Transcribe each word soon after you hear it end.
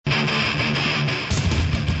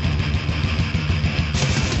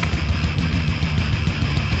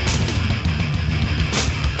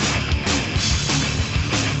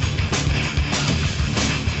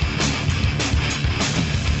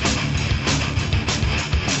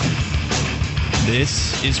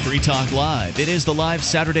This is Free Talk Live. It is the live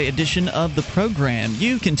Saturday edition of the program.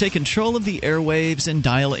 You can take control of the airwaves and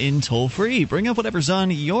dial in toll-free. Bring up whatever's on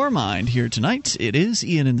your mind here tonight. It is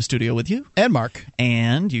Ian in the studio with you. And Mark.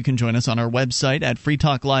 And you can join us on our website at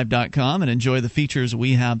freetalklive.com and enjoy the features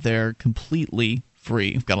we have there completely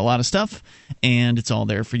free. We've got a lot of stuff, and it's all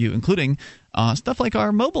there for you, including stuff like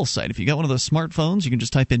our mobile site. If you got one of those smartphones, you can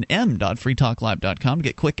just type in m.freetalklive.com to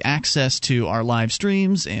get quick access to our live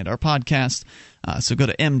streams and our podcasts. So go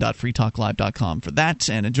to m.freetalklive.com for that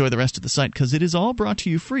and enjoy the rest of the site, because it is all brought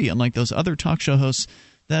to you free, unlike those other talk show hosts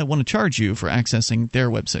that want to charge you for accessing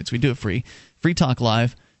their websites. We do it free.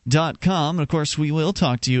 freetalklive.com. And of course, we will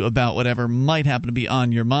talk to you about whatever might happen to be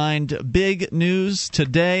on your mind. Big news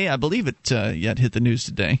today. I believe it hit the news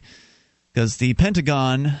today, because the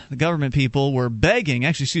Pentagon, the government people, were begging.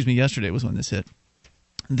 Actually, yesterday was when this hit.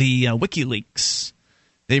 The WikiLeaks.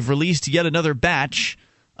 They've released yet another batch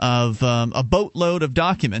of a boatload of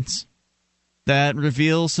documents that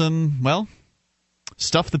reveal some,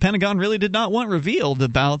 stuff the Pentagon really did not want revealed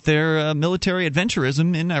about their military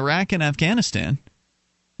adventurism in Iraq and Afghanistan.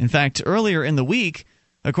 In fact, earlier in the week,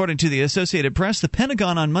 according to the Associated Press, the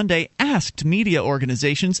Pentagon on Monday asked media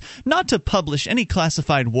organizations not to publish any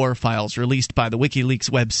classified war files released by the WikiLeaks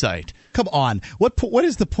website. Come on. What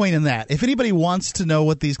is the point in that? If anybody wants to know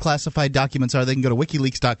what these classified documents are, they can go to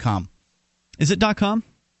wikileaks.com. Is it .com?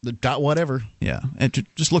 The .whatever. Yeah, and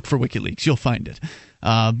just look for WikiLeaks. You'll find it.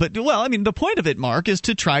 The point of it, Mark, is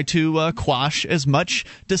to try to quash as much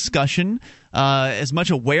discussion, as much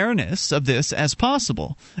awareness of this as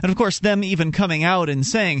possible. And, of course, them even coming out and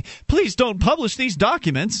saying, please don't publish these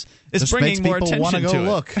documents, is just bringing more attention to it.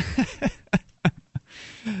 Look.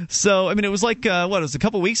 So, it was like, it was a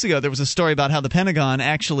couple weeks ago, there was a story about how the Pentagon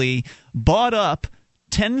actually bought up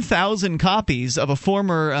 10,000 copies of a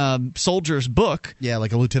former soldier's book. Yeah,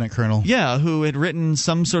 like a lieutenant colonel. Yeah, who had written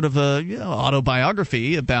some sort of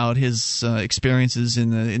autobiography about his experiences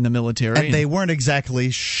in the military. And they weren't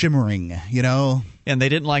exactly shimmering, And they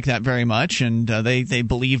didn't like that very much, and they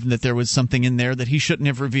believed that there was something in there that he shouldn't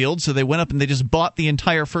have revealed, so they went up and they just bought the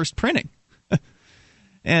entire first printing.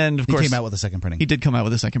 And of course, he came out with a second printing. He did come out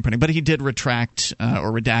with a second printing, but he did retract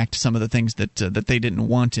or redact some of the things that they didn't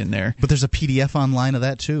want in there. But there's a PDF online of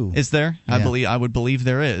that too. Is there? Yeah. I would believe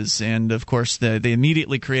there is. And of course, they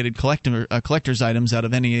immediately created collector's items out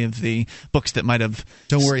of any of the books that might have.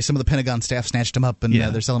 Don't worry, some of the Pentagon staff snatched them up and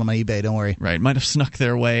they're selling them on eBay. Don't worry. Right, might have snuck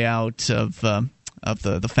their way out of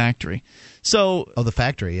the factory. So the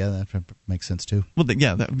factory, yeah, that makes sense too. Well,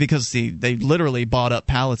 because they literally bought up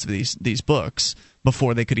pallets of these books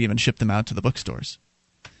before they could even ship them out to the bookstores.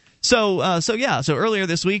 So earlier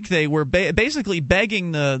this week they were basically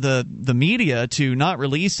begging the media to not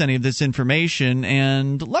release any of this information,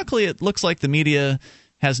 and luckily it looks like the media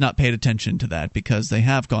has not paid attention to that, because they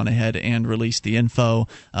have gone ahead and released the info,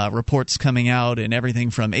 reports coming out in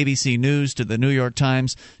everything from ABC News to the New York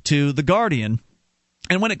Times to The Guardian.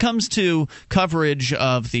 And when it comes to coverage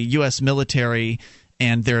of the U.S. military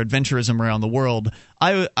and their adventurism around the world,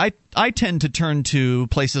 I tend to turn to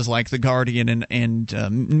places like The Guardian and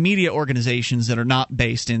media organizations that are not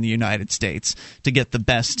based in the United States to get the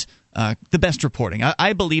best reporting.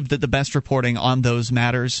 I believe that the best reporting on those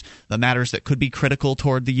matters, the matters that could be critical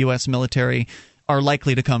toward the U.S. military, are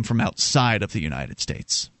likely to come from outside of the United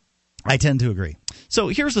States. I tend to agree. So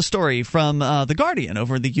here's the story from The Guardian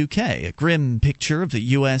over in the UK. A grim picture of the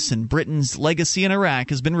U.S. and Britain's legacy in Iraq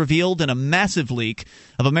has been revealed in a massive leak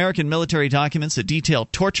of American military documents that detail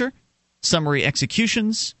torture, summary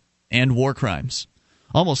executions, and war crimes.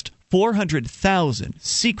 Almost 400,000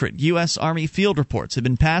 secret U.S. Army field reports have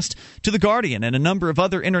been passed to The Guardian and a number of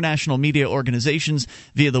other international media organizations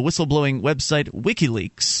via the whistleblowing website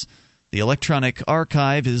WikiLeaks. The electronic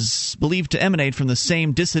archive is believed to emanate from the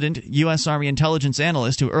same dissident U.S. Army intelligence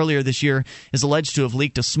analyst who earlier this year is alleged to have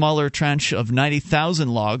leaked a smaller tranche of 90,000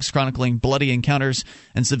 logs chronicling bloody encounters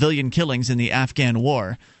and civilian killings in the Afghan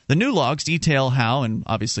war. The new logs detail how, and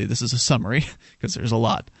obviously this is a summary because there's a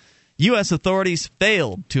lot, U.S. authorities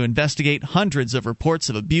failed to investigate hundreds of reports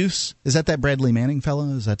of abuse. Is that Bradley Manning fellow?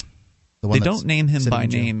 Is that the one? They don't name him by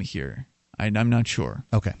name here. I'm not sure.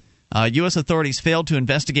 Okay. U.S. authorities failed to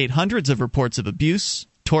investigate hundreds of reports of abuse,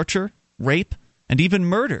 torture, rape, and even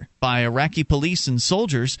murder by Iraqi police and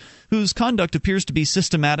soldiers whose conduct appears to be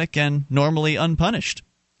systematic and normally unpunished.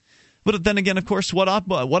 But then again, of course, what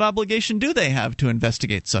obligation do they have to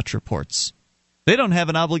investigate such reports? They don't have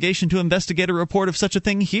an obligation to investigate a report of such a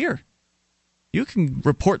thing here. You can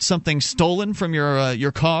report something stolen from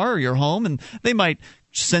your car or your home, and they might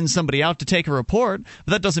send somebody out to take a report,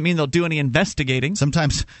 but that doesn't mean they'll do any investigating.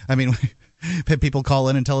 Sometimes, People call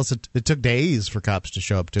in and tell us it took days for cops to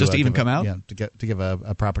show up to just to even come out. Yeah, to give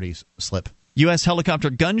a property slip. U.S. helicopter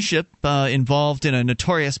gunship involved in a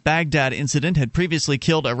notorious Baghdad incident had previously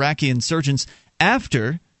killed Iraqi insurgents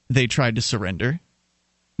after they tried to surrender.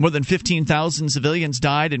 More than 15,000 civilians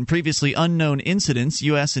died in previously unknown incidents.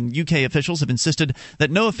 U.S. and U.K. officials have insisted that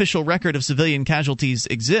no official record of civilian casualties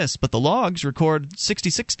exists, but the logs record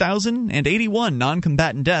 66,081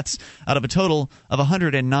 non-combatant deaths out of a total of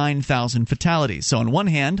 109,000 fatalities. So on one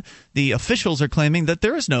hand, the officials are claiming that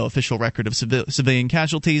there is no official record of civilian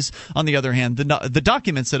casualties. On the other hand, the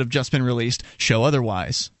documents that have just been released show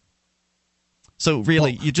otherwise. So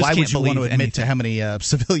really, you just can't can't believe want to admit anything. to how many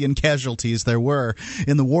civilian casualties there were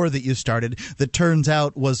in the war that you started that turns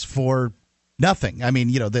out was for nothing? I mean,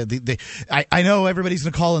 I know everybody's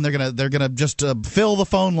going to call and they're gonna just fill the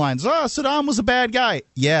phone lines. Oh, Saddam was a bad guy.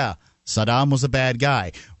 Yeah, Saddam was a bad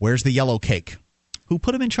guy. Where's the yellow cake? Who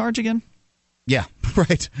put him in charge again? Yeah,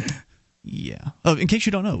 right. Yeah. Oh, in case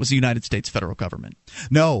you don't know, it was the United States federal government.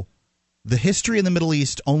 No. The history in the Middle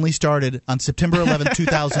East only started on September 11,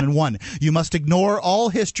 2001. You must ignore all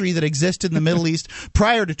history that existed in the Middle East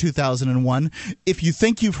prior to 2001. If you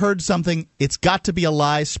think you've heard something, it's got to be a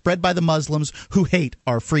lie spread by the Muslims who hate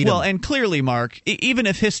our freedom. Well, and clearly, Mark, even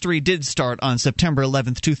if history did start on September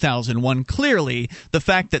 11, 2001, clearly the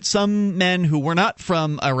fact that some men who were not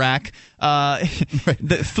from Iraq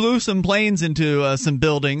that flew some planes into some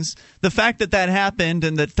buildings, the fact that happened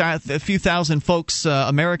and that a few thousand folks,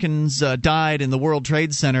 Americans, died in the World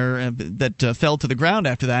Trade Center that fell to the ground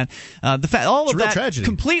after that, all of that tragedy.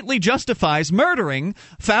 Completely justifies murdering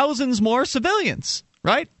thousands more civilians,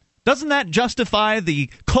 right? Doesn't that justify the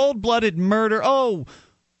cold-blooded murder? Oh,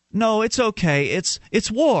 no, it's okay. It's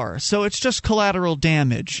war, so it's just collateral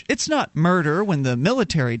damage. It's not murder when the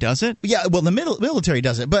military does it. Yeah, well, the military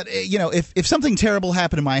does it. But if something terrible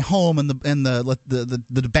happened in my home and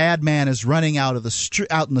the bad man is running out in the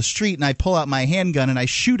street, and I pull out my handgun and I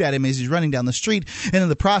shoot at him as he's running down the street, and in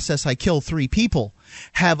the process I kill 3 people,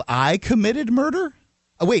 have I committed murder?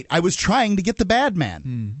 Oh, wait, I was trying to get the bad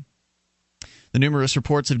man. The numerous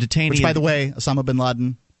reports of detainee, which, by the way, Osama bin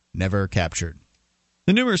Laden never captured.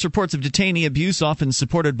 The numerous reports of detainee abuse, often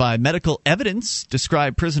supported by medical evidence,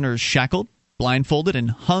 describe prisoners shackled, blindfolded, and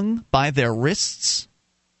hung by their wrists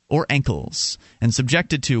or ankles, and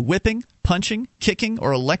subjected to whipping, punching, kicking,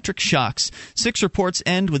 or electric shocks. 6 reports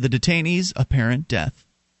end with the detainee's apparent death.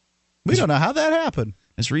 We don't know how that happened.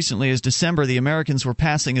 As recently as December, the Americans were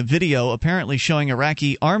passing a video apparently showing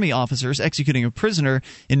Iraqi army officers executing a prisoner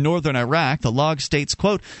in northern Iraq. The log states,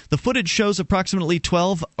 quote, "The footage shows approximately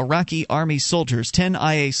 12 Iraqi army soldiers. 10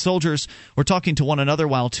 IA soldiers were talking to one another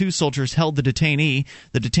while 2 soldiers held the detainee.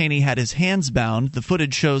 The detainee had his hands bound. The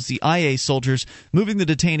footage shows the IA soldiers moving the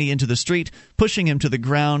detainee into the street, pushing him to the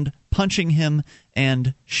ground, punching him,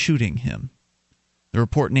 and shooting him." The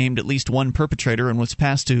report named at least one perpetrator and was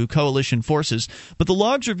passed to coalition forces, but the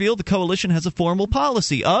logs reveal the coalition has a formal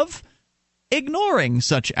policy of ignoring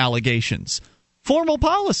such allegations. Formal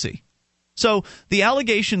policy. So the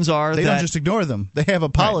allegations are they that... don't just ignore them. They have a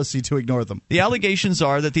policy to ignore them. The allegations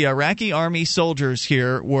are that the Iraqi army soldiers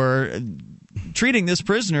here were treating this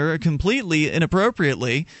prisoner completely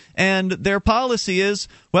inappropriately, and their policy is,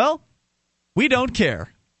 well, we don't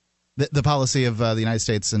care. The policy of the United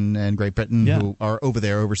States and Great Britain, who are over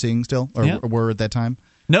there overseeing still, or were at that time?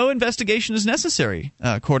 No investigation is necessary,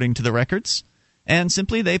 according to the records. And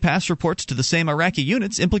simply they pass reports to the same Iraqi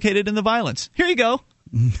units implicated in the violence. Here you go.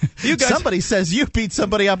 You guys, somebody says you beat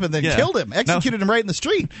somebody up and then killed him, executed him right in the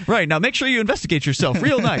street. Right. Now make sure you investigate yourself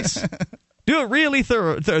real nice. Do a really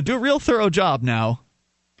thorough, do a real thorough job now.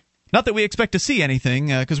 Not that we expect to see anything,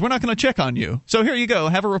 because we're not going to check on you. So here you go.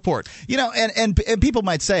 Have a report. And people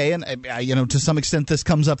might say, and to some extent this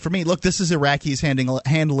comes up for me. Look, this is Iraqis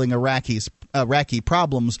handling Iraqi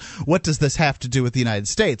problems. What does this have to do with the United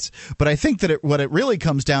States? But I think that what it really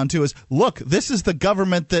comes down to is, look, this is the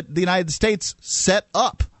government that the United States set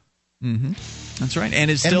up. Mm-hmm. That's right, and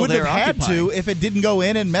is still there occupying. And would have had to if it didn't go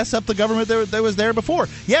in and mess up the government that was there before.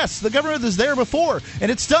 Yes, the government was there before, and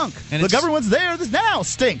it stunk. And the government's there that now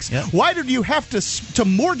stinks. Yep. Why did you have to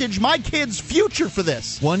mortgage my kid's future for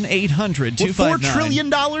this? 1-800-259. $4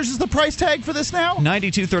 trillion is the price tag for this now?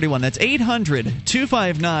 9231. That's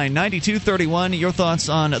 800-259-9231. Your thoughts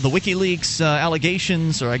on the WikiLeaks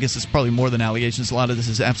allegations, or I guess it's probably more than allegations. A lot of this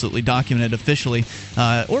is absolutely documented officially.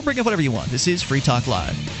 Or bring up whatever you want. This is Free Talk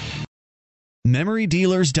Live.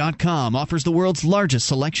 MemoryDealers.com offers the world's largest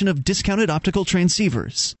selection of discounted optical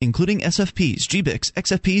transceivers, including SFPs, GBICs,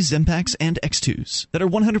 XFPs, Xempax, and X2s that are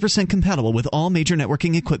 100% compatible with all major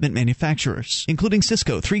networking equipment manufacturers, including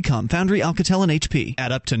Cisco, 3Com, Foundry, Alcatel, and HP,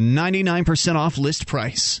 at up to 99% off list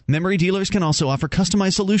price. Memory Dealers can also offer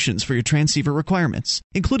customized solutions for your transceiver requirements,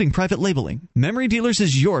 including private labeling. Memory Dealers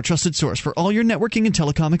is your trusted source for all your networking and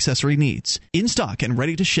telecom accessory needs, in stock and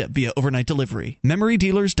ready to ship via overnight delivery.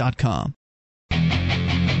 MemoryDealers.com.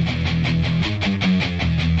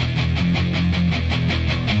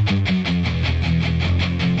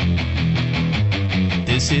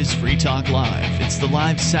 This is Free Talk Live. It's the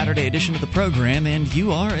live Saturday edition of the program, and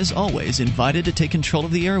you are, as always, invited to take control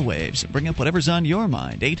of the airwaves and bring up whatever's on your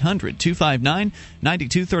mind.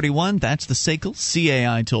 800-259-9231. That's the SACL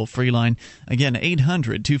CAI toll-free line. Again,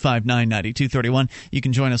 800-259-9231. You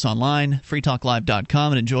can join us online,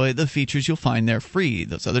 freetalklive.com, and enjoy the features you'll find there free.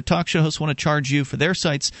 Those other talk show hosts want to charge you for their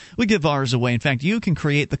sites. We give ours away. In fact, you can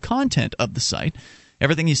create the content of the site.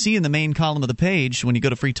 Everything you see in the main column of the page when you go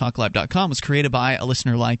to freetalklive.com was created by a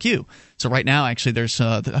listener like you. So right now, actually, there's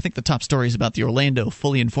I think the top story is about the Orlando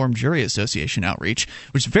Fully Informed Jury Association outreach,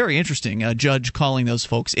 which is very interesting. A judge calling those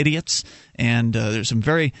folks idiots, and there's some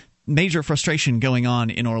very major frustration going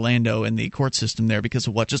on in Orlando in the court system there because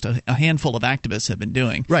of what just a handful of activists have been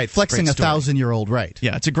doing. Right, flexing a 1,000-year-old right.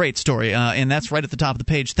 Yeah, it's a great story, and that's right at the top of the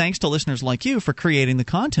page. Thanks to listeners like you for creating the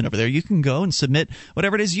content over there. You can go and submit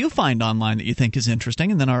whatever it is you find online that you think is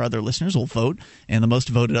interesting, and then our other listeners will vote, and the most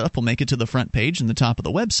voted up will make it to the front page and the top of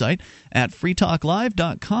the website at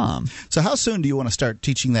freetalklive.com. So how soon do you want to start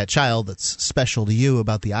teaching that child that's special to you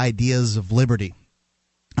about the ideas of liberty?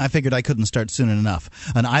 I figured I couldn't start soon enough.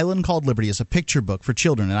 An Island Called Liberty is a picture book for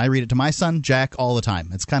children, and I read it to my son, Jack, all the time.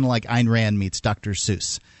 It's kind of like Ayn Rand meets Dr.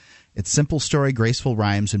 Seuss. Its simple story, graceful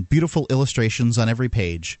rhymes, and beautiful illustrations on every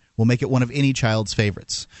page will make it one of any child's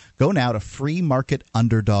favorites. Go now to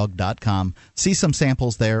freemarketunderdog.com. See some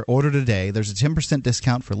samples there. Order today. There's a 10%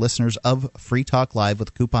 discount for listeners of Free Talk Live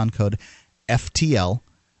with coupon code FTL.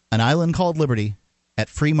 An Island Called Liberty at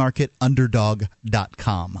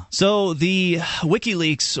freemarketunderdog.com. So the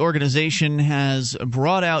WikiLeaks organization has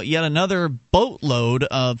brought out yet another boatload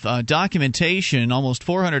of documentation. Almost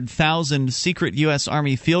 400,000 secret U.S.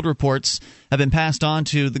 Army field reports have been passed on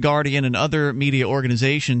to The Guardian and other media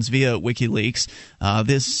organizations via WikiLeaks.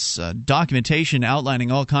 This documentation outlining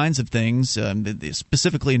all kinds of things,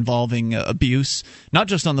 specifically involving abuse, not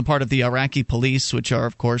just on the part of the Iraqi police, which are,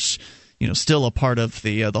 of course, still a part of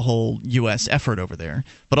the whole U.S. effort over there,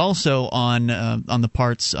 but also on the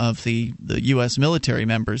parts of the U.S. military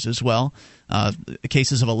members as well.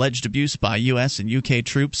 Cases of alleged abuse by U.S. and U.K.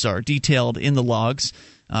 troops are detailed in the logs.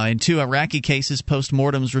 In 2 Iraqi cases,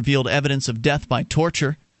 post-mortems revealed evidence of death by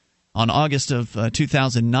torture. On August of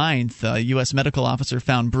 2009, a U.S. medical officer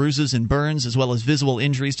found bruises and burns as well as visible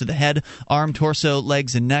injuries to the head, arm, torso,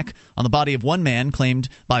 legs, and neck on the body of one man claimed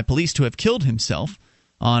by police to have killed himself.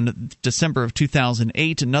 On December of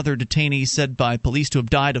 2008, another detainee said by police to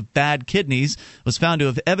have died of bad kidneys was found to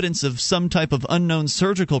have evidence of some type of unknown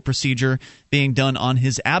surgical procedure being done on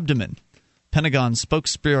his abdomen. Pentagon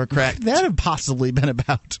spokesbureaucrat that had possibly been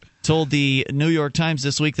about told the New York Times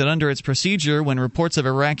this week that under its procedure, when reports of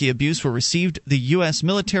Iraqi abuse were received, the U.S.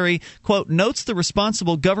 military, quote, notes the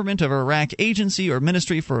responsible government of Iraq agency or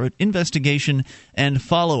ministry for investigation and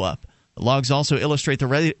follow-up. The logs also illustrate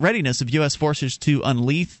the readiness of U.S. forces to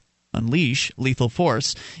unleash lethal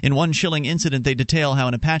force. In one chilling incident, they detail how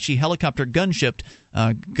an Apache helicopter gunship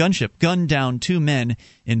gunned down 2 men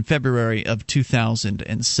in February of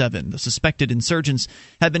 2007. The suspected insurgents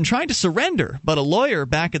had been trying to surrender, but a lawyer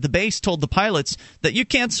back at the base told the pilots that you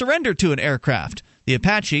can't surrender to an aircraft. The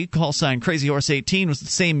Apache, call sign Crazy Horse 18, was the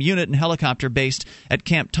same unit and helicopter based at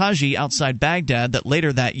Camp Taji outside Baghdad that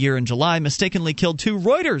later that year in July mistakenly killed 2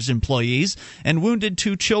 Reuters employees and wounded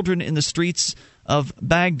 2 children in the streets of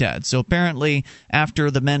Baghdad. So apparently,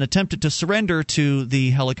 after the men attempted to surrender to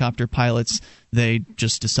the helicopter pilots, they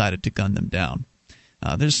just decided to gun them down.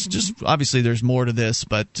 There's more to this,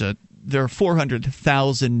 but there are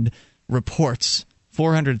 400,000 reports.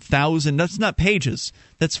 400,000, that's not pages,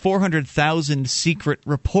 that's 400,000 secret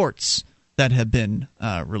reports that have been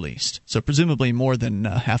released. So presumably more than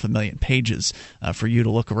 500,000 pages for you to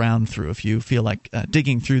look around through if you feel like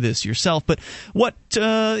digging through this yourself. But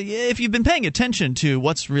if you've been paying attention to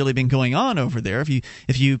what's really been going on over there,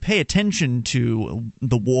 if you pay attention to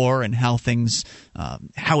the war and how things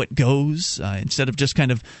how it goes, instead of just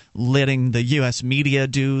kind of letting the U.S. media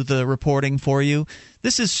do the reporting for you,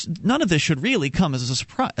 none of this should really come as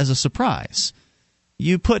a surprise.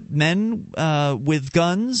 You put men with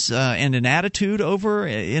guns and an attitude over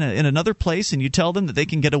in another place, and you tell them that they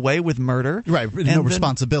can get away with murder. Right. No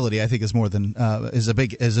responsibility, I think, is more than is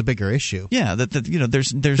a bigger issue. Yeah. That there's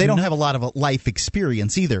they don't have a lot of life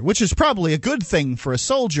experience either, which is probably a good thing for a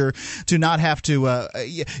soldier to not have to.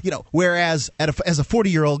 Whereas as a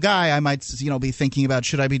 40-year-old guy, I might be thinking about,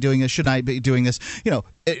 should I be doing this? Shouldn't I be doing this?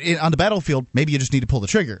 On the battlefield, maybe you just need to pull the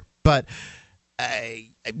trigger, but.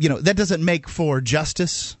 That doesn't make for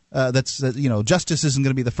justice. Justice isn't going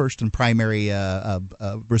to be the first and primary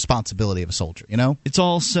responsibility of a soldier. It's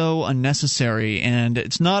all so unnecessary, and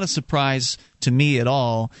it's not a surprise to me at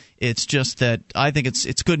all. It's just that I think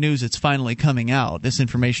it's good news. It's finally coming out. This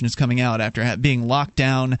information is coming out after being locked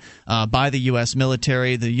down by the U.S.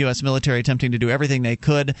 military. The U.S. military attempting to do everything they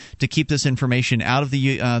could to keep this information out of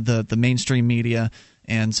the mainstream media.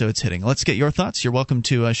 And so it's hitting. Let's get your thoughts. You're welcome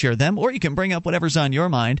to share them, or you can bring up whatever's on your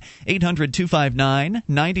mind.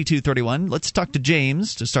 800-259-9231. Let's talk to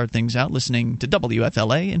James to start things out, listening to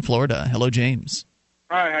WFLA in Florida. Hello, James.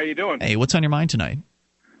 Hi, how you doing? Hey, what's on your mind tonight?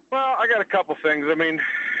 Well, I got a couple things. I mean,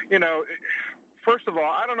 first of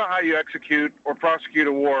all, I don't know how you execute or prosecute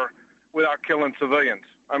a war without killing civilians.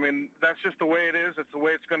 I mean, that's just the way it is. It's the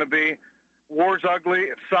way it's going to be. War's ugly.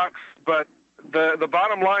 It sucks. But the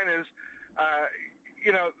bottom line is,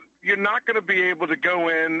 you're not going to be able to go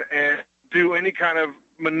in and do any kind of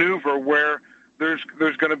maneuver where there's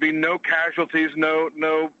going to be no casualties,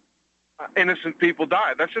 no innocent people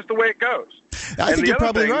die. That's just the way it goes. I think you're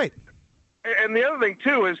probably right. And the other thing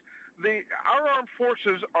too is our armed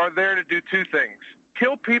forces are there to do two things: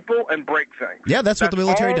 kill people and break things. Yeah, that's what the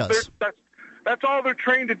military does. That's all they're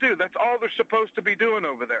trained to do. That's all they're supposed to be doing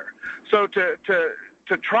over there. So to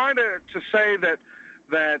try to say that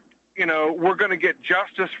we're going to get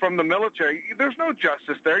justice from the military. There's no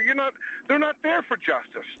justice there. They're not there for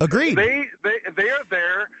justice. Agreed. They are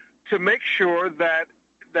there to make sure that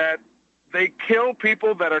they kill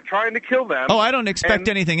people that are trying to kill them. Oh, I don't expect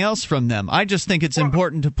anything else from them. I just think it's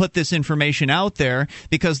important to put this information out there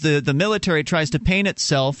because the military tries to paint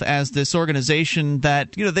itself as this organization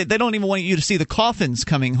that, they don't even want you to see the coffins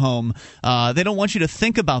coming home. They don't want you to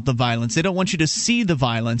think about the violence. They don't want you to see the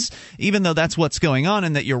violence, even though that's what's going on,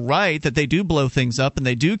 and that you're right, that they do blow things up and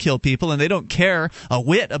they do kill people and they don't care a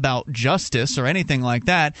whit about justice or anything like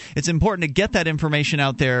that. It's important to get that information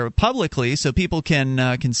out there publicly so people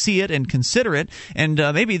can see it and consider it, and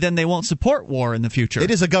maybe then they won't support war in the future.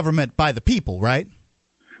 It is a government by the people, right?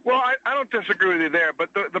 Well, I don't disagree with you there,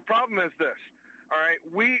 but the problem is this. All right,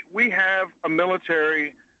 we have a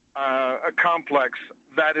military a complex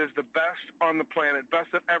that is the best on the planet,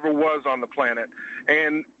 best that ever was on the planet,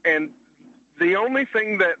 and the only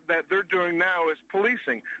thing that they're doing now is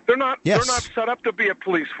policing. They're not set up to be a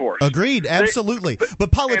police force. Agreed, absolutely.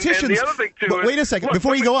 But politicians. And the other thing too wait a second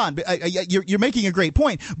before you go on. You're making a great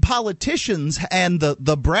point. Politicians and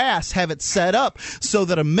the brass have it set up so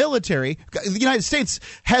that a military. The United States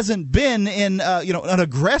hasn't been in an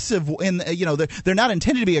aggressive. They're not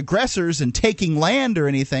intended to be aggressors and taking land or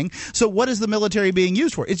anything. So what is the military being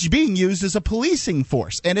used for? It's being used as a policing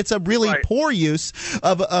force, and it's a really poor use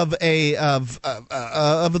of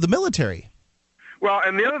the military. Well,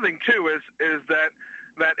 and the other thing too is that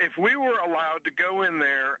if we were allowed to go in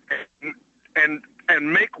there and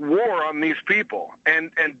make war on these people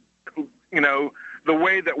and the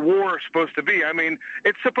way that war is supposed to be. I mean,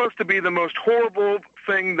 it's supposed to be the most horrible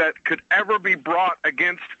thing that could ever be brought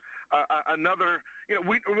against another.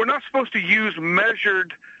 We're not supposed to use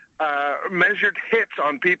measured hits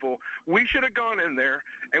on people. We should have gone in there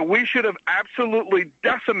and we should have absolutely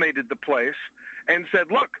decimated the place and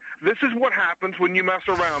said, look, this is what happens when you mess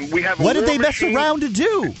around. We have What did they mess around to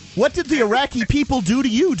do? What did the Iraqi people do to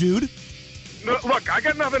you, dude? Look, I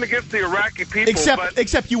got nothing against the Iraqi people.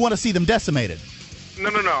 Except you want to see them decimated. No.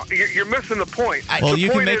 You're missing the point. Well, you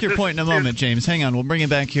can make your point in a moment, James. Hang on. We'll bring it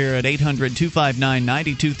back here at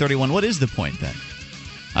 800-259-9231. What is the point, then?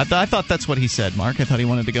 I thought that's what he said, Mark. I thought he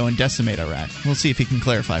wanted to go and decimate Iraq. We'll see if he can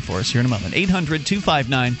clarify for us here in a moment.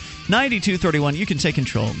 800-259-9231. You can take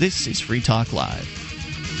control. This is Free Talk Live.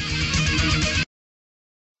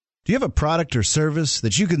 Do you have a product or service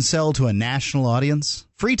that you can sell to a national audience?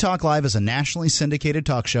 Free Talk Live is a nationally syndicated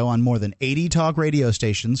talk show on more than 80 talk radio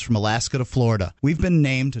stations from Alaska to Florida. We've been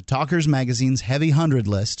named to Talkers Magazine's Heavy 100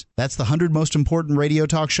 list. That's the 100 most important radio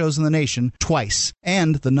talk shows in the nation twice.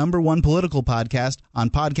 And the #1 political podcast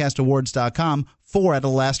on podcastawards.com 4 out of the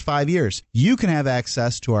last 5 years. You can have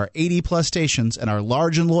access to our 80-plus stations and our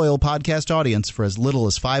large and loyal podcast audience for as little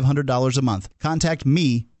as $500 a month. Contact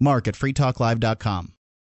me, Mark, at freetalklive.com.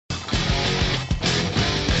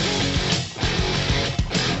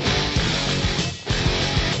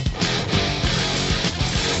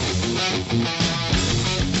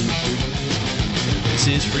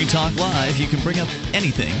 This is Free Talk Live. You can bring up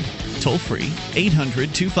anything toll-free.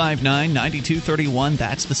 800-259-9231.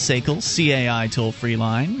 That's the SACL CAI toll-free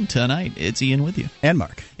line. Tonight, it's Ian with you. And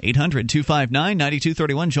Mark.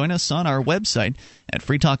 800-259-9231. Join us on our website at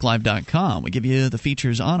freetalklive.com. We give you the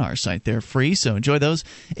features on our site. They're free, so enjoy those,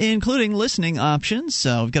 including listening options.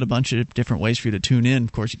 We've got a bunch of different ways for you to tune in.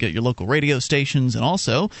 Of course, you get your local radio stations, and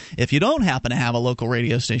also, if you don't happen to have a local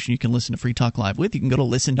radio station you can listen to Free Talk Live with, you can go to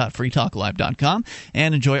listen.freetalklive.com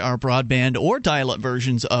and enjoy our broadband or dial-up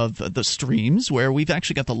versions of the streams, where we've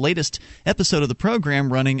actually got the latest episode of the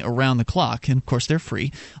program running around the clock, and of course they're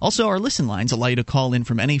free. Also, our listen lines allow you to call in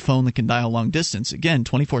from any phone that can dial long distance. Again,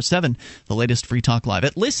 24/7, the latest Free Talk Live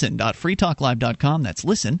at listen.freetalklive.com. That's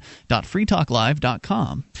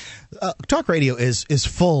listen.freetalklive.com. Talk radio is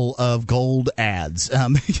full of gold ads.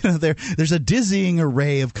 There's a dizzying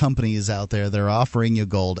array of companies out there that are offering you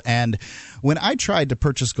gold. And when I tried to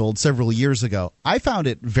purchase gold several years ago, I found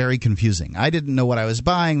it very confusing. I didn't know what I was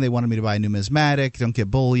buying. They wanted me to buy numismatic. Don't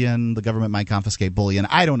get bullion. The government might confiscate bullion.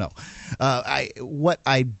 I don't know. What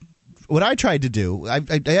I tried to do, I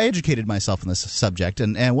educated myself on this subject,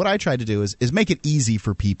 and what I tried to do is make it easy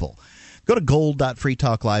for people. Go to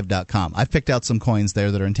gold.freetalklive.com. I've picked out some coins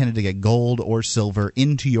there that are intended to get gold or silver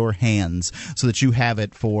into your hands so that you have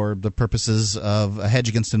it for the purposes of a hedge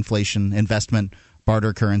against inflation, investment,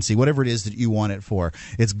 barter currency, whatever it is that you want it for.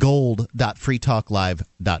 It's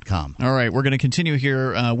gold.freetalklive.com. All right, we're going to continue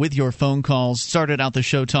here with your phone calls. Started out the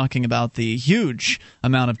show talking about the huge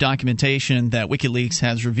amount of documentation that WikiLeaks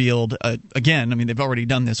has revealed again. I mean, they've already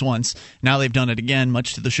done this once. Now they've done it again,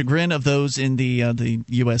 much to the chagrin of those in the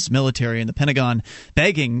U.S. military and the Pentagon,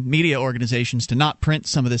 begging media organizations to not print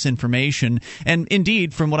some of this information. And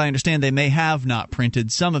indeed, from what I understand, they may have not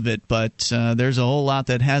printed some of it, but there's a whole lot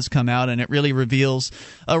that has come out, and it really reveals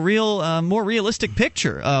a real, more realistic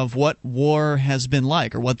picture of what war has been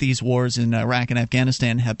like, or what these wars in Iraq and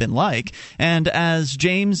Afghanistan have been like. And as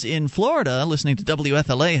James in Florida, listening to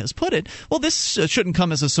WFLA, has put it, well, this shouldn't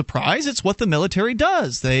come as a surprise. It's what the military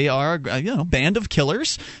does. They are, a band of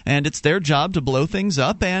killers, and it's their job to blow things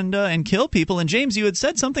up and kill people. And James, you had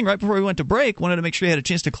said something right before we went to break. Wanted to make sure you had a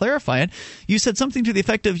chance to clarify it. You said something to the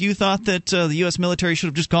effect of you thought that the U.S. military should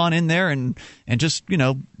have just gone in there and just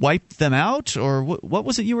wiped them out, or what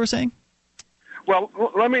was it you were saying? Well,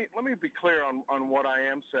 let me be clear on what I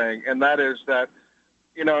am saying, and that is that,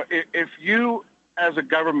 if you as a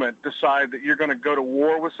government decide that you're going to go to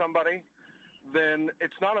war with somebody, then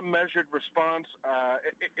it's not a measured response.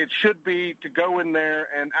 It should be to go in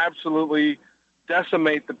there and absolutely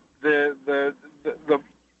decimate the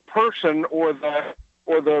person or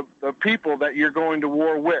the people that you're going to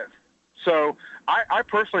war with. So I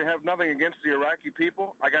personally have nothing against the Iraqi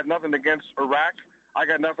people. I got nothing against Iraq. I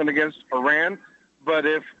got nothing against Iran. But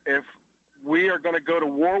if we are going to go to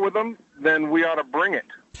war with them, then we ought to bring it.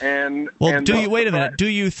 Wait a minute. Do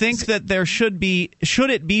you think that there should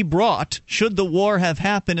it be brought? Should the war have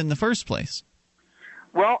happened in the first place?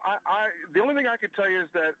 Well, the only thing I could tell you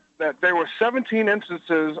is that there were 17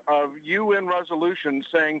 instances of UN resolutions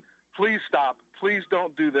saying, please stop, please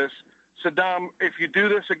don't do this. Saddam, if you do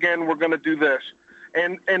this again, we're going to do this.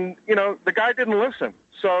 And the guy didn't listen.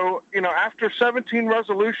 So, after 17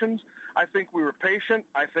 resolutions, I think we were patient.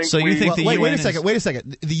 I think so. You think the UN wait a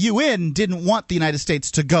second. The UN didn't want the United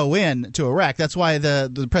States to go in to Iraq. That's why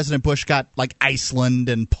the President Bush got like Iceland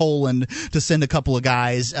and Poland to send a couple of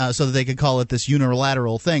guys so that they could call it this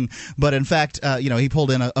unilateral thing. But in fact, he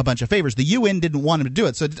pulled in a bunch of favors. The UN didn't want him to do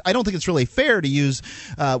it. So I don't think it's really fair to use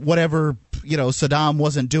whatever Saddam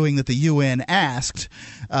wasn't doing that the UN asked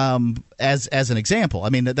as an example. I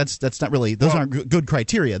mean, that's not really, those aren't good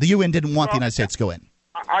criteria. The UN didn't want the United States to go in.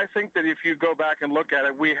 I think that if you go back and look at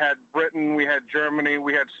it, we had Britain, we had Germany,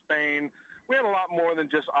 we had Spain. We had a lot more than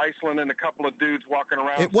just Iceland and a couple of dudes walking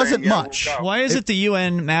around. It wasn't much. We'll Why is it the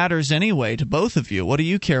UN matters anyway to both of you? What do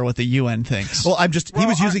you care what the UN thinks? Well, he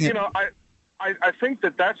was using it. I think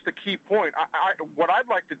that's the key point. What I'd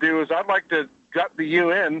like to do is I'd like to gut the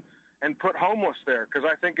UN and put homeless there, because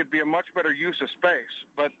I think it'd be a much better use of space.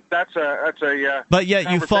 But that's a. But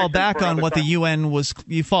yet you fall back on what the UN was.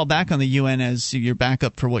 You fall back on the UN as your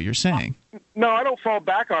backup for what you're saying. No, I don't fall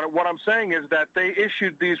back on it. What I'm saying is that they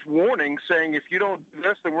issued these warnings saying if you don't do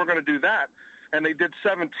this, then we're going to do that, and they did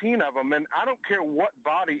 17 of them. And I don't care what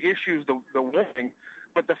body issues the warning,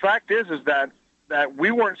 but the fact is that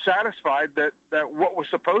we weren't satisfied that what was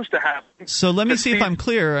supposed to happen. So let me see if I'm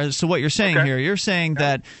clear as to what you're saying here. You're saying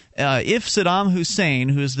that if Saddam Hussein,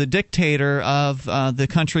 who's the dictator of the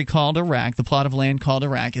country called Iraq, the plot of land called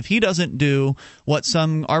Iraq, if he doesn't do what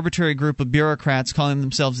some arbitrary group of bureaucrats calling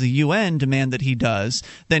themselves the UN demand that he does,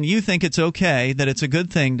 then you think it's okay, that it's a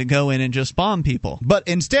good thing to go in and just bomb people. But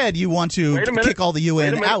instead you want to kick all the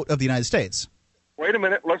UN out of the United States. Wait a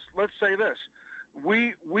minute. Let's say this.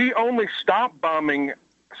 We only stopped bombing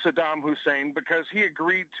Saddam Hussein because he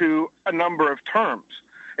agreed to a number of terms.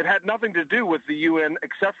 It had nothing to do with the UN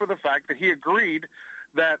except for the fact that he agreed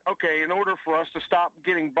that, okay, in order for us to stop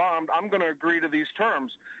getting bombed, I'm going to agree to these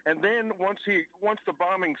terms. And then once the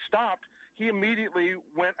bombing stopped, he immediately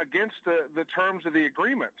went against the terms of the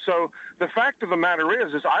agreement. So the fact of the matter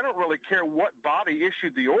is I don't really care what body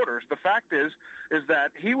issued the orders. The fact is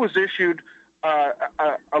that he was issued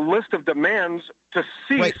a list of demands to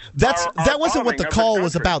cease. Wait, that wasn't what the call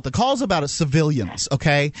was about. The call's about civilians,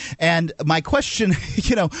 okay? And my question,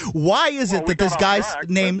 why is it that this guy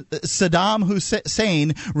named Saddam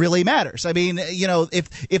Hussein really matters? I mean,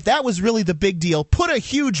 if that was really the big deal, put a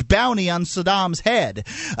huge bounty on Saddam's head.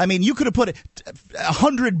 I mean, you could have put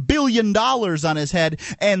 $100 billion on his head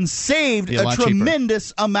and saved a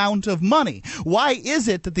tremendous amount of money. Why is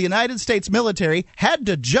it that the United States military had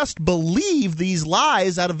to just believe these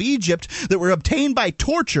lies out of Egypt that were obtained by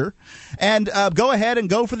torture and go ahead and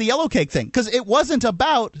go for the yellow cake thing? Because it wasn't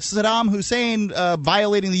about Saddam Hussein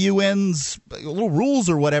violating the UN's little rules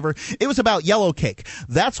or whatever. It was about yellow cake.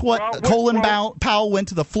 That's what Colin Powell went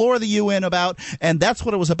to the floor of the UN about, and that's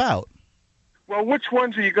what it was about. Well, which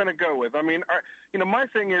ones are you going to go with? I mean, my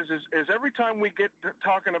thing is every time we get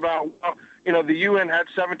talking about, the UN had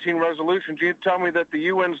 17 resolutions, you tell me that the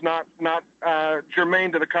UN's not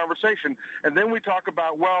germane to the conversation. And then we talk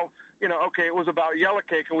about, okay, it was about yellow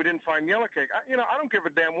cake and we didn't find yellow cake. I don't give a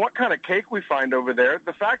damn what kind of cake we find over there.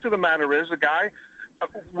 The fact of the matter is the guy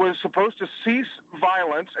was supposed to cease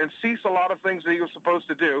violence and cease a lot of things that he was supposed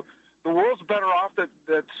to do. The world's better off that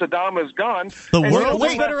Saddam is gone. The world?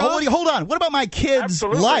 Wait, hold on. What about my kid's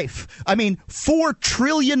life? I mean, $4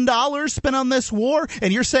 trillion spent on this war,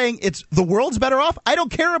 and you're saying the world's better off? I don't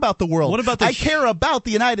care about the world. I care about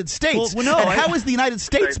the United States. How is the United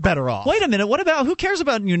States better off? Wait a minute. Who cares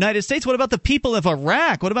about the United States? What about the people of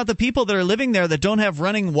Iraq? What about the people that are living there that don't have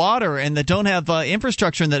running water and that don't have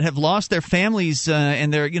infrastructure and that have lost their families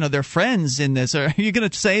and their friends in this? Are you going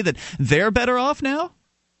to say that they're better off now?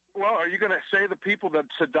 Well, are you going to say the people that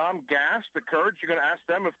Saddam gassed, the Kurds, you're going to ask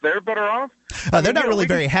them if they're better off? They're not really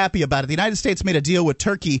very happy about it. The United States made a deal with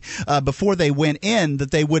Turkey before they went in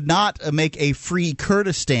that they would not make a free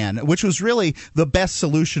Kurdistan, which was really the best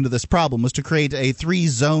solution to this problem, was to create a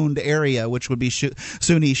three-zoned area, which would be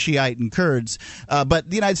Sunni, Shiite, and Kurds. But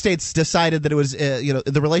the United States decided that it was,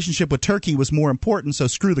 the relationship with Turkey was more important, so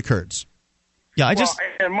screw the Kurds. Yeah,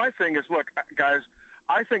 and my thing is, look, guys,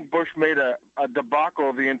 I think Bush made a debacle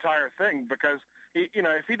of the entire thing because,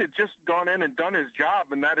 if he'd have just gone in and done his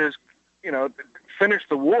job, and that is, finish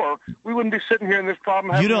the war, we wouldn't be sitting here in this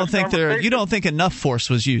problem. You don't think enough force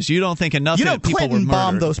was used. You don't think enough people Clinton were murdered.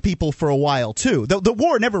 Bombed those people for a while too. The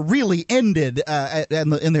war never really ended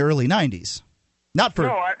in the early 90s. Not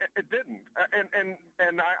for it didn't.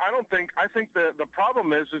 And I don't think. I think the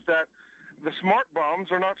problem is that the smart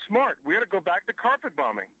bombs are not smart. We got to go back to carpet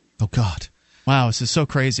bombing. Oh God. Wow, this is so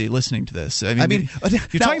crazy listening to this. I mean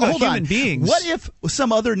you're talking about human beings. What if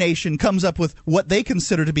some other nation comes up with what they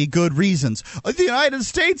consider to be good reasons? The United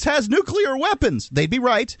States has nuclear weapons. They'd be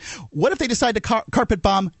right. What if they decide to carpet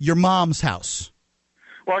bomb your mom's house?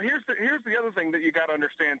 Well, here's the other thing that you got to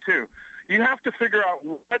understand too. You have to figure out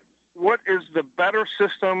what is the better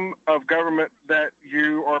system of government that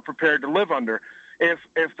you are prepared to live under.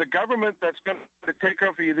 If the government that's going to take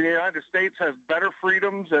over the United States has better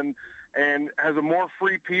freedoms and has a more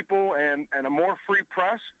free people and a more free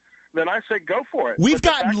press, then I say go for it. We've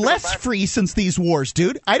gotten less free since these wars,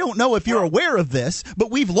 dude. I don't know if you're aware of this,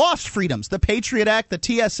 but we've lost freedoms. The Patriot Act, the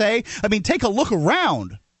TSA. I mean, take a look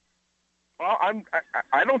around. Well,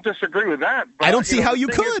 I don't disagree with that. But I don't see how you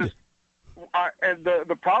could. And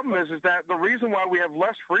the problem is that the reason why we have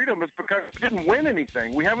less freedom is because we didn't win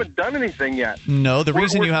anything. We haven't done anything yet. No, the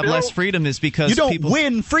reason you have less freedom is because you don't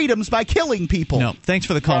win freedoms by killing people. No, thanks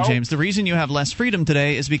for the call, James. The reason you have less freedom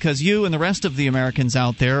today is because you and the rest of the Americans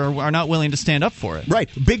out there are not willing to stand up for it. Right.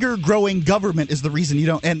 Bigger, growing government is the reason you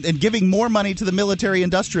don't. And giving more money to the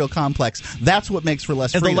military-industrial complex, that's what makes for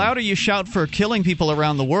less freedom. And the louder you shout for killing people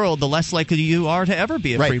around the world, the less likely you are to ever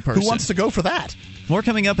be a free person. Who wants to go for that? More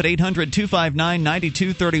coming up at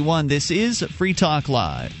 800-259-9231. This is Free Talk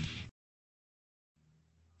Live.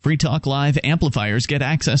 Free Talk Live amplifiers get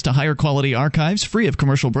access to higher quality archives, free of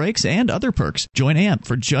commercial breaks, and other perks. Join AMP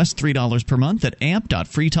for just $3 per month at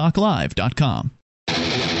amp.freetalklive.com.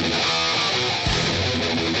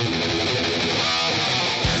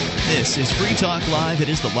 This is Free Talk Live. It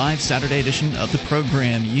is the live Saturday edition of the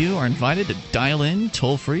program. You are invited to dial in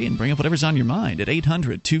toll-free and bring up whatever's on your mind at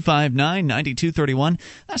 800-259-9231.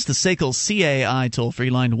 That's the SACL CAI toll-free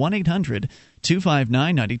line,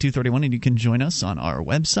 1-800-259-9231, and you can join us on our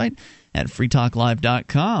website at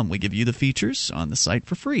freetalklive.com. We give you the features on the site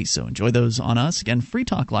for free, so enjoy those on us. Again,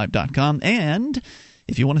 freetalklive.com. And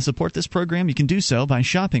if you want to support this program, you can do so by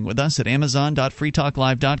shopping with us at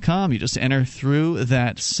amazon.freetalklive.com. You just enter through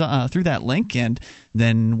that link, and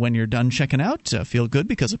then when you're done checking out, feel good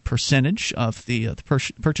because a percentage of the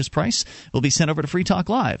purchase price will be sent over to Free Talk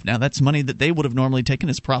Live. Now, that's money that they would have normally taken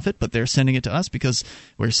as profit, but they're sending it to us because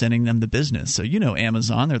we're sending them the business. So you know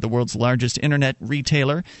Amazon. They're the world's largest internet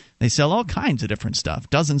retailer. They sell all kinds of different stuff,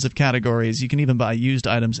 dozens of categories. You can even buy used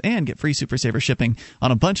items and get free Super Saver shipping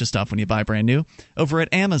on a bunch of stuff when you buy brand new over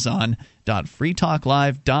at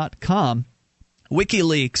amazon.freetalklive.com.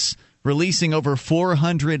 WikiLeaks releasing over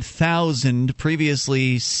 400,000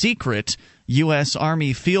 previously secret U.S.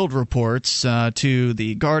 Army field reports to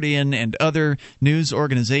The Guardian and other news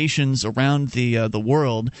organizations around the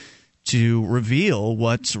world to reveal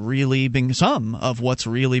some of what's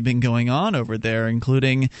really been going on over there,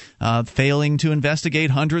 including failing to investigate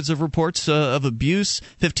hundreds of reports of abuse,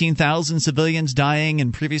 15,000 civilians dying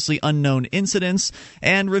in previously unknown incidents,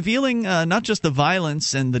 and revealing not just the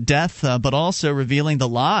violence and the death, but also revealing the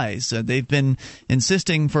lies. They've been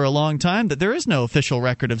insisting for a long time that there is no official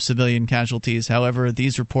record of civilian casualties. However,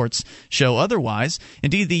 these reports show otherwise.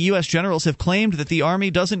 Indeed, the U.S. generals have claimed that the Army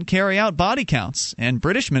doesn't carry out body counts, and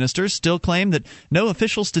British ministers still claim that no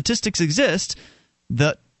official statistics exist.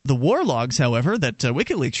 The war logs, however, that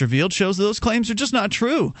WikiLeaks revealed shows those claims are just not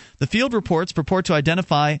true. The field reports purport to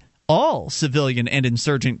identify all civilian and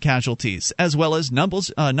insurgent casualties, as well as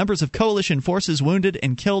numbers of coalition forces wounded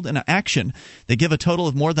and killed in action. They give a total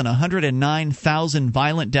of more than 109,000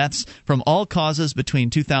 violent deaths from all causes between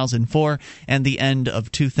 2004 and the end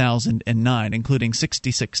of 2009, including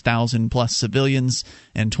 66,000 plus civilians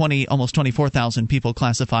and almost 24,000 people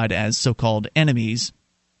classified as so-called enemies,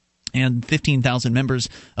 and 15,000 members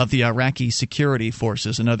of the Iraqi security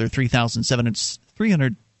forces, another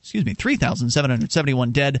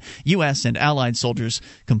 3,771 dead U.S. and allied soldiers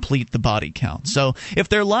complete the body count. So if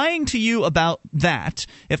they're lying to you about that,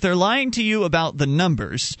 if they're lying to you about the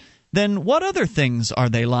numbers, then what other things are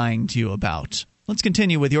they lying to you about? Let's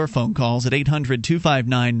continue with your phone calls at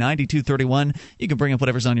 800-259-9231. You can bring up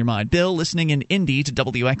whatever's on your mind. Bill, listening in Indy to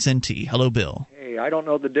WXNT. Hello, Bill. Hey, I don't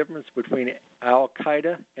know the difference between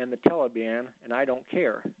Al-Qaeda and the Taliban, and I don't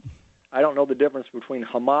care. I don't know the difference between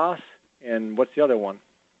Hamas and what's the other one?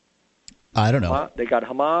 I don't know. They got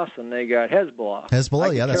Hamas and they got Hezbollah.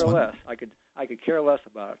 Hezbollah, yeah, that's one. Less. I could care less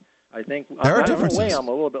about it. I think there are differences. In a way, I'm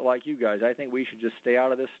a little bit like you guys. I think we should just stay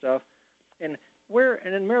out of this stuff. And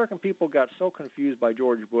American people got so confused by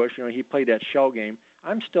George Bush. You know, he played that shell game.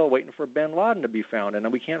 I'm still waiting for bin Laden to be found, and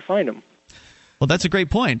we can't find him. Well, that's a great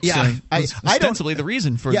point. Yeah, ostensibly the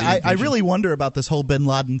reason for. Yeah, I really wonder about this whole Bin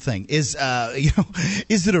Laden thing. Is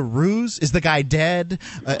it a ruse? Is the guy dead?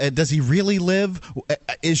 Does he really live?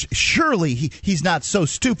 Surely he's not so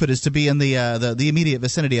stupid as to be in the immediate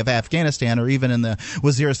vicinity of Afghanistan or even in the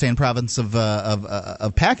Waziristan province of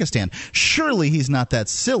Pakistan. Surely he's not that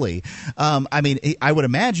silly. I mean, I would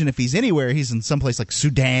imagine if he's anywhere, he's in some place like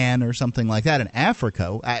Sudan or something like that in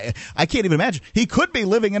Africa. I can't even imagine. He could be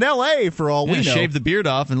living in L.A. for all we know. Shave the beard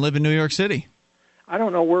off and live in New York City. I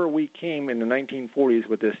don't know where we came in the 1940s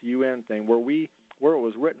with this UN thing, where it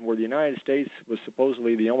was written where the United States was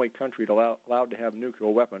supposedly the only country allowed to have nuclear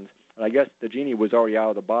weapons. And I guess the genie was already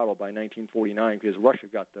out of the bottle by 1949 because Russia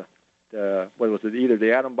got what was it, either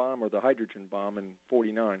the atom bomb or the hydrogen bomb in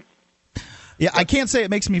 49. Yeah, I can't say it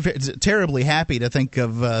makes me terribly happy to think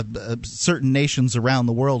of certain nations around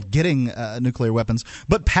the world getting nuclear weapons,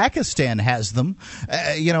 but Pakistan has them.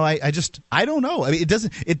 I don't know. I mean,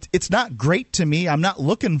 it's not great to me. I'm not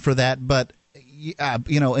looking for that, but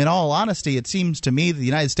in all honesty, it seems to me the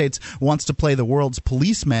United States wants to play the world's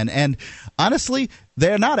policeman, and honestly,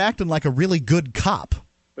 they're not acting like a really good cop.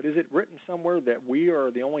 But is it written somewhere that we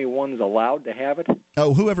are the only ones allowed to have it?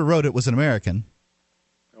 Oh, whoever wrote it was an American.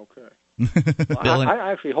 Okay. Well,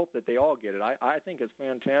 I actually hope that they all get it. I think it's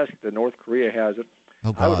fantastic that North Korea has it.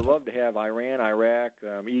 Oh, God. I would love to have Iran, Iraq,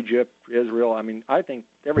 Egypt, Israel. I mean, I think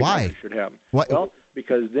every country should have them. Why? Well,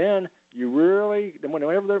 because then you really,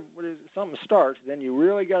 whenever something starts, then you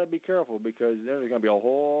really got to be careful because there's going to be a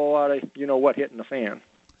whole lot of what hitting the fan.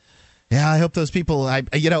 Yeah, I hope those people. I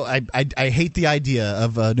hate the idea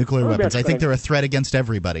of nuclear weapons. I think they're a threat against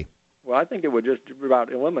everybody. Well, I think it would just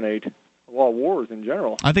about eliminate a lot of wars in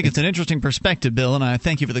general. I think it's an interesting perspective, Bill, and I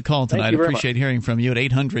thank you for the call tonight. I appreciate hearing from you at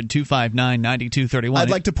 800-259-9231. I'd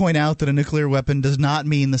like to point out that a nuclear weapon does not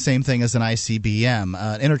mean the same thing as an ICBM.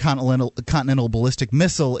 An intercontinental ballistic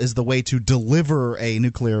missile is the way to deliver a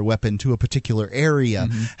nuclear weapon to a particular area.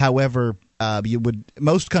 Mm-hmm. However,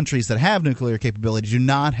 most countries that have nuclear capability do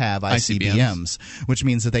not have ICBMs, which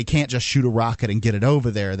means that they can't just shoot a rocket and get it over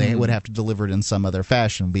there. They would have to deliver it in some other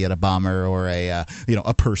fashion, be it a bomber or a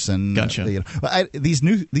person. Gotcha.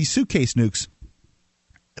 These suitcase nukes,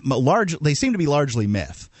 they seem to be largely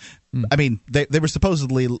myth. I mean, they were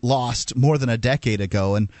supposedly lost more than a decade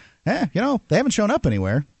ago, and they haven't shown up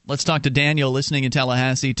anywhere. Let's talk to Daniel, listening in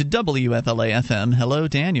Tallahassee to WFLA-FM. Hello,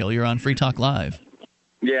 Daniel. You're on Free Talk Live.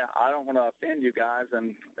 Yeah, I don't want to offend you guys,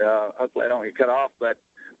 and hopefully I don't get cut off, but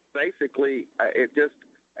basically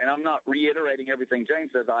and I'm not reiterating everything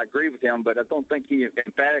James says, I agree with him, but I don't think he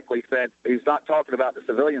emphatically said, he's not talking about the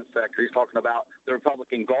civilian sector, he's talking about the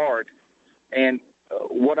Republican Guard. And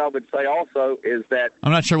what I would say also is that...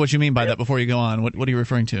 I'm not sure what you mean by that before you go on. What are you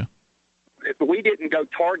referring to? We didn't go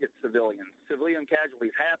target civilians. Civilian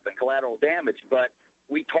casualties happen, collateral damage, but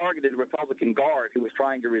we targeted the Republican Guard who was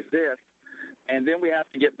trying to resist. And then we have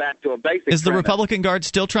to get back to a basic Is the premise. Republican Guard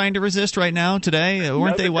still trying to resist right now, today?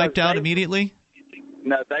 Weren't they wiped out immediately?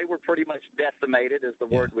 No, they were pretty much decimated, as the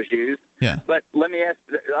word was used. Yeah. But let me ask,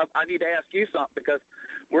 I need to ask you something, because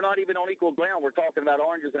we're not even on equal ground. We're talking about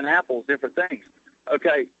oranges and apples, different things.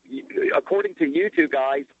 Okay, according to you two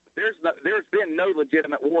guys, there's been no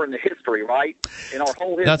legitimate war in the history, right? In our whole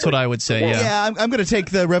history. That's what I would say, yeah. Yeah, I'm going to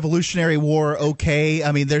take the Revolutionary War, okay.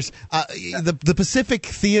 I mean, there's the Pacific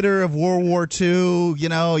theater of World War II,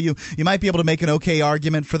 you might be able to make an okay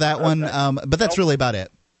argument for that one, but that's really about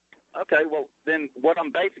it. Okay, well, then what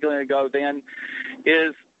I'm basically going to go then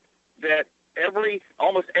is that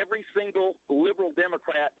almost every single liberal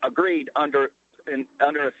Democrat agreed under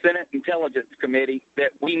a Senate Intelligence Committee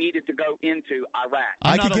that we needed to go into Iraq.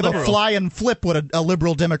 I could give a fly and flip what a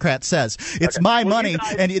liberal Democrat says. It's my money,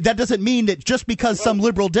 and that doesn't mean that just because some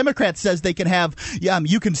liberal Democrat says they can have,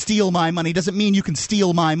 you can steal my money, doesn't mean you can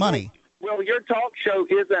steal my money. Well, your talk show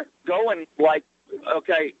isn't going like,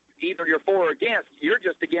 okay, either you're for or against. You're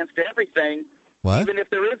just against everything, even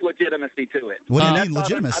if there is legitimacy to it. What do you mean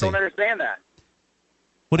legitimacy? I don't understand that.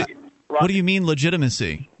 What do you mean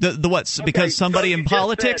legitimacy? The what? Because somebody in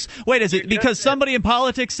politics? Wait, is it because somebody in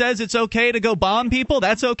politics says it's okay to go bomb people?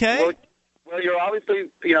 That's okay? Well, you're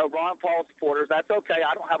obviously, Ron Paul supporters. That's okay.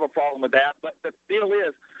 I don't have a problem with that. But the deal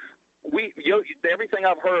is, everything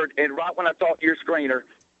I've heard, and right when I talked to your screener,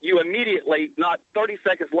 you immediately, not 30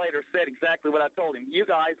 seconds later, said exactly what I told him. You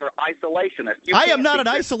guys are isolationists. I am not an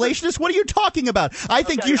isolationist. What are you talking about? I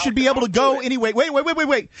think you should be able to go anyway.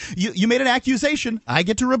 Wait. You made an accusation. I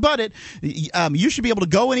get to rebut it. You should be able to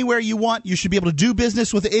go anywhere you want. You should be able to do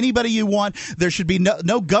business with anybody you want. There should be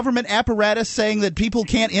no government apparatus saying that people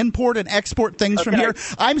can't import and export things from here.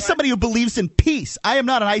 I'm somebody who believes in peace. I am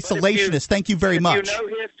not an isolationist. Thank you very much.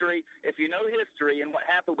 If you know history and what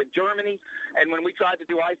happened with Germany, and when we tried to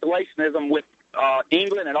do isolationism with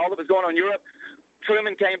England and all that was going on in Europe,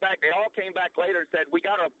 Truman came back. They all came back later and said, we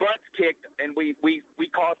got our butts kicked, and we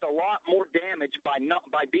caused a lot more damage by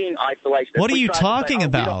being isolationist. What are you talking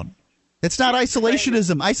about? It's not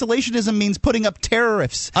isolationism. Isolationism means putting up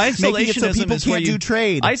tariffs, making it so people can't do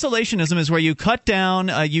trade. Isolationism is where you cut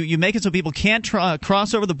down, you make it so people can't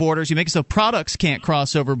cross over the borders, you make it so products can't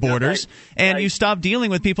cross over borders, and you stop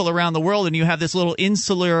dealing with people around the world, and you have this little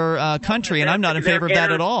insular country, and I'm not in favor of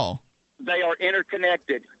that at all. They are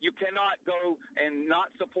interconnected. You cannot go and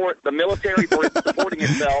not support the military for supporting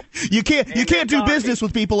itself. You can't do business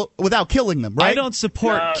with people without killing them, right? I don't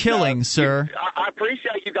support killing, sir. I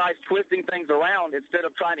appreciate you guys twisting things around instead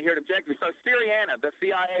of trying to hear it objectively. So Sirianni, the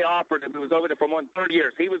CIA operative who was over there for more than 30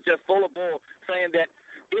 years, he was just full of bull saying that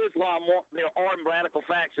Islam, there are armed radical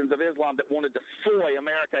factions of Islam that want to destroy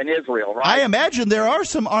America and Israel, right? I imagine there are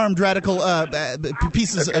some armed radical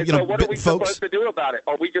pieces of, so what are we folks. supposed to do about it?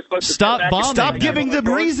 Are we just supposed to stop giving them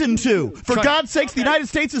reason to? For God's sakes, the United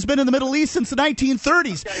States has been in the Middle East since the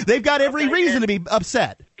 1930s. They've got every reason to be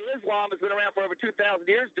upset. Islam has been around for over 2,000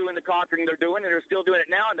 years doing the conquering they're doing, and they're still doing it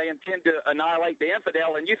now, and they intend to annihilate the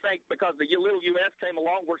infidel. And you think because the little U.S. came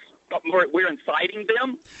along, we're inciting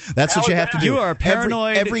them? That's what you have to do. You are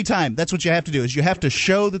paranoid. Every time. That's what you have to do, is you have to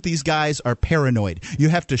show that these guys are paranoid. You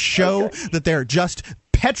have to show that they're just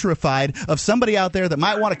petrified of somebody out there that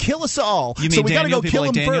might want to kill us all. You mean so we got to Daniel? go People kill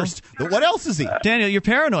like him Daniel? first. What else is he? Daniel, you're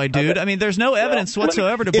paranoid, dude. I mean, there's no evidence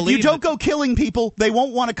whatsoever to believe. If you don't go killing people, they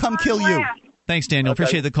won't want to come kill you. Thanks, Daniel. Okay.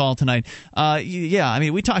 Appreciate the call tonight. Yeah, I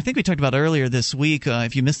mean, I think we talked about earlier this week.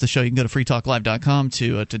 If you missed the show, you can go to freetalklive.com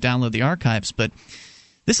to download the archives. But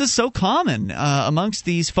this is so common amongst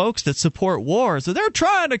these folks that support wars. So they're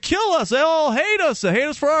trying to kill us. They all hate us. They hate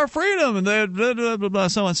us for our freedom, and they blah, blah, blah, blah,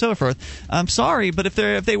 so on and so forth. I'm sorry, but if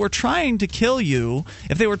they were trying to kill you,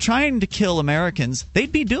 if they were trying to kill Americans,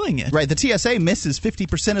 they'd be doing it. Right. The TSA misses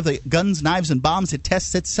 50% of the guns, knives, and bombs it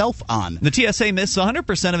tests itself on. The TSA misses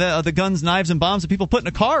 100% of the guns, knives, and bombs that people put in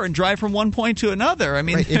a car and drive from one point to another. I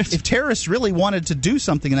mean, right. if terrorists really wanted to do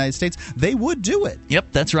something in the United States, they would do it.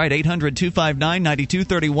 Yep, that's right.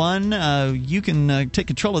 800-259-9231. You can take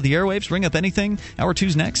control of the airwaves. Ring up anything. Hour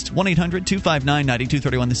 2's next.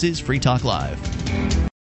 1-800-259-9231. This is Free Talk Live.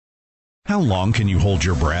 How long can you hold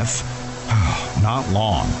your breath? Not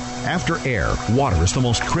long. After air, water is the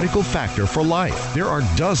most critical factor for life. There are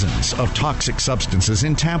dozens of toxic substances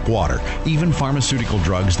in tap water, even pharmaceutical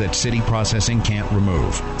drugs that city processing can't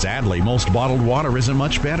remove. Sadly, most bottled water isn't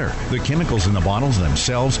much better. The chemicals in the bottles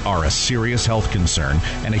themselves are a serious health concern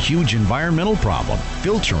and a huge environmental problem.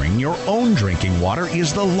 Filtering your own drinking water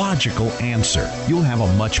is the logical answer. You'll have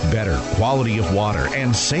a much better quality of water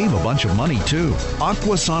and save a bunch of money, too.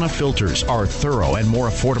 Aquasana filters are thorough and more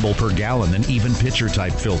affordable per gallon than even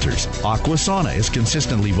pitcher-type filters. Aquasana is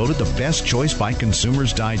consistently voted the best choice by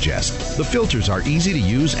Consumers Digest. The filters are easy to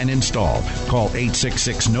use and install. Call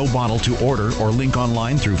 866-NO-BOTTLE to order or link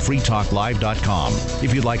online through freetalklive.com.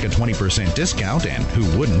 If you'd like a 20% discount, and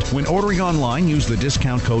who wouldn't, when ordering online, use the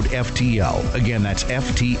discount code FTL. Again, that's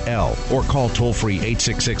FTL. Or call toll-free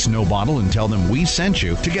 866-NO-BOTTLE and tell them we sent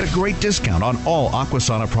you to get a great discount on all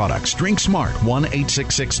Aquasana products. Drink smart.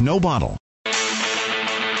 1-866-NO-BOTTLE.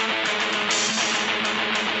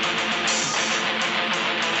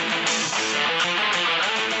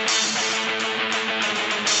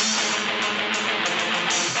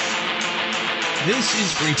 This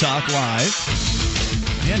is Free Talk Live,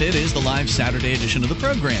 and it is the live Saturday edition of the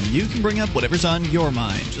program. You can bring up whatever's on your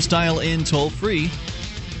mind. Just dial in toll-free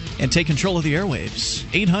and take control of the airwaves.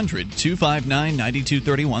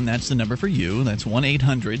 800-259-9231. That's the number for you. That's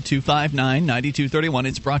 1-800-259-9231.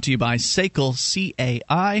 It's brought to you by SACL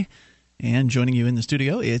CAI. And joining you in the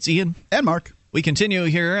studio, it's Ian. And Mark. We continue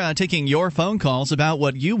here taking your phone calls about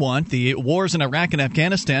what you want. The wars in Iraq and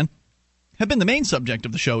Afghanistan have been the main subject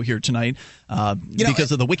of the show here tonight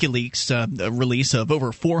because of the WikiLeaks release of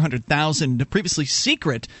over 400,000 previously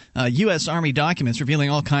secret U.S. Army documents revealing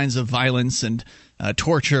all kinds of violence and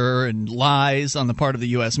torture and lies on the part of the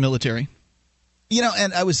U.S. military. You know,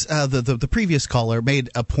 and I was the previous caller made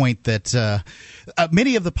a point that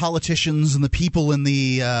many of the politicians and the people in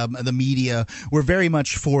the media were very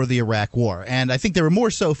much for the Iraq War, and I think they were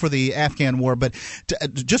more so for the Afghan War, but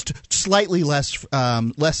just slightly less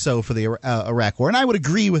so for the Iraq War. And I would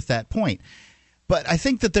agree with that point. But I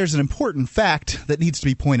think that there's an important fact that needs to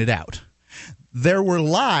be pointed out. There were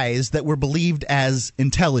lies that were believed as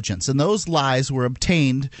intelligence, and those lies were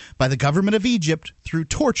obtained by the government of Egypt through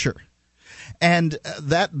torture. And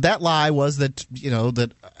that lie was that, you know,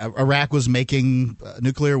 that Iraq was making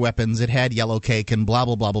nuclear weapons, it had yellow cake, and blah,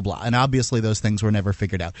 blah, blah, blah, blah. And obviously those things were never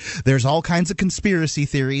figured out. There's all kinds of conspiracy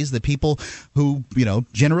theories that people who, you know,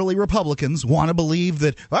 generally Republicans, want to believe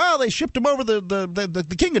that, oh, they shipped them over,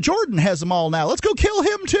 the King of Jordan has them all now. Let's go kill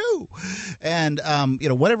him too. And, you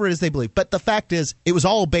know, whatever it is they believe. But the fact is, it was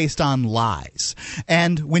all based on lies.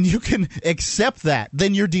 And when you can accept that,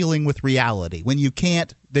 then you're dealing with reality. When you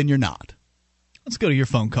can't, then you're not. Let's go to your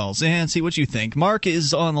phone calls and see what you think. Mark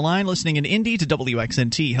is on the line listening in Indy to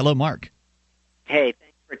WXNT. Hello, Mark. Hey,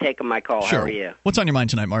 thanks for taking my call. Sure. How are you? What's on your mind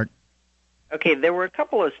tonight, Mark? Okay, there were a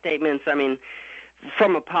couple of statements. I mean,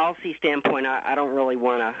 from a policy standpoint, I don't really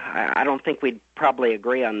want to, I don't think we'd probably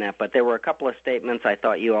agree on that, but there were a couple of statements I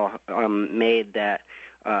thought you all made that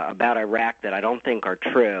about Iraq that I don't think are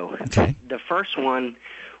true. Okay. The first one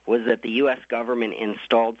was that the U.S. government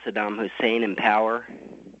installed Saddam Hussein in power.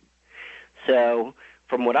 So,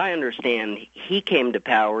 from what I understand, he came to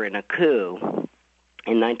power in a coup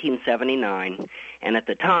in 1979, and at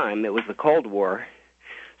the time, it was the Cold War,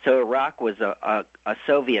 so Iraq was a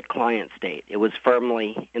Soviet client state. It was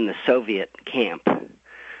firmly in the Soviet camp.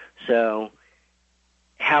 So,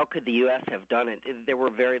 how could the U.S. have done it? There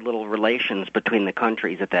were very little relations between the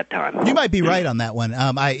countries at that time. You might be right on that one.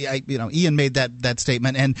 Ian made that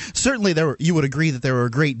statement, and certainly you would agree that there were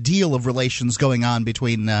a great deal of relations going on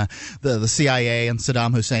between the CIA and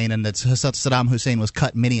Saddam Hussein, and that Saddam Hussein was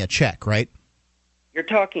cut many a check, right? You're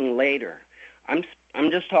talking later. I'm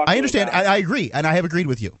I'm just talking. I understand. I agree, and I have agreed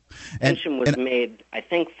with you. Mention was made, I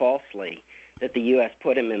think, falsely that the U.S.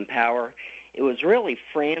 put him in power. It was really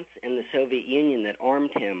France and the Soviet Union that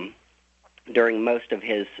armed him during most of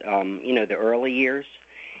his, the early years.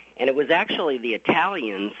 And it was actually the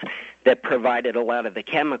Italians that provided a lot of the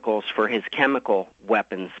chemicals for his chemical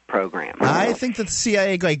weapons program. I think that the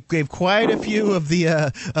CIA gave quite a few of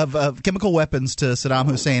the of chemical weapons to Saddam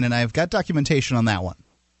Hussein, and I've got documentation on that one.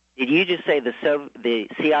 Did you just say the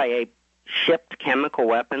CIA shipped chemical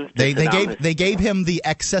weapons to Saddam Hussein? They gave him the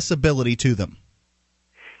accessibility to them.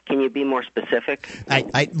 Can you be more specific?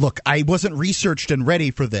 Look, I wasn't researched and ready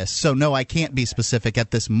for this, so no, I can't be specific at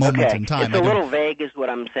this moment in time. It's a little vague is what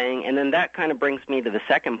I'm saying, and then that kind of brings me to the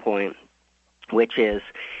second point, which is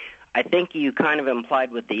I think you kind of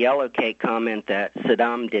implied with the yellow cake comment that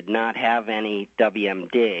Saddam did not have any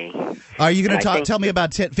WMD. Are you going to tell me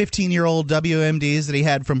about 15-year-old WMDs that he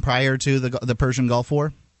had from prior to the Persian Gulf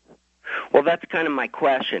War? Well, that's kind of my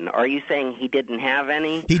question. Are you saying he didn't have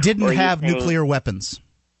any? He didn't have nuclear weapons.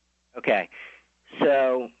 Okay,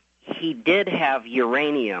 so he did have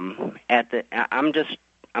uranium at the. I'm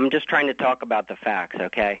just trying to talk about the facts,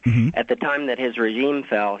 okay? Mm-hmm. At the time that his regime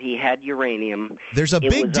fell, he had uranium. There's a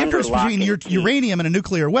big difference between uranium and a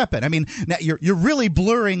nuclear weapon. I mean, now you're really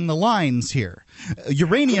blurring the lines here.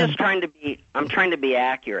 Uranium. I'm trying to be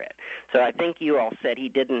accurate. So I think you all said he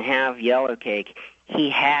didn't have yellow cake. He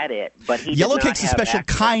had it, but he yellow did not cake's a special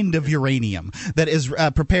kind of uranium that is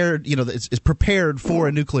prepared. Is prepared for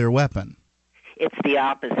a nuclear weapon. It's the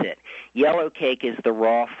opposite. Yellow cake is the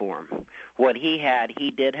raw form. What he had, he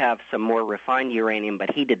did have some more refined uranium,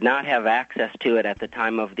 but he did not have access to it at the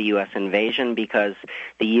time of the U.S. invasion because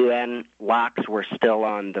the UN locks were still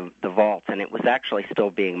on the vaults, and it was actually still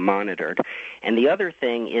being monitored. And the other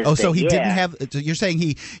thing is so he didn't have. You're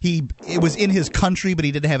saying it was in his country, but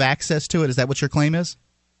he didn't have access to it. Is that what your claim is?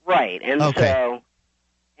 Right. And so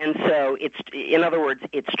it's, in other words,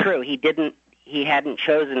 it's true. He hadn't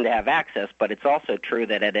chosen to have access, but it's also true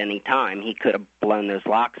that at any time he could have blown those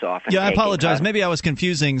locks off. And I apologize. Maybe I was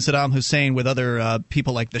confusing Saddam Hussein with other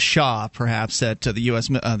people like the Shah, perhaps, that the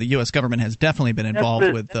U.S. government has definitely been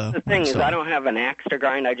involved with. The thing is, I don't have an axe to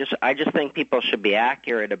grind. I just think people should be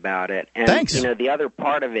accurate about it. And, Thanks. The other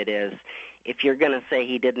part of it is, if you're going to say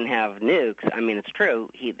he didn't have nukes, I mean, it's true.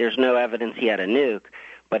 There's no evidence he had a nuke,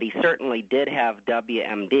 but he certainly did have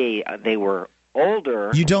WMD. They were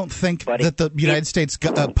older. You don't think that the United States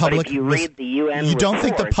public? But if you read the UN you don't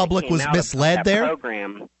think the public was misled there?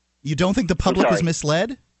 Program, you don't think the public was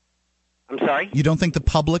misled? I'm sorry? You don't think the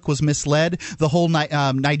public was misled? The whole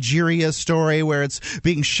Nigeria story, where it's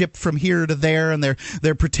being shipped from here to there, and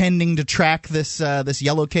they're pretending to track this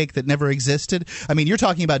yellow cake that never existed. I mean, you're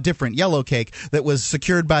talking about different yellow cake that was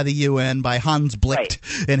secured by the UN by Hans Blicht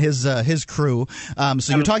and his crew.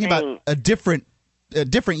 So you're talking about a different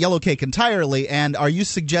yellow cake entirely, and are you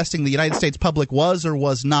suggesting the United States public was or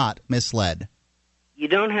was not misled? You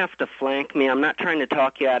don't have to flank me. I'm not trying to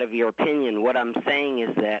talk you out of your opinion. What I'm saying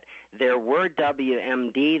is that there were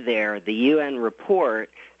WMD there. The UN report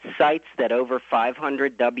cites that over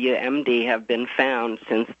 500 WMD have been found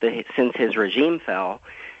since his regime fell.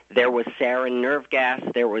 There was sarin nerve gas,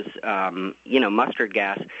 there was mustard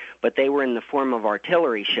gas, but they were in the form of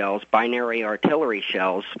artillery shells, binary artillery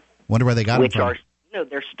shells. Wonder where they got them from. Which are,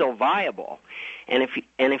 they're still viable. And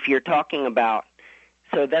if you're talking about,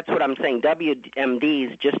 so that's what I'm saying.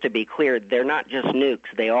 WMDs, just to be clear, they're not just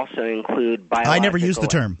nukes. They also include biological. I never used the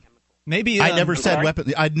term. Maybe I never said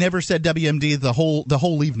weapon. I'd never said WMD the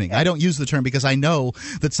whole evening. I don't use the term because I know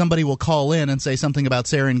that somebody will call in and say something about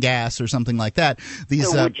sarin gas or something like that.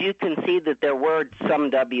 So would you concede that there were some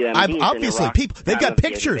WMDs? Obviously, they've got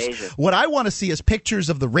pictures. What I want to see is pictures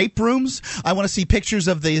of the rape rooms. I want to see pictures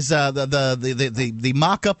of these the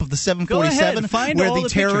mock-up of the 747 where the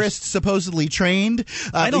terrorists supposedly trained.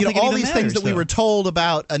 I don't think all these things that we were told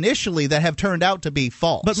about initially that have turned out to be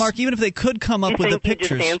false. But Mark, even if they could come up with the pictures,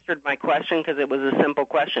 you just answered my question because it was a simple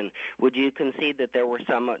question. Would you concede that there were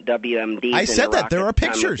some WMDs? I said that there are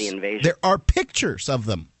pictures. There are pictures of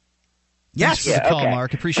them. Yes. Thanks for the call,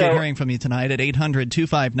 Mark. Appreciate hearing from you tonight at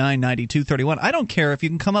 800-259-9231. I don't care if you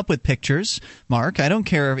can come up with pictures, Mark. I don't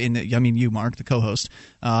care. You, Mark, the co-host.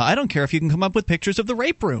 I don't care if you can come up with pictures of the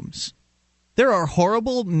rape rooms. There are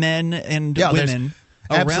horrible men and women.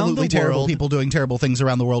 absolutely terrible world, people doing terrible things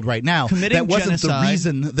around the world right now. Committing that wasn't genocide. the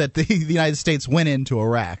reason that the United States went into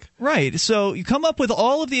Iraq. Right. So you come up with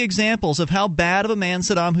all of the examples of how bad of a man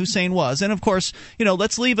Saddam Hussein was. And, of course,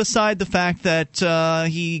 let's leave aside the fact that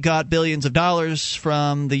he got billions of dollars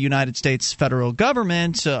from the United States federal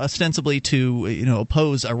government, ostensibly to,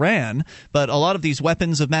 oppose Iran. But a lot of these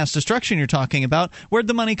weapons of mass destruction you're talking about, where'd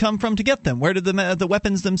the money come from to get them? Where did the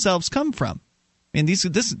weapons themselves come from? I mean,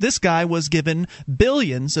 this guy was given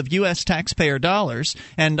billions of U.S. taxpayer dollars,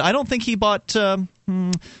 and I don't think he bought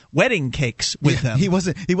wedding cakes with them. He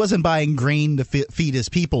wasn't buying grain to feed his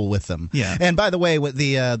people with them. Yeah. And by the way, with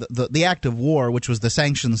the act of war, which was the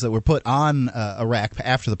sanctions that were put on Iraq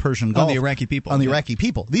after the Persian Gulf, on the Iraqi people, Iraqi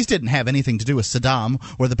people, these didn't have anything to do with Saddam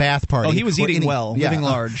or the Ba'ath Party. Oh, he was eating living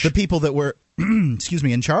large. The people that were,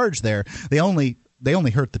 in charge there, they only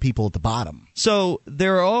hurt the people at the bottom. So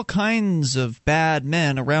there are all kinds of bad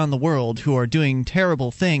men around the world who are doing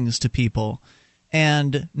terrible things to people,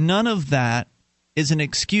 and none of that is an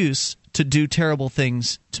excuse to do terrible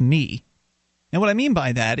things to me. And what I mean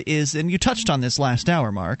by that is, and you touched on this last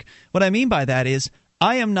hour, Mark, what I mean by that is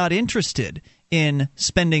I am not interested in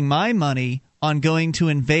spending my money on going to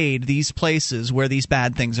invade these places where these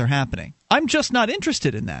bad things are happening. I'm just not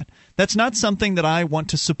interested in that. That's not something that I want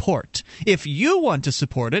to support. If you want to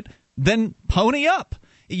support it, then pony up.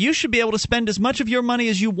 You should be able to spend as much of your money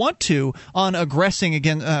as you want to on aggressing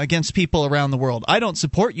against people around the world. I don't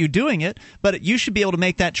support you doing it, but you should be able to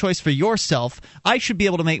make that choice for yourself. I should be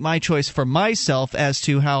able to make my choice for myself as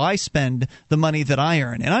to how I spend the money that I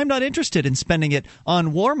earn. And I'm not interested in spending it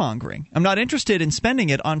on warmongering. I'm not interested in spending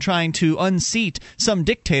it on trying to unseat some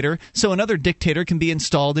dictator so another dictator can be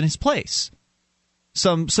installed in his place.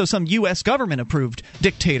 Some U.S. government-approved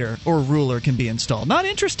dictator or ruler can be installed. Not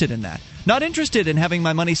interested in that. Not interested in having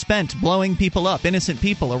my money spent blowing people up, innocent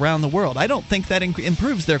people around the world. I don't think that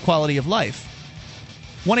improves their quality of life.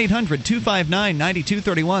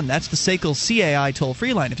 1-800-259-9231. That's the SACL CAI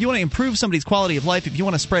toll-free line. If you want to improve somebody's quality of life, if you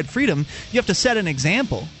want to spread freedom, you have to set an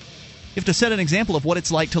example. You have to set an example of what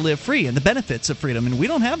it's like to live free and the benefits of freedom, and we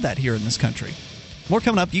don't have that here in this country. More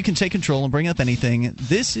coming up. You can take control and bring up anything.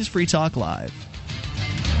 This is Free Talk Live.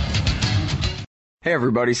 Hey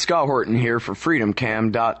everybody, Scott Horton here for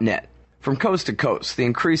FreedomCam.net. From coast to coast, the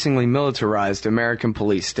increasingly militarized American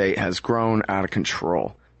police state has grown out of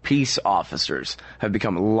control. Peace officers have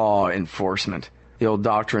become law enforcement. The old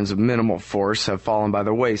doctrines of minimal force have fallen by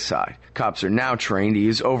the wayside. Cops are now trained to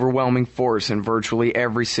use overwhelming force in virtually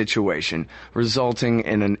every situation, resulting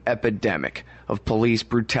in an epidemic of police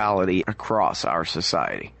brutality across our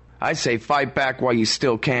society. I say fight back while you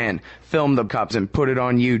still can. Film the cops and put it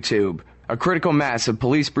on YouTube. A critical mass of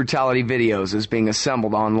police brutality videos is being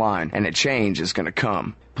assembled online, and a change is going to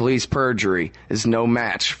come. Police perjury is no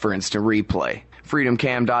match for instant replay.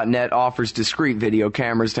 FreedomCam.net offers discrete video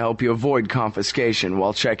cameras to help you avoid confiscation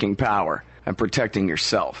while checking power and protecting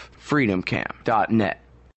yourself. FreedomCam.net.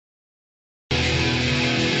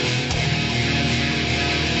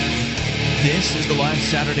 This is the live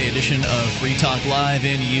Saturday edition of Free Talk Live,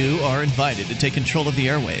 and you are invited to take control of the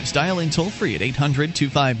airwaves. Dial in toll-free at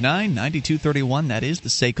 800-259-9231. That is the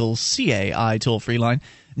SACL CAI toll-free line.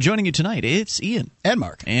 Joining you tonight, it's Ian. And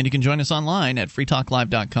Mark. And you can join us online at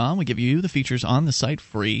freetalklive.com. We give you the features on the site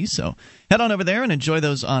free, so head on over there and enjoy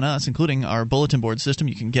those on us, including our bulletin board system.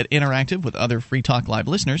 You can get interactive with other Free Talk Live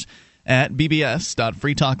listeners at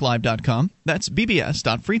bbs.freetalklive.com. That's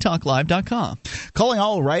bbs.freetalklive.com. Calling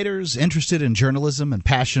all writers interested in journalism and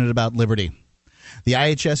passionate about liberty. The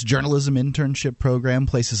IHS Journalism Internship Program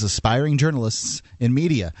places aspiring journalists in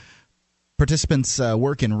media. Participants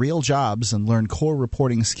work in real jobs and learn core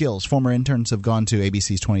reporting skills. Former interns have gone to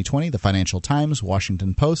ABC's 2020, the Financial Times,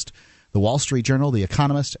 Washington Post, the Wall Street Journal, The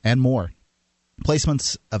Economist, and more.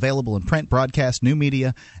 Placements available in print, broadcast, new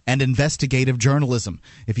media, and investigative journalism.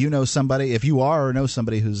 If you know somebody, if you are or know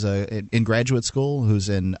somebody who's in graduate school, who's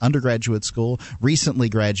in undergraduate school, recently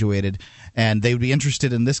graduated, and they would be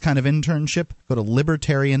interested in this kind of internship, go to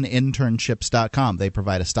libertarianinternships.com. They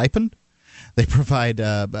provide a stipend. They provide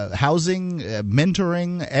housing,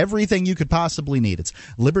 mentoring, everything you could possibly need. It's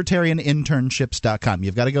libertarianinternships.com.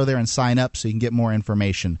 You've got to go there and sign up so you can get more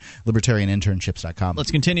information. libertarianinternships.com.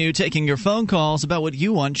 Let's continue taking your phone calls about what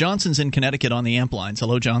you want. Johnson's in Connecticut on the amp lines.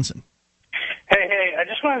 Hello, Johnson. Hey, I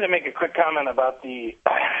just wanted to make a quick comment about the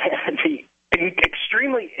the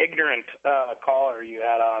extremely ignorant caller you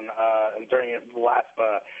had on during the last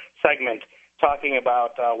segment, talking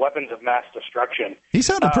about weapons of mass destruction. He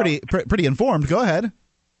sounded pretty informed. Go ahead.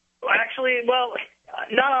 Actually, well,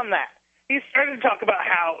 not on that. he started to talk about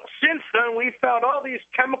how since then we found all these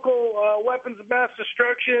chemical weapons of mass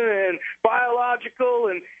destruction and biological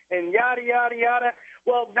and yada, yada, yada.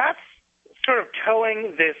 Well, that's sort of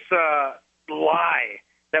towing this lie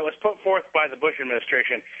that was put forth by the Bush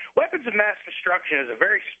administration. Weapons of mass destruction is a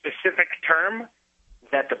very specific term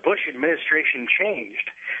that the Bush administration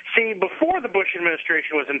changed. See, before the Bush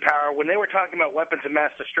administration was in power, when they were talking about weapons of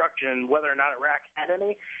mass destruction and whether or not Iraq had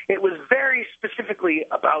any, it was very specifically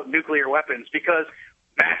about nuclear weapons because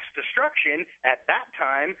mass destruction at that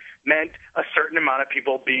time meant a certain amount of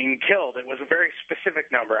people being killed. It was a very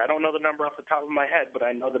specific number. I don't know the number off the top of my head, but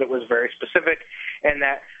I know that it was very specific and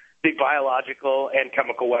that the biological and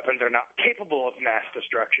chemical weapons are not capable of mass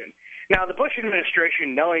destruction. Now, the Bush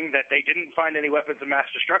administration, knowing that they didn't find any weapons of mass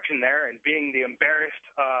destruction there and being the embarrassed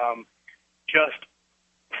just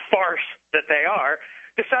farce that they are,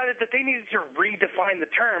 decided that they needed to redefine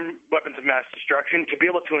the term weapons of mass destruction to be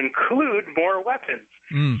able to include more weapons.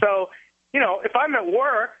 So, if I'm at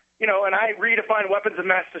war, and I redefine weapons of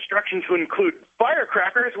mass destruction to include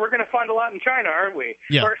firecrackers, we're going to find a lot in China, aren't we?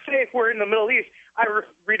 Yeah. Or say if we're in the Middle East, I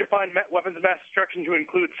redefine weapons of mass destruction to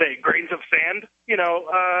include, say, grains of sand.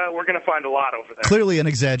 We're going to find a lot over there. Clearly an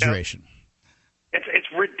exaggeration.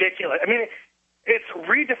 It's ridiculous. I mean, it's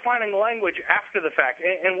redefining language after the fact.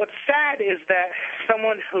 And what's sad is that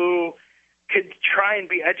someone who could try and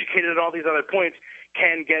be educated at all these other points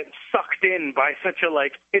can get sucked in by such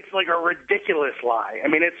it's like a ridiculous lie. I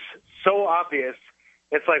mean, it's so obvious.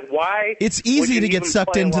 It's like, why? It's easy to get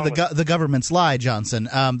sucked into the government's lie, Johnson.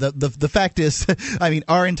 The fact is, I mean,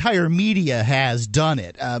 our entire media has done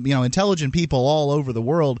it. Intelligent people all over the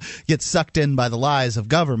world get sucked in by the lies of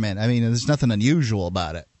government. I mean, there's nothing unusual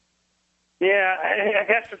about it. Yeah, I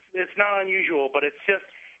guess it's not unusual, but it's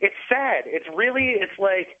sad. It's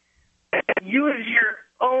like, use your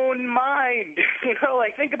own mind.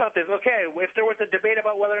 Think about this. Okay, if there was a debate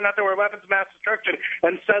about whether or not there were weapons of mass destruction,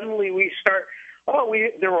 and suddenly we start,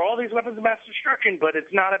 there were all these weapons of mass destruction, but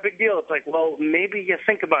it's not a big deal. It's like, well, maybe you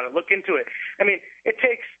think about it, look into it. I mean, it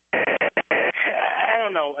takes, I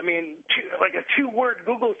don't know, a 2-word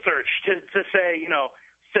Google search to say,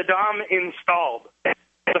 Saddam installed.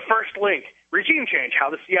 The first link, regime change, how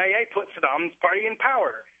the CIA put Saddam's party in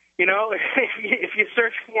power. If you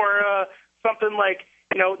search for something like,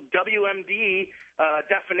 WMD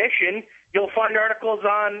definition, you'll find articles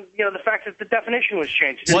on, the fact that the definition was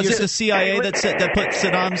changed. Was it the CIA that put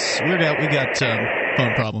Saddam's... We got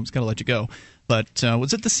phone problems. Got to let you go. But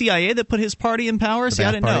was it the CIA that put his party in power? See,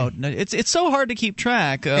 I didn't know. It's so hard to keep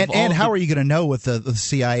track of. And how are you going to know with the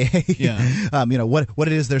CIA? Yeah. What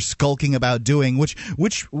it is they're skulking about doing?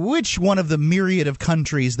 Which one of the myriad of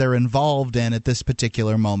countries they're involved in at this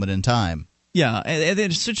particular moment in time? Yeah, and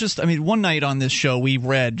it's just, one night on this show we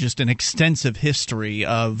read just an extensive history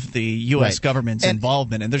of the U.S. government's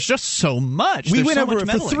involvement, and there's just so much. We went over it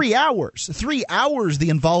for 3 hours. 3 hours, the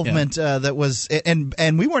involvement that was,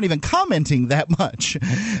 and we weren't even commenting that much.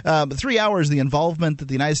 3 hours, the involvement that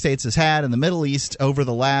the United States has had in the Middle East over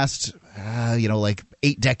the last,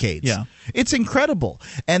 8 decades. Yeah. It's incredible.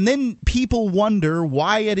 And then people wonder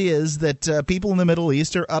why it is that people in the Middle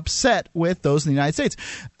East are upset with those in the United States.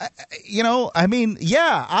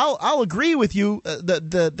 I'll agree with you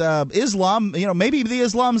that Islam, maybe the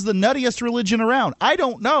Islam's the nuttiest religion around. I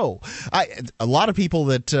don't know. A lot of people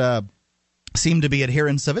that seem to be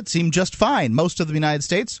adherents of it seem just fine. Most of the United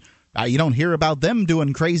States, you don't hear about them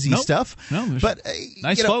doing crazy stuff. No, but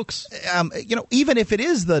nice folks. Even if it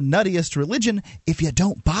is the nuttiest religion, if you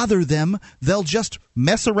don't bother them, they'll just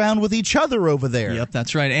mess around with each other over there. Yep,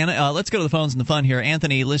 that's right. And let's go to the phones and the fun here.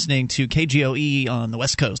 Anthony, listening to KGOE on the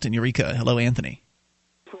West Coast in Eureka. Hello, Anthony.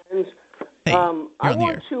 Friends, hey, I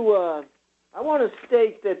want to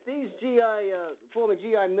state that these former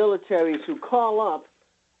GI militaries who call up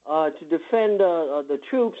to defend the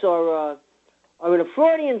troops are in a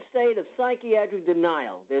Freudian state of psychiatric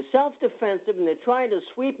denial. They're self-defensive, and they're trying to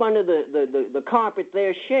sweep under the carpet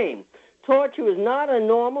their shame. Torture is not a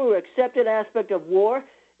normal or accepted aspect of war.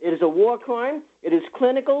 It is a war crime. It is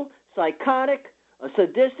clinical, psychotic, a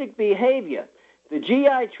sadistic behavior. The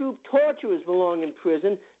GI troop torturers belong in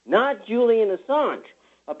prison, not Julian Assange.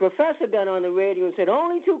 A professor got on the radio and said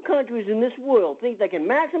only 2 countries in this world think they can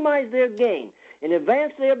maximize their gain and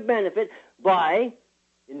advance their benefit by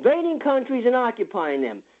invading countries and occupying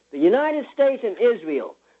them, the United States and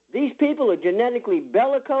Israel. These people are genetically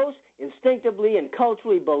bellicose, instinctively and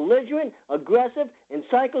culturally belligerent, aggressive, and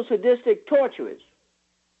psychosadistic torturers.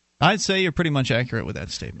 I'd say you're pretty much accurate with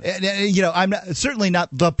that statement. I'm certainly not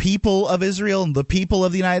the people of Israel and the people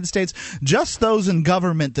of the United States, just those in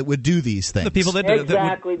government that would do these things. The people that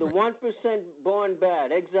exactly, the 1% born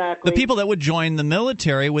bad, exactly. The people that would join the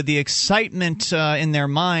military with the excitement in their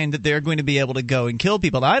mind that they're going to be able to go and kill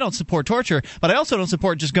people. Now, I don't support torture, but I also don't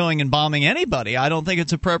support just going and bombing anybody. I don't think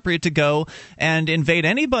it's appropriate to go and invade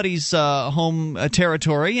anybody's home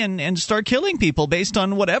territory and start killing people based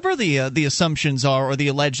on whatever the assumptions are or the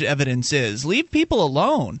alleged evidence is. Leave people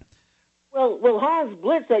alone. Well, Hans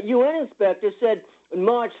Blitz, that UN inspector, said on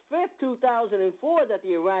March 5th, 2004, that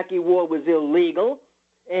the Iraqi war was illegal.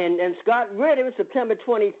 And Scott Ritter, September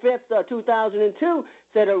 25th, 2002,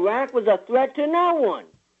 said Iraq was a threat to no one.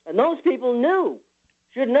 And those people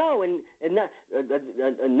should know, and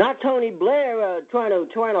not Tony Blair trying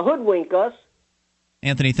to hoodwink us.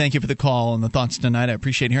 Anthony, thank you for the call and the thoughts tonight. I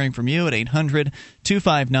appreciate hearing from you at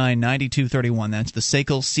 800-259-9231. That's the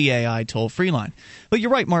SACL CAI toll-free line. But you're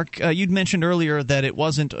right, Mark. You'd mentioned earlier that it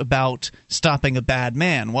wasn't about stopping a bad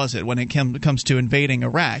man, was it, when it comes to invading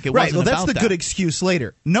Iraq? It wasn't well, that's about the that. good excuse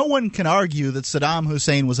later. No one can argue that Saddam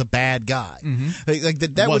Hussein was a bad guy.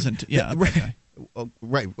 Mm-hmm. That wasn't, right.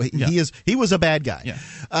 Right, Yeah. He was a bad guy. Yeah.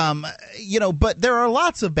 But there are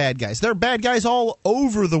lots of bad guys. There are bad guys all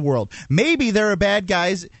over the world. Maybe there are bad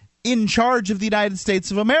guys in charge of the United States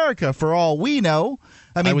of America, for all we know.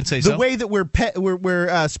 I mean, I would say the so. way that we're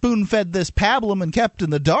spoon-fed this pablum and kept in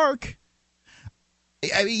the dark.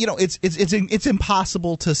 It's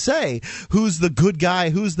impossible to say who's the good guy,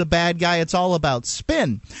 who's the bad guy. It's all about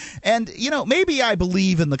spin. And, maybe I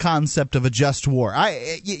believe in the concept of a just war.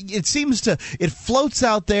 It floats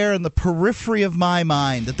out there in the periphery of my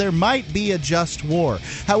mind that there might be a just war.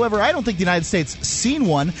 However, I don't think the United States has seen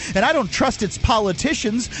one, and I don't trust its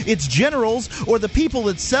politicians, its generals, or the people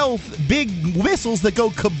that sell big missiles that go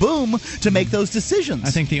kaboom to make those decisions. I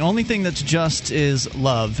think the only thing that's just is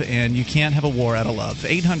love, and you can't have a war out of love.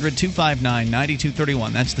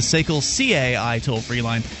 800-259-9231. That's the SACL CAI toll-free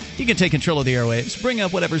line. You can take control of the airwaves. Bring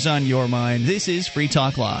up whatever's on your mind. This is Free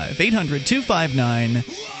Talk Live.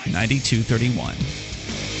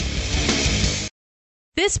 800-259-9231.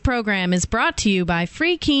 This program is brought to you by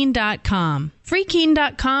FreeKeene.com.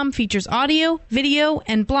 FreeKeene.com features audio, video,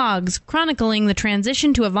 and blogs chronicling the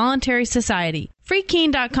transition to a voluntary society.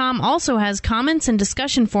 FreeKeene.com also has comments and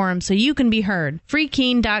discussion forums so you can be heard.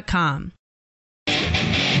 FreeKeene.com.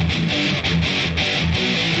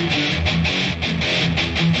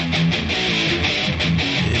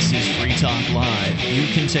 This is Free Talk Live. You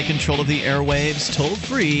can take control of the airwaves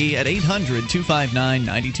toll-free at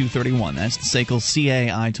 800-259-9231. That's the SACL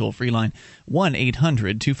CAI toll-free line,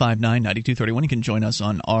 1-800-259-9231. You can join us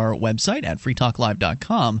on our website at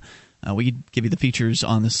freetalklive.com. We give you the features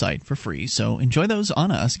on the site for free, so enjoy those on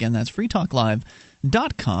us. Again, that's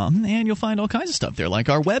freetalklive.com, and you'll find all kinds of stuff there, like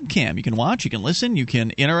our webcam. You can watch, you can listen, you can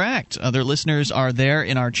interact. Other listeners are there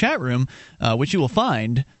in our chat room, which you will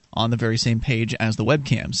find on the very same page as the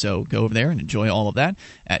webcam. So go over there and enjoy all of that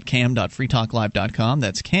at cam.freetalklive.com.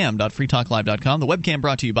 That's cam.freetalklive.com. The webcam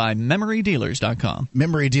brought to you by MemoryDealers.com.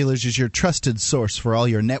 Memory Dealers is your trusted source for all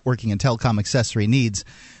your networking and telecom accessory needs.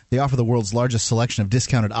 They offer the world's largest selection of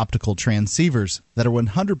discounted optical transceivers that are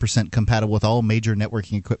 100% compatible with all major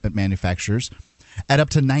networking equipment manufacturers at up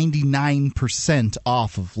to 99%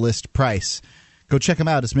 off of list price. Go check them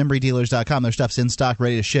out. It's MemoryDealers.com. Their stuff's in stock,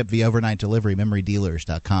 ready to ship via overnight delivery.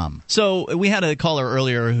 MemoryDealers.com. So we had a caller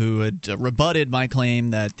earlier who had rebutted my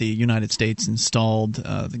claim that the United States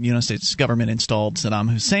government installed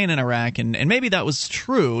Saddam Hussein in Iraq, and maybe that was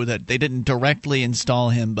true, that they didn't directly install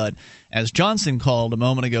him, but as Johnson called a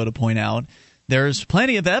moment ago to point out, there's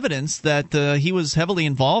plenty of evidence that he was heavily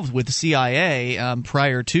involved with the CIA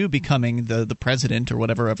prior to becoming the president or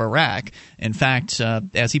whatever of Iraq. In fact,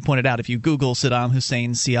 as he pointed out, if you Google Saddam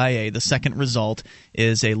Hussein CIA, the second result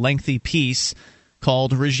is a lengthy piece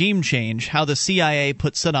called Regime Change, How the CIA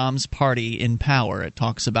Put Saddam's Party in Power. It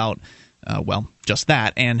talks about just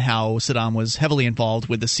that, and how Saddam was heavily involved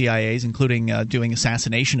with the CIAs, including doing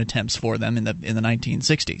assassination attempts for them in the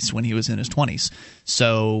 1960s when he was in his 20s.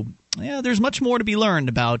 So, yeah, there's much more to be learned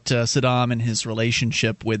about Saddam and his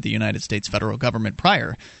relationship with the United States federal government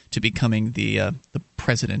prior to becoming the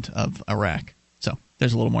president of Iraq. So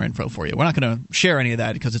there's a little more info for you. We're not going to share any of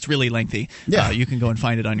that because it's really lengthy. Yeah. You can go and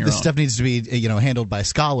find it on your own. This stuff needs to be handled by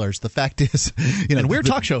scholars. The fact is, and we're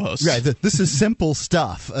talk show hosts. Right. This is simple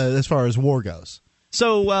stuff as far as war goes.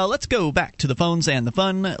 So let's go back to the phones and the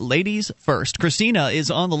fun. Ladies first. Christina is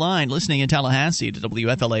on the line listening in Tallahassee to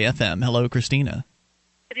WFLA-FM. Hello, Christina.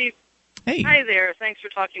 Hey. Hi there. Thanks for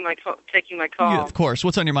taking my call. Yeah, of course.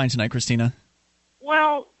 What's on your mind tonight, Christina?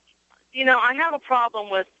 Well, I have a problem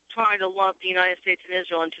with trying to lump the United States and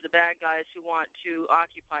Israel into the bad guys who want to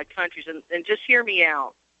occupy countries. And just hear me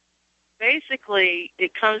out. Basically,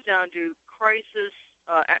 it comes down to crisis,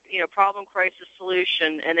 problem, crisis,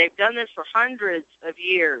 solution, and they've done this for hundreds of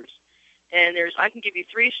years. And I can give you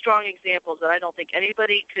 3 strong examples that I don't think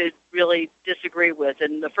anybody could really disagree with.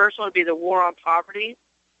 And the first one would be the war on poverty.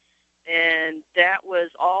 And that was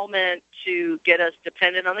all meant to get us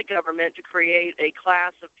dependent on the government, to create a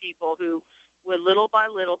class of people who would little by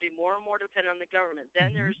little be more and more dependent on the government.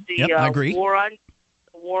 Then there's the war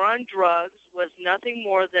on drugs, was nothing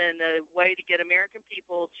more than a way to get American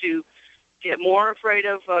people to get more afraid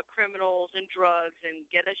of criminals and drugs and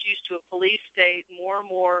get us used to a police state, more and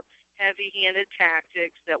more heavy-handed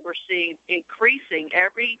tactics that we're seeing increasing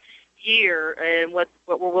every year, and what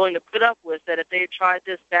we're willing to put up with, that if they had tried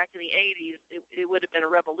this back in the 80s, it would have been a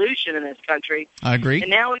revolution in this country. I agree. And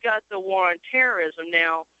now we got the war on terrorism.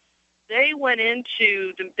 Now, they went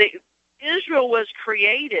into Israel was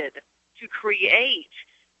created to create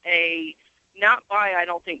not by, I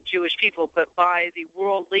don't think, Jewish people, but by the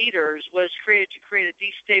world leaders, was created to create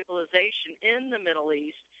a destabilization in the Middle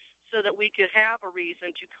East so that we could have a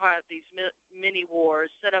reason to cause these mini wars,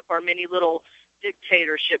 set up our mini little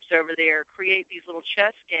dictatorships over there, create these little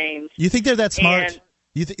chess games. You think they're that smart?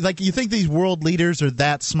 You think these world leaders are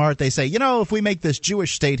that smart? They say, if we make this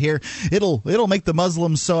Jewish state here, it'll make the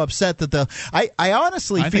Muslims so upset that I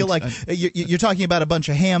honestly feel like you're talking about a bunch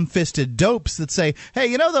of ham-fisted dopes that say,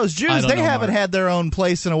 hey, those Jews, they haven't had their own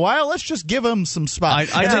place in a while. Let's just give them some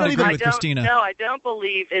spots. I don't agree with Christina. No, I don't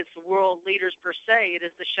believe it's world leaders per se. It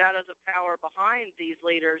is the shadows of power behind these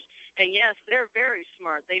leaders. And yes, they're very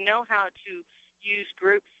smart. They know how to use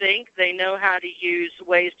groupthink. They know how to use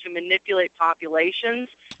ways to manipulate populations.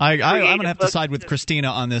 I'm going to have to side with Christina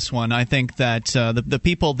on this one. I think that the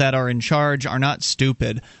people that are in charge are not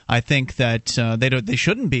stupid. I think that they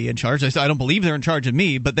shouldn't be in charge. I don't believe they're in charge of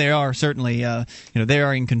me, but they are certainly they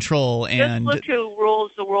are in control. And just look who rules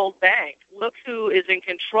the World Bank. Look who is in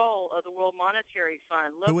control of the World Monetary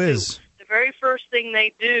Fund. Look who is. The very first thing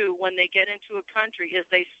they do when they get into a country is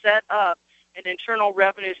they set up an internal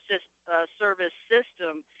revenue service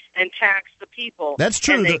system and tax the people. That's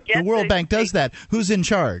true. The World Bank does that. Who's in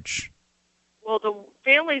charge? Well, the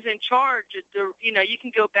family's in charge. You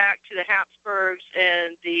can go back to the Habsburgs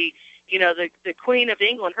and the Queen of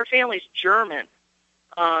England. Her family's German.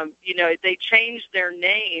 They changed their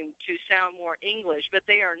name to sound more English, but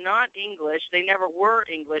they are not English. They never were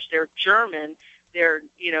English. They're German. They're,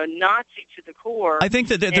 Nazi to the core. I think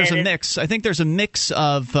that there's a mix. I think there's a mix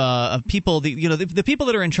of people. The people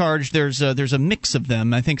that are in charge. There's a mix of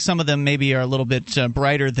them. I think some of them maybe are a little bit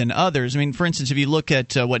brighter than others. I mean, for instance, if you look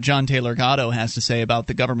at what John Taylor Gatto has to say about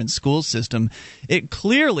the government school system, it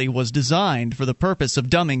clearly was designed for the purpose of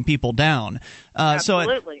dumbing people down.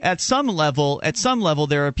 Absolutely. So at some level,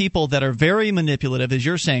 there are people that are very manipulative, as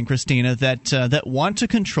you're saying, Christina, that want to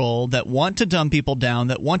control, that want to dumb people down,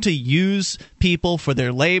 that want to use people for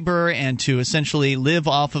their labor and to essentially live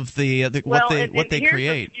off of what they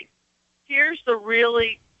create. Here's the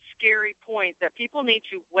really scary point that people need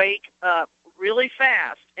to wake up really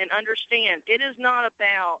fast and understand. It is not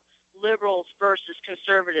about liberals versus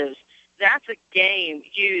conservatives. That's a game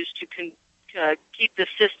used to keep the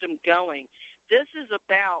system going. This is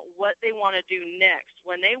about what they want to do next.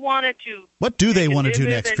 When they wanted to, what do they want to do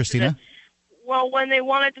next, Christina? When they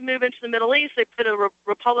wanted to move into the Middle East, they put a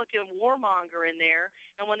Republican warmonger in there.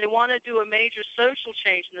 And when they want to do a major social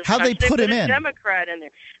change in this country, they put a Democrat in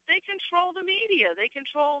there. They control the media. They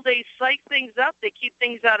psych things up. They keep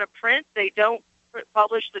things out of print. They don't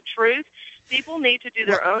publish the truth. People need to do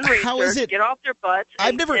their own research, get off their butts,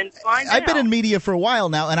 and find out. I've been in media for a while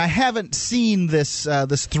now, and I haven't seen this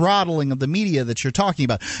throttling of the media that you're talking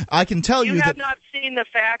about. I can tell you that... You have not seen the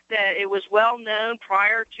fact that it was well known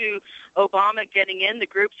prior to Obama getting in, the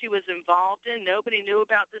groups he was involved in. Nobody knew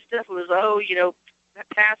about this stuff. It was,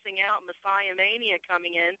 passing out, Messiah mania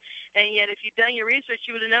coming in, and yet if you'd done your research,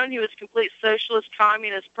 you would have known he was a complete socialist,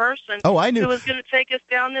 communist person. Oh, I knew. Who was going to take us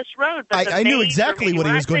down this road. But I knew exactly what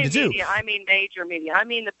he was going to do. I mean major media. I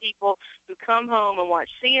mean the people who come home and watch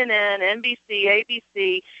CNN, NBC,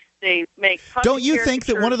 ABC. They make. Don't you think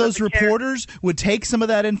that one of those reporters would take some of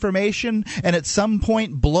that information and at some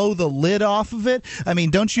point blow the lid off of it? I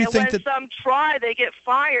mean, don't you think that some try, they get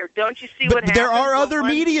fired? Don't you see what happens? But there are other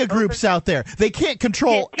media groups out there. They can't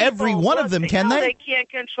control every one of them, can they? They can't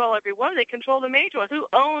control every one. They control the major ones. Who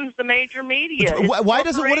owns the major media? Why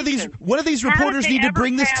doesn't one of these reporters need to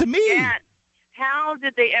bring this to me? how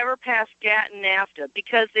did they ever pass GATT and NAFTA?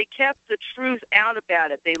 Because they kept the truth out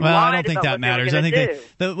about it. They well, lied I don't think about that what matters. they were I going to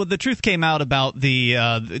think do. the truth came out about the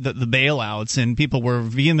bailouts, and people were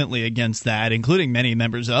vehemently against that, including many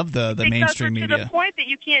members of the mainstream media. Because to the point that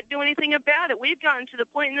you can't do anything about it. We've gotten to the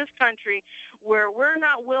point in this country where we're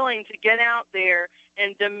not willing to get out there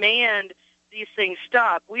and demand these things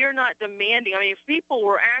stop. We are not demanding. I mean, if people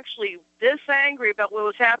were actually this angry about what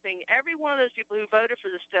was happening, every one of those people who voted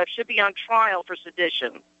for this stuff should be on trial for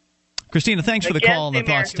sedition. Christina, thanks for the call and the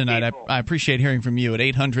thoughts tonight. I appreciate hearing from you at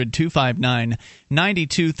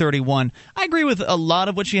 800-259-9231. I agree with a lot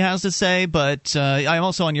of what she has to say, but I'm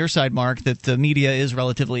also on your side, Mark, that the media is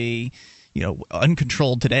relatively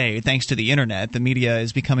uncontrolled today thanks to the internet. The media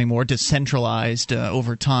is becoming more decentralized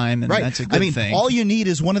over time, and that's a good thing. All you need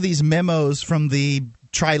is one of these memos from the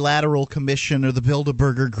Trilateral Commission or the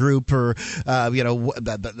Bilderberger Group or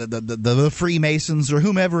the Freemasons or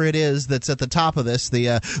whomever it is that's at the top of this,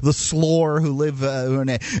 the Slore who live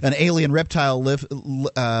an alien reptile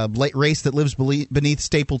race that lives beneath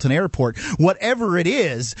Stapleton Airport. Whatever it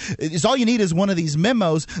is all you need is one of these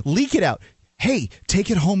memos. Leak it out. Hey,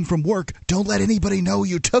 take it home from work. Don't let anybody know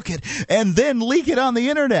you took it, and then leak it on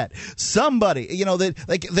the internet. Somebody,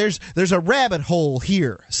 there's a rabbit hole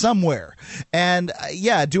here somewhere. And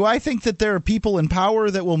do I think that there are people in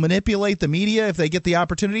power that will manipulate the media if they get the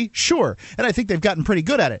opportunity? Sure, and I think they've gotten pretty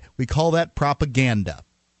good at it. We call that propaganda.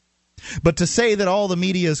 But to say that all the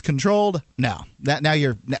media is controlled, no.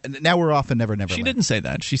 Now we're off and never. She didn't say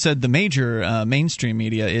that. She said the major mainstream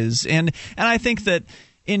media is, and I think that.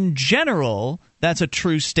 In general, that's a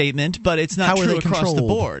true statement, but it's not true across the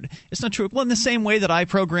board. It's not true. Well, in the same way that I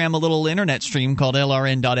program a little internet stream called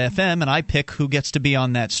LRN.FM, and I pick who gets to be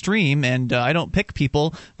on that stream, and I don't pick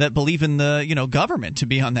people that believe in the government to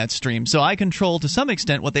be on that stream. So I control to some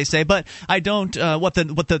extent what they say, but I don't what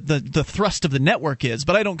the thrust of the network is.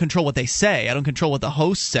 But I don't control what they say. I don't control what the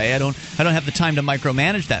hosts say. I don't have the time to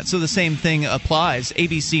micromanage that. So the same thing applies.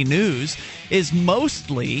 ABC News is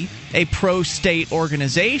mostly a pro-state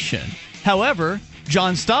organization. However,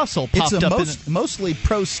 John Stossel popped up. It's mostly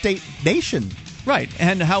pro-state nation. Right.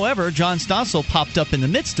 And however, John Stossel popped up in the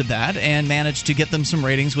midst of that and managed to get them some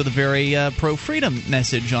ratings with a very pro-freedom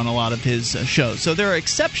message on a lot of his shows. So there are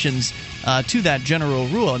exceptions to that general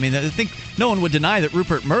rule. I mean, I think no one would deny that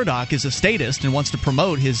Rupert Murdoch is a statist and wants to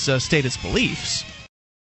promote his statist beliefs.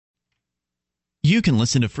 You can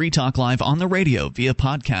listen to Free Talk Live on the radio via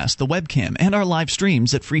podcast, the webcam, and our live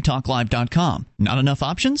streams at freetalklive.com. Not enough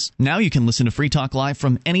options? Now you can listen to Free Talk Live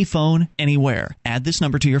from any phone, anywhere. Add this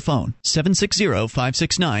number to your phone,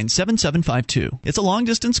 760-569-7752. It's a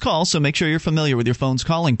long-distance call, so make sure you're familiar with your phone's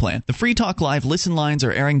calling plan. The Free Talk Live listen lines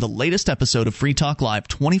are airing the latest episode of Free Talk Live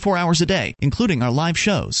 24 hours a day, including our live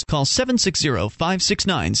shows. Call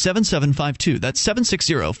 760-569-7752. That's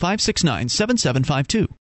 760-569-7752.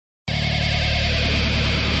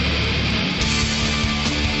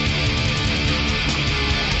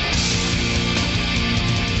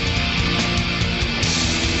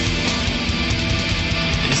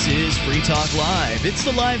 Is Free Talk Live. It's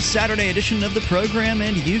the live Saturday edition of the program,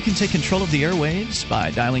 and you can take control of the airwaves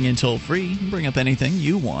by dialing in toll-free and bring up anything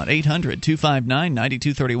you want.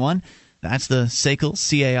 800-259-9231. That's the SACL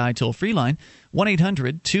CAI toll-free line.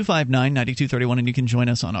 1-800-259-9231, and you can join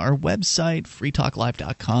us on our website.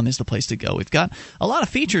 freetalklive.com is the place to go. We've got a lot of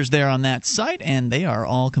features there on that site, and they are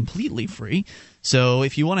all completely free. So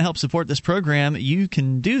if you want to help support this program, you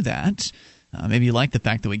can do that. Maybe you like the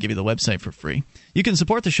fact that we give you the website for free. You can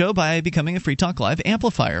support the show by becoming a Free Talk Live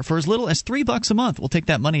amplifier for as little as $3 a month. We'll take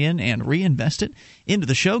that money in and reinvest it into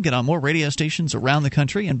the show, get on more radio stations around the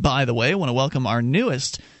country. And by the way, I want to welcome our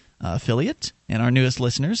newest affiliate and our newest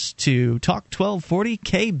listeners to Talk 1240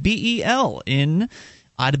 KBEL in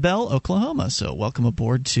Idabel, Oklahoma. So welcome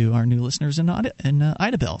aboard to our new listeners in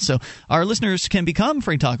Idabel. So our listeners can become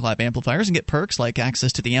Free Talk Live amplifiers and get perks like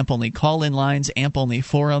access to the AMP-only call-in lines, AMP-only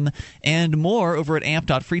forum, and more over at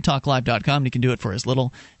amp.freetalklive.com. You can do it for as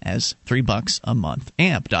little as $3 a month.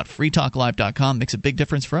 amp.freetalklive.com makes a big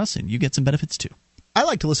difference for us, and you get some benefits too. I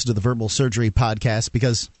like to listen to the Verbal Surgery podcast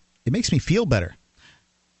because it makes me feel better.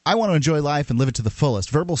 I want to enjoy life and live it to the fullest.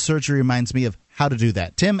 Verbal Surgery reminds me of how to do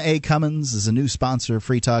that. Tim A. Cummins is a new sponsor of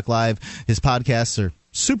Free Talk Live. His podcasts are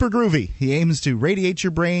super groovy. He aims to radiate your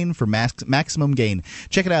brain for maximum gain.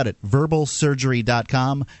 Check it out at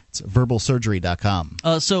verbalsurgery.com. It's verbalsurgery.com.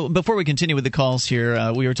 So before we continue with the calls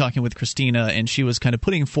here, we were talking with Christina, and she was kind of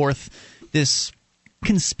putting forth this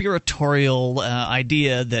conspiratorial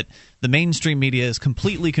idea that the mainstream media is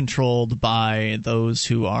completely controlled by those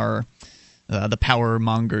who are the power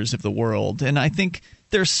mongers of the world. And I think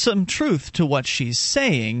there's some truth to what she's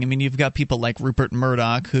saying. I mean, you've got people like Rupert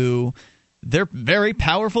Murdoch who they're very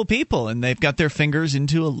powerful people, and they've got their fingers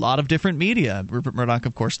into a lot of different media. Rupert Murdoch,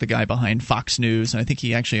 of course, the guy behind Fox News, and I think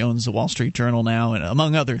he actually owns the Wall Street Journal now, and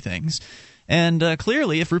among other things. And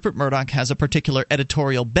clearly, if Rupert Murdoch has a particular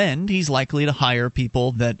editorial bend, he's likely to hire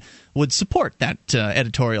people that would support that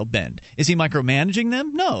editorial bend. Is he micromanaging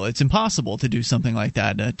them? No, it's impossible to do something like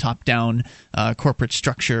that, a top-down corporate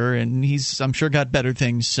structure, and he's, I'm sure, got better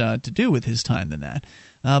things to do with his time than that.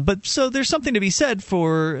 But so there's something to be said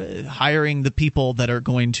for hiring the people that are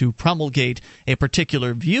going to promulgate a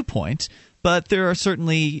particular viewpoint. But there are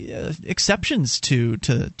certainly exceptions to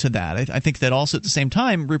that. I think that also at the same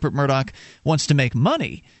time, Rupert Murdoch wants to make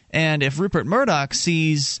money. And if Rupert Murdoch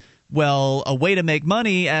sees, well, a way to make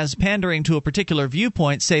money as pandering to a particular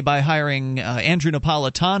viewpoint, say by hiring Andrew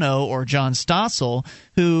Napolitano or John Stossel,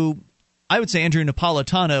 who I would say Andrew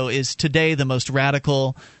Napolitano is today the most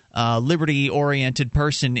radical liberty-oriented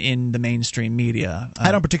person in the mainstream media.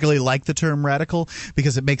 I don't particularly like the term radical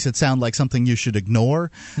because it makes it sound like something you should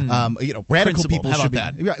ignore. Radical principled. people How should be.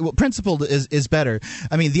 about that? Well, principled is better.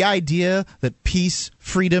 I mean, the idea that peace,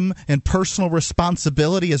 freedom, and personal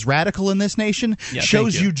responsibility is radical in this nation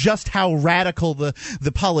shows you just how radical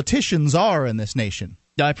the politicians are in this nation.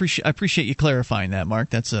 I appreciate you clarifying that, Mark.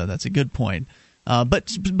 That's a good point. But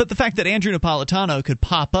the fact that Andrew Napolitano could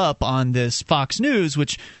pop up on this Fox News,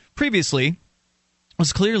 which previously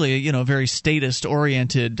was clearly a very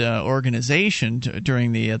statist-oriented organization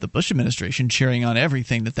during the Bush administration, cheering on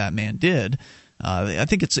everything that man did. I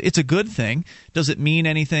think it's a good thing. Does it mean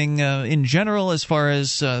anything in general as far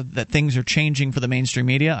as that things are changing for the mainstream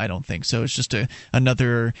media? I don't think so. It's just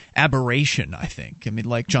another aberration, I think. I mean,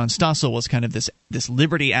 like John Stossel was kind of this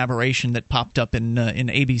liberty aberration that popped up in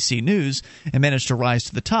ABC News and managed to rise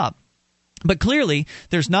to the top. But clearly,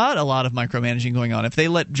 there's not a lot of micromanaging going on. If they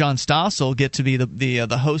let John Stossel get to be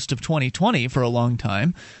the host of 2020 for a long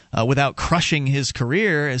time, without crushing his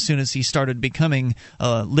career as soon as he started becoming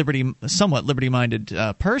a somewhat liberty-minded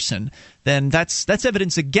person, then that's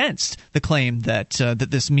evidence against the claim that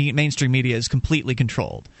this mainstream media is completely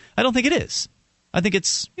controlled. I don't think it is. I think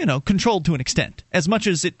it's controlled to an extent, as much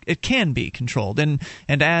as it can be controlled, and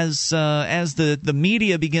as the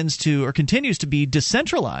media begins to or continues to be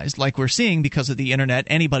decentralized, like we're seeing because of the internet,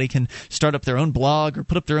 anybody can start up their own blog or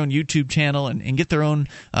put up their own YouTube channel and get their own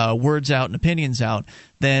words out and opinions out.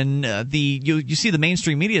 Then you see the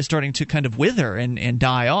mainstream media starting to kind of wither and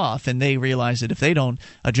die off, and they realize that if they don't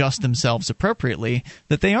adjust themselves appropriately,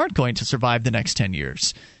 that they aren't going to survive the next 10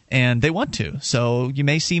 years. And they want to. So you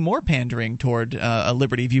may see more pandering toward a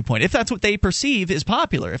liberty viewpoint, if that's what they perceive is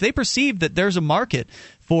popular. If they perceive that there's a market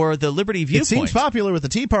for the liberty viewpoint. It seems popular with the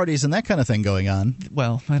Tea Parties and that kind of thing going on.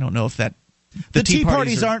 Well, I don't know if that... The Tea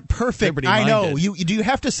Parties aren't perfect. I know. Do you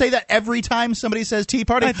have to say that every time somebody says Tea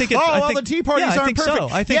Party? I think the Tea Parties aren't perfect. So.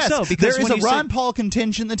 I think so. Because there is a Ron Paul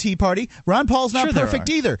contingent in the Tea Party. Ron Paul's not perfect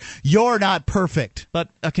either. You're not perfect. But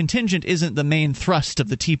a contingent isn't the main thrust of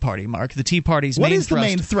the Tea Party, Mark. The Tea Party's main thrust... What is the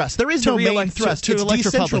main thrust? There is no main thrust. It's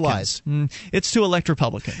decentralized. It's to elect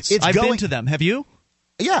Republicans. I've been to them. Have you?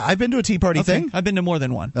 Yeah, I've been to a Tea Party thing. I've been to more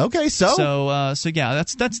than one. Okay, so yeah,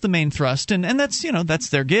 that's the main thrust, and that's that's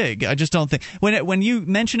their gig. I just don't think when you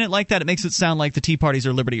mention it like that, it makes it sound like the Tea Parties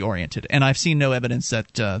are liberty oriented, and I've seen no evidence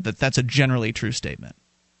that that's a generally true statement.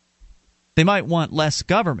 They might want less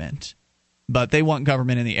government, but they want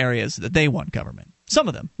government in the areas that they want government. Some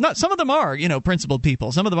of them, some of them are principled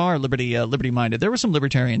people. Some of them are liberty minded. There were some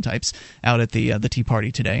libertarian types out at the Tea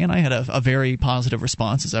Party today, and I had a very positive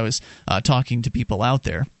response as I was talking to people out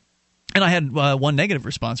there. And I had one negative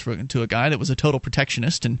response to a guy that was a total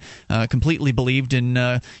protectionist and completely believed in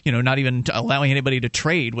not even allowing anybody to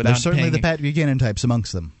trade without. There's certainly paying the Pat Buchanan types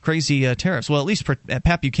amongst them. Crazy tariffs. Well, at least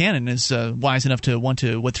Pat Buchanan is wise enough to want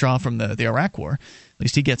to withdraw from the Iraq War. At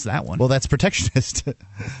least he gets that one. Well, that's protectionist.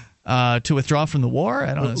 To withdraw from the war?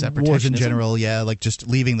 I don't know. Is that protectionism? Wars in general, yeah, like just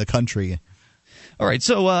leaving the country. All right,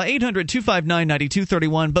 so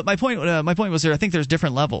 800-259-9231. But my point was there. I think there's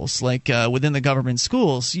different levels. Like within the government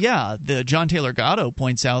schools, the John Taylor Gatto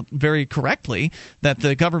points out very correctly that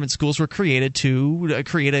the government schools were created to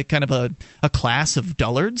create a kind of a class of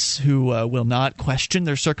dullards who will not question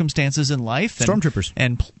their circumstances in life. Stormtroopers.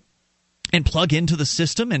 and plug into the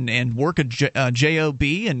system and work a job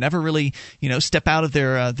and never really step out of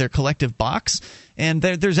their collective box. And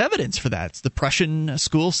there's evidence for that. It's the Prussian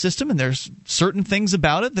school system, and there's certain things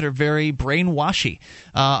about it that are very brainwashy.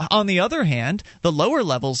 On the other hand, the lower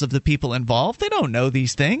levels of the people involved, they don't know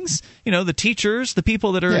these things. The teachers, the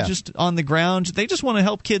people that are just on the ground, they just want to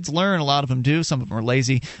help kids learn. A lot of them do. Some of them are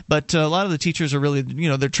lazy. But a lot of the teachers are really,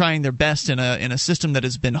 they're trying their best in a system that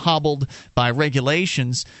has been hobbled by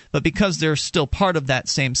regulations. But because they're still part of that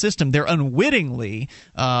same system, they're unwittingly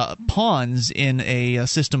pawns in a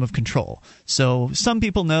system of control. So some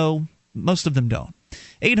people know, most of them don't.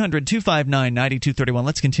 800-259-9231.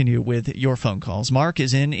 Let's continue with your phone calls. Mark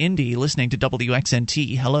is in Indy listening to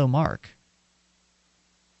WXNT. Hello, Mark.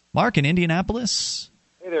 Mark in Indianapolis.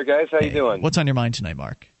 Hey there, guys. How you doing? What's on your mind tonight,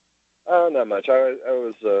 Mark? Not much. I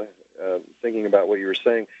was thinking about what you were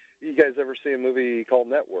saying. You guys ever see a movie called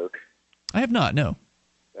Network? I have not, no.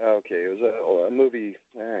 Okay, it was a movie,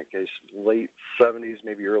 I guess, late 70s,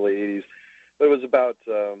 maybe early 80s. But it was about...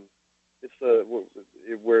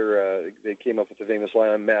 where they came up with the famous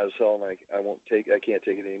line, "I'm mad as hell, and I can't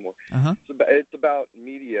take it anymore." Uh-huh. It's about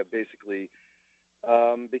media basically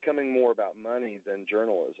becoming more about money than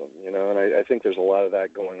journalism, and I think there's a lot of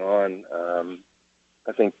that going on.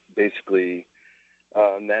 I think basically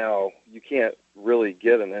now you can't really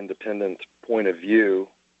get an independent point of view.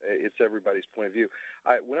 It's everybody's point of view.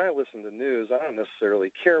 When I listen to news, I don't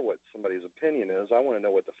necessarily care what somebody's opinion is. I want to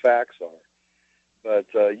know what the facts are.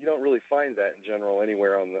 But you don't really find that in general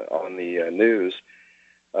anywhere on the news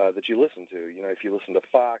that you listen to. If you listen to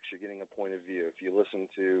Fox, you're getting a point of view. If you listen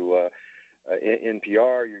to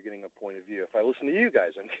NPR, you're getting a point of view. If I listen to you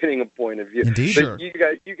guys, I'm getting a point of view. Indeed, but sure. You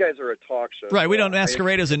guys are a talk show. Right, we don't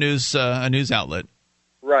masquerade as a news outlet.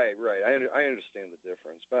 Right. I understand the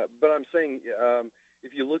difference, but I'm saying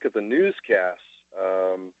if you look at the newscasts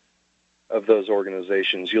of those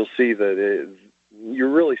organizations, you'll see that you're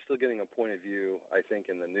really still getting a point of view, I think,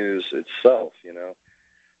 in the news itself,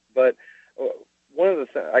 But one of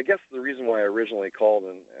the I guess the reason why I originally called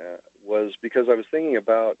was because I was thinking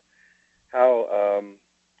about how,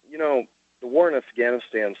 the war in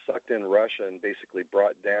Afghanistan sucked in Russia and basically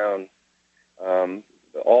brought down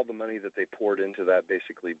all the money that they poured into that.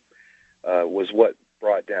 Basically, was what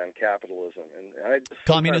brought down capitalism and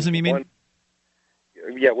communism. You mean?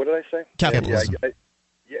 Yeah. What did I say? Capitalism.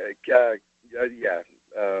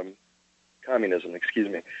 Communism, excuse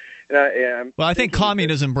me. I think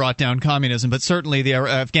communism brought down communism, but certainly the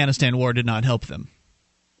Afghanistan war did not help them.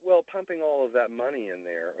 Well, pumping all of that money in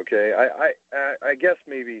there, okay, I guess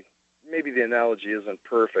maybe the analogy isn't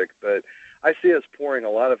perfect, but I see us pouring a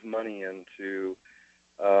lot of money into,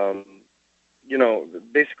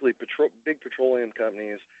 basically big petroleum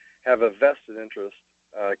companies have a vested interest,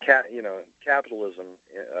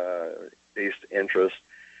 capitalism-based interest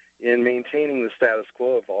in maintaining the status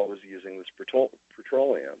quo of always using this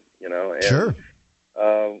petroleum, And, sure.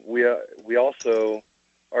 We also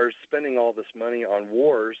are spending all this money on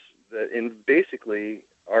wars that basically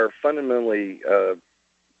are fundamentally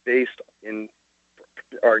based in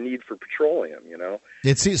our need for petroleum,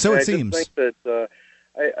 It seems. I think that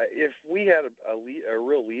if we had a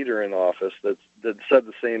real leader in office that said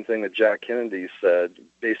the same thing that Jack Kennedy said,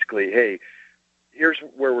 basically, hey, here's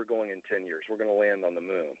where we're going in 10 years. We're going to land on the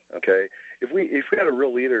moon, okay? If we had a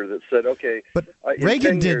real leader that said, okay... But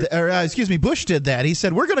Reagan Bush did that. He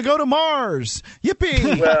said, we're going to go to Mars.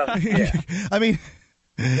 Yippee! Well, yeah. I mean...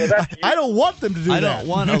 I don't want them to do that. I don't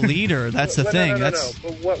want a leader. That's the thing. No.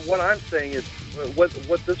 But what I'm saying is, what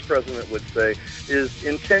this president would say is,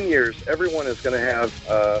 in 10 years, everyone is going to have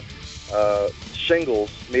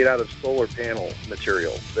shingles made out of solar panel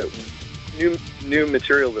material, that new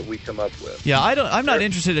material that we come up with. Yeah, I'm not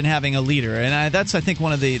interested in having a leader, and that's, I think,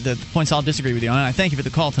 one of the points I'll disagree with you on. And I thank you for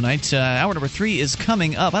the call tonight. Hour number 3 is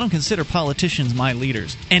coming up. I don't consider politicians my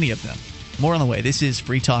leaders, any of them. More on the way. This is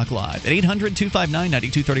Free Talk Live at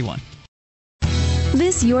 800-259-9231.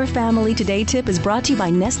 This Your Family Today tip is brought to you by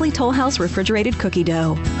Nestle Toll House Refrigerated Cookie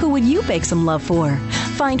Dough. Who would you bake some love for?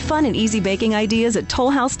 Find fun and easy baking ideas at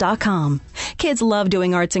tollhouse.com. Kids love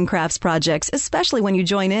doing arts and crafts projects, especially when you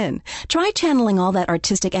join in. Try channeling all that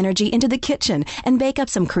artistic energy into the kitchen and bake up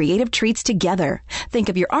some creative treats together. Think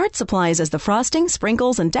of your art supplies as the frosting,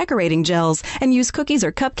 sprinkles, and decorating gels, and use cookies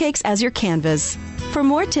or cupcakes as your canvas. For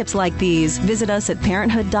more tips like these, visit us at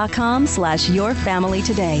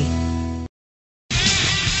parenthood.com/yourfamilytoday.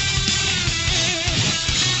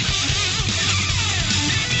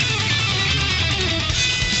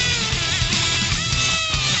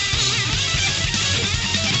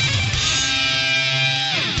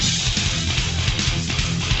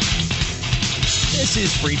 This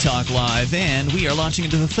is Free Talk Live, and we are launching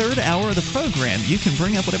into the third hour of the program. You can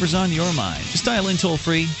bring up whatever's on your mind. Just dial in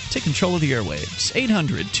toll-free. Take control of the airwaves.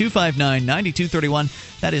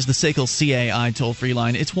 800-259-9231. That is the SACL CAI toll-free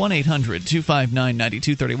line. It's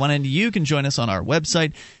 1-800-259-9231. And you can join us on our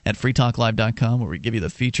website at freetalklive.com, where we give you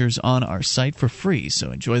the features on our site for free.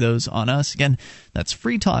 So enjoy those on us. Again, that's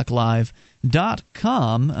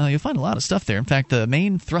freetalklive.com. You'll find a lot of stuff there. In fact, the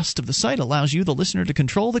main thrust of the site allows you, the listener, to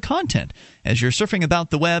control the content. As you're surfing about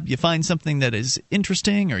the web, you find something that is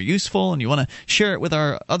interesting or useful, and you want to share it with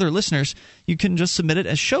our other listeners, you can just submit it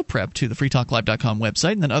as show prep to the freetalklive.com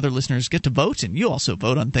website, and then other listeners get to vote, and you also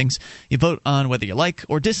vote on things. You vote on whether you like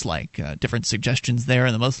or dislike different suggestions there,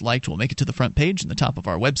 and the most liked will make it to the front page and the top of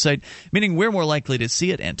our website, meaning we're more likely to see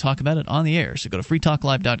it and talk about it on the air. So go to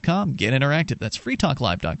freetalklive.com, get interactive. That's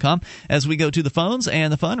freetalklive.com. As we go to the phones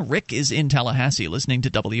and the fun, Rick is in Tallahassee listening to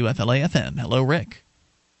WFLA-FM. Hello, Rick.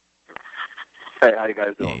 Hey, how you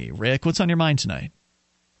guys doing? Hey, Rick, what's on your mind tonight?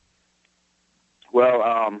 Well,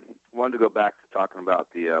 wanted to go back to talking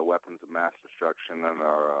about the weapons of mass destruction and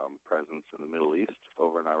our presence in the Middle East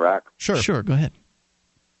over in Iraq. Sure, go ahead.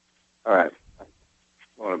 All right. I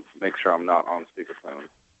want to make sure I'm not on speakerphone.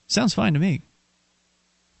 Sounds fine to me.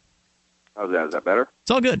 How's that? Is that better?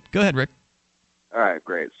 It's all good. Go ahead, Rick. All right,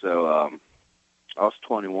 great. So I was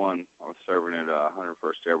 21. I was serving at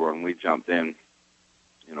 101st Airborne. We jumped in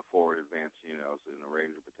a forward advance unit. I was in a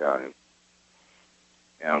Ranger battalion.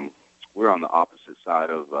 And we were on the opposite side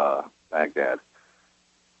of Baghdad.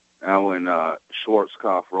 Now, when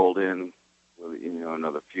Schwarzkopf rolled in with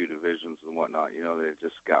another few divisions and whatnot, they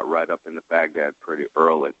just got right up into Baghdad pretty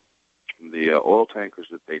early. The oil tankers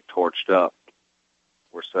that they torched up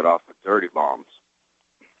were set off with dirty bombs,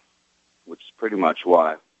 which is pretty much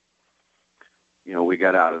why we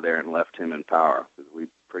got out of there and left him in power, because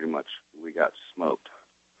we got smoked.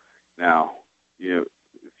 Now, if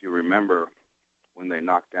you remember when they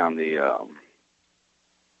knocked down the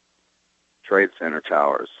Trade Center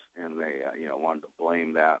towers and they wanted to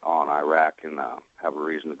blame that on Iraq and have a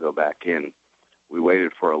reason to go back in, we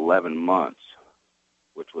waited for 11 months,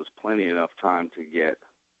 which was plenty enough time to get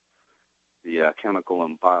the chemical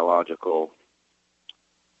and biological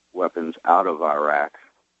weapons out of Iraq,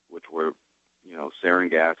 which were,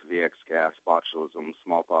 sarin gas, VX gas, botulism,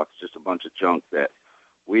 smallpox, just a bunch of junk that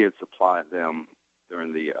we had supplied them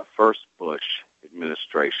during the first Bush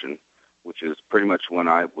administration, which is pretty much when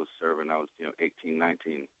I was serving. I was, 18,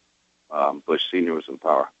 19. Bush Sr. was in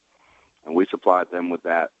power. And we supplied them with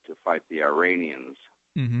that to fight the Iranians.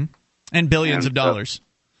 Mm-hmm. And billions of dollars.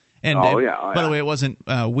 And by the way, it wasn't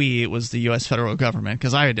we; it was the U.S. federal government,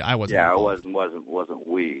 because I wasn't. Yeah, involved. it wasn't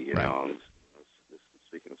we. Right.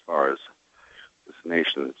 Speaking as far as this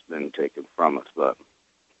nation that's been taken from us, but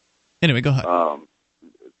anyway, go ahead.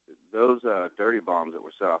 Those dirty bombs that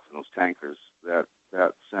were set off in those tankers that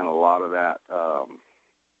sent a lot of that.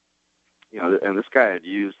 And this guy had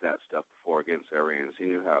used that stuff before against Iranians. He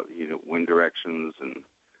knew how wind directions and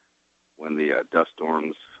when the dust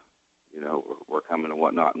storms were coming and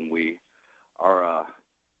whatnot, and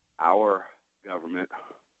our government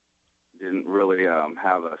didn't really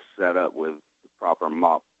have us set up with the proper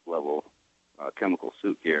MOP level chemical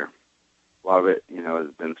suit gear. A lot of it,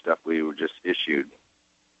 has been stuff we were just issued.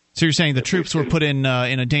 So you're saying the troops were put in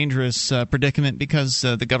a dangerous predicament because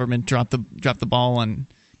the government dropped the ball on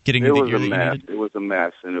getting the gear that you needed? It was a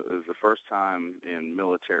mess, and it was the first time in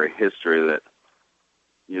military history that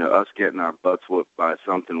us getting our butts whooped by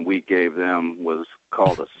something we gave them was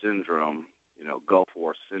called a syndrome, Gulf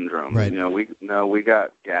War syndrome. Right. We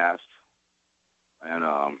got gassed, and,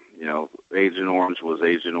 Agent Orange was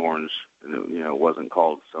Agent Orange, and it wasn't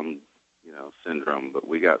called some, syndrome, but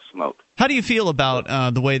we got smoked. How do you feel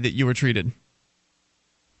about the way that you were treated?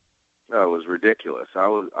 It was ridiculous. I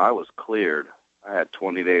was cleared. I had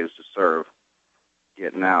 20 days to serve,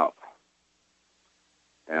 getting out.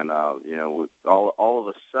 And, all of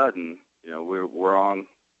a sudden, we're on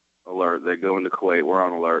alert. They go into Kuwait, we're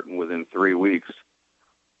on alert, and within 3 weeks,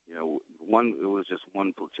 it was just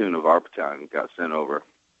one platoon of our battalion got sent over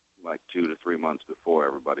like 2 to 3 months before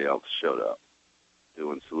everybody else showed up,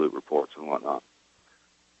 doing salute reports and whatnot.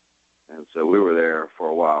 And so we were there for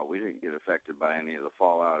a while. We didn't get affected by any of the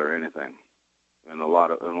fallout or anything. And a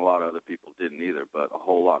lot of other people didn't either, but a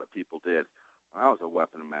whole lot of people did. I was a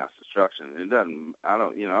weapon of mass destruction. I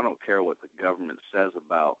don't care what the government says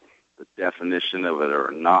about the definition of it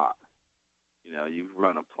or not. You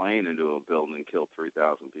run a plane into a building and kill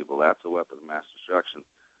 3,000 people. That's a weapon of mass destruction.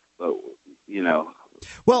 But,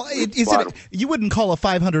 Well, you wouldn't call a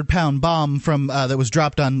 500-pound bomb from that was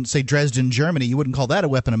dropped on, say, Dresden, Germany, you wouldn't call that a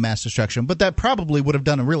weapon of mass destruction, but that probably would have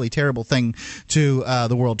done a really terrible thing to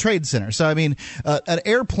the World Trade Center. So, I mean, an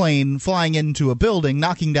airplane flying into a building,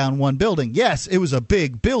 knocking down one building, yes, it was a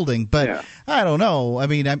big building, but I don't know. I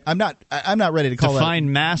mean, I'm not ready to call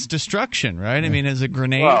Define mass destruction, right? I mean, is a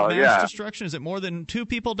grenade mass destruction? Is it more than 2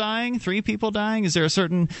 people dying, 3 people dying? Is there a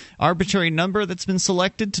certain arbitrary number that's been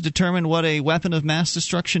selected to determine what a weapon of mass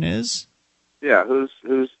destruction is? Yeah, whose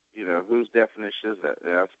definition is that?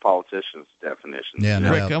 That's politicians' definition. Yeah,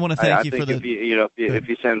 no, Rick, I want to thank you for the. If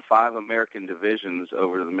you send 5 American divisions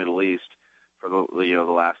over to the Middle East for the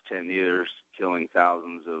last 10 years, killing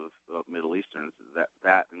thousands of Middle Easterns,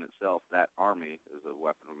 that in itself, that army is a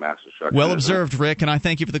weapon of mass destruction. Well observed, Rick, and I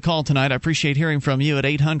thank you for the call tonight. I appreciate hearing from you at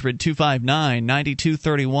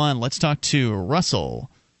 800-259-9231. Let's talk to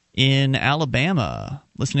Russell in Alabama,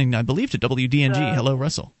 listening, I believe, to WDNG. Hello,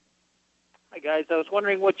 Russell. Hi, guys. I was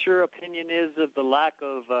wondering what your opinion is of the lack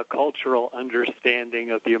of cultural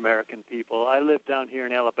understanding of the American people. I live down here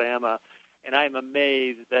in Alabama, and I'm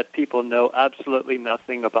amazed that people know absolutely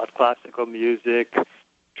nothing about classical music,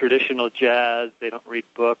 traditional jazz. They don't read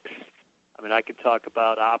books. I mean, I could talk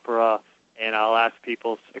about opera, and I'll ask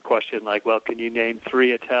people a question like, well, can you name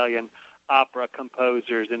 3 Italian opera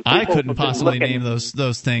composers? And I couldn't possibly name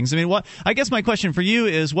those things. I mean, I guess my question for you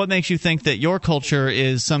is, what makes you think that your culture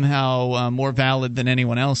is somehow more valid than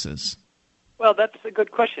anyone else's? Well, that's a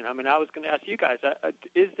good question. I mean, I was going to ask you guys,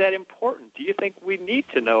 is that important? Do you think we need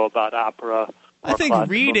to know about opera? I think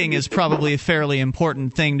reading is probably a fairly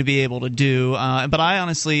important thing to be able to do, but I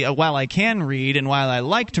honestly, while I can read and while I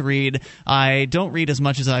like to read, I don't read as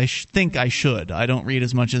much as I think I should. I don't read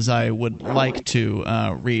as much as I would like to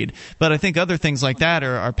read. But I think other things like that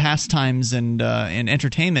are pastimes and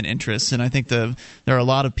entertainment interests, and I think there are a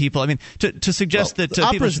lot of people. I mean, to suggest that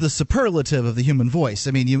opera is the superlative of the human voice.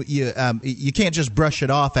 I mean, you can't just brush it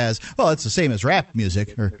off as, well, it's the same as rap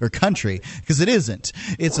music or country, because it isn't.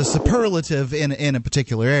 It's a superlative in a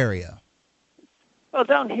particular area. Well,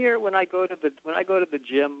 down here, when I go to the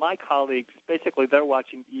gym, my colleagues basically they're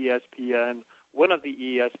watching ESPN, one of the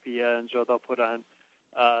ESPNs, or they'll put on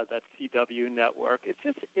that CW network. It's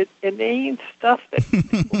just inane stuff that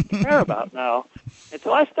people care about now. And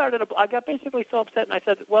so I got basically so upset, and I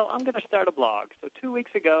said, well, I'm going to start a blog. So 2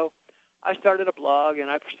 weeks ago, I started a blog, and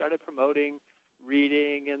I started promoting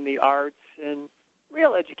reading and the arts and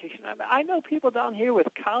real education. I know people down here with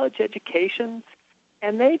college educations,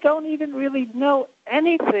 and they don't even really know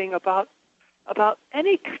anything about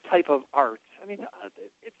any type of arts. I mean,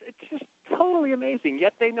 it's just totally amazing.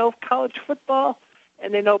 Yet they know college football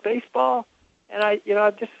and they know baseball, and I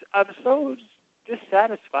was so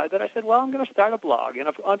dissatisfied that I said, well, I'm going to start a blog. And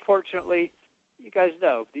unfortunately, you guys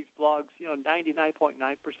know these blogs.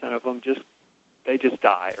 99.9% of them just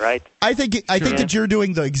die, right? I think that you're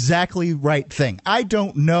doing the exactly right thing. I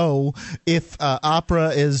don't know if opera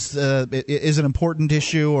is an important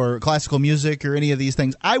issue or classical music or any of these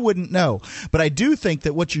things. I wouldn't know, but I do think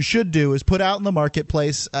that what you should do is put out in the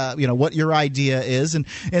marketplace, what your idea is, and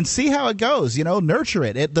see how it goes. Nurture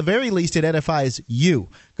it. At the very least, it edifies you.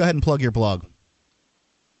 Go ahead and plug your blog.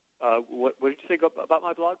 What did you say about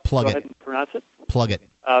my blog? Plug Go it. ahead and pronounce it. Plug it.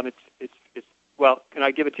 Well, can I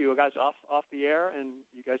give it to you guys off the air, and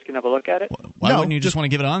you guys can have a look at it? Why wouldn't you just want to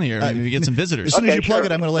give it on the air? Maybe get some visitors. As soon as you plug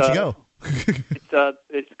it, I'm going to let you go.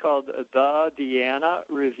 It's called The Deanna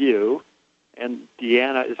Review, and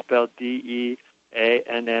Deanna is spelled Deanna,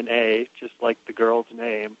 just like the girl's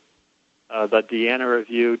name. The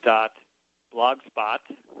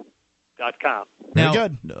DeannaReview.blogspot.com. Now, very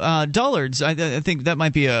good. Dullards, I think that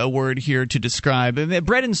might be a word here to describe.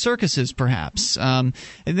 Bread and circuses, perhaps. And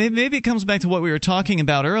maybe it comes back to what we were talking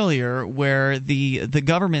about earlier, where the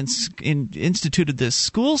government's instituted this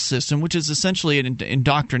school system, which is essentially an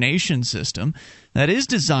indoctrination system that is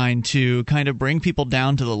designed to kind of bring people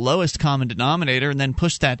down to the lowest common denominator and then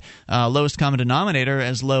push that lowest common denominator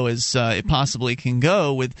as low as it possibly can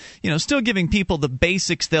go, with still giving people the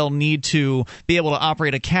basics they'll need to be able to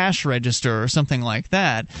operate a cash register or something like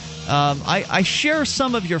that. I share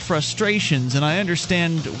some of your frustrations, and I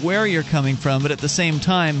understand where you're coming from, but at the same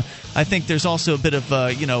time, I think there's also a bit of,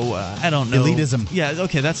 I don't know. Elitism. Yeah,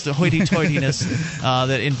 okay, that's the hoity-toityness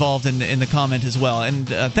that involved in the comment as well. And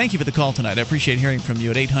thank you for the call tonight. I appreciate hearing from you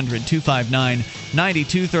at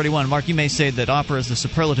 800-259-9231. Mark, you may say that opera is the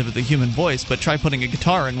superlative of the human voice, but try putting a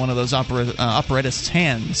guitar in one of those operettists'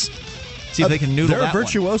 hands. See if they can noodle that one. There are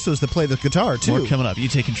virtuosos that play the guitar, too. More coming up. You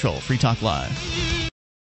take control. Free Talk Live.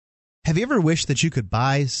 Have you ever wished that you could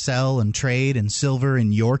buy, sell, and trade in silver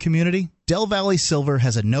in your community? Del Valley Silver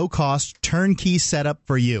has a no-cost, turnkey setup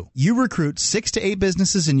for you. You recruit 6 to 8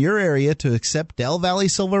 businesses in your area to accept Del Valley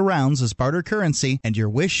Silver rounds as barter currency, and your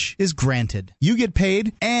wish is granted. You get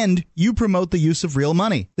paid, and you promote the use of real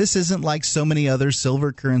money. This isn't like so many other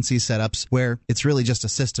silver currency setups where it's really just a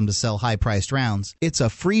system to sell high-priced rounds. It's a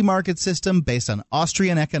free market system based on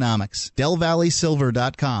Austrian economics.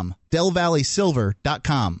 DelValleySilver.com.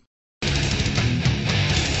 DelValleySilver.com.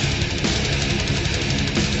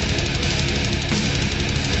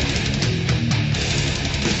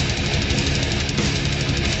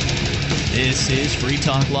 This is Free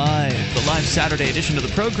Talk Live, the live Saturday edition of the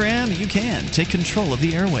program. You can take control of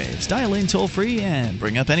the airwaves. Dial in toll-free and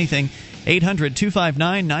bring up anything.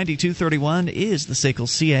 800-259-9231 is the SACL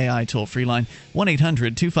CAI toll-free line.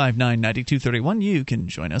 1-800-259-9231. You can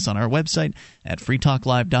join us on our website at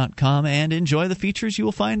freetalklive.com and enjoy the features you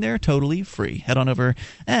will find there totally free. Head on over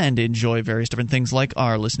and enjoy various different things like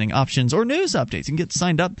our listening options or news updates. You can get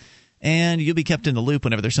signed up, and you'll be kept in the loop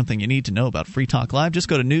whenever there's something you need to know about Free Talk Live. Just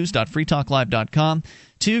go to news.freetalklive.com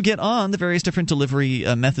to get on the various different delivery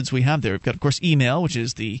methods we have there. We've got, of course, email, which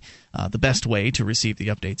is the best way to receive the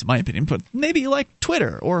updates, in my opinion. But maybe you like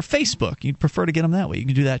Twitter or Facebook. You'd prefer to get them that way. You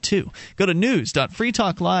can do that, too. Go to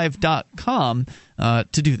news.freetalklive.com to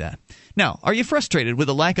do that. Now, are you frustrated with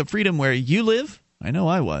the lack of freedom where you live? I know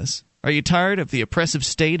I was. Are you tired of the oppressive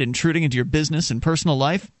state intruding into your business and personal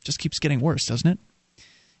life? It just keeps getting worse, doesn't it?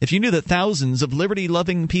 If you knew that thousands of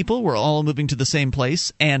liberty-loving people were all moving to the same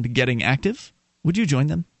place and getting active, would you join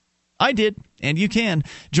them? I did, and you can.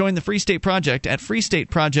 Join the Free State Project at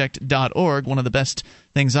freestateproject.org. One of the best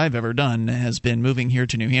things I've ever done has been moving here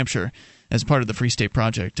to New Hampshire as part of the Free State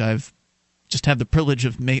Project. I've just had the privilege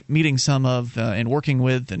of meeting some of and working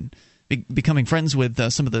with and becoming friends with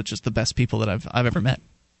some of the best people that I've ever met.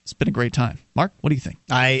 It's been a great time. Mark, what do you think?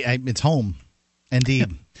 It's home. Indeed.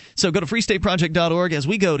 Yeah. So go to freestateproject.org as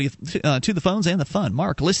we go to the phones and the fun.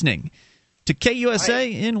 Mark, listening to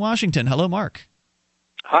KUSA in Washington. Hello, Mark.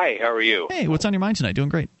 Hi, how are you? Hey, what's on your mind tonight? Doing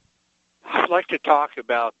great. I'd like to talk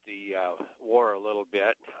about the war a little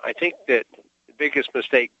bit. I think that the biggest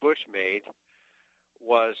mistake Bush made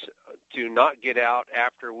was to not get out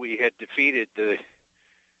after we had defeated the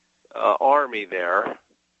army there.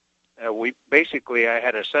 I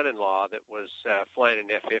had a son-in-law that was flying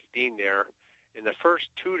an F-15 there. In the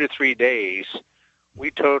first 2 to 3 days, we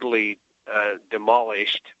totally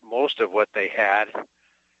demolished most of what they had,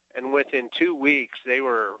 and within 2 weeks, they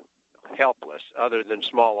were helpless, other than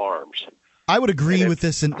small arms. I would agree with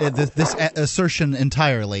this assertion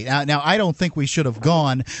entirely. Now, I don't think we should have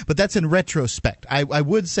gone, but that's in retrospect. I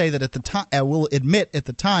would say that at the time, I will admit at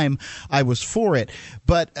the time I was for it,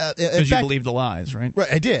 but because you believe the lies, right?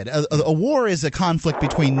 Right, I did. A war is a conflict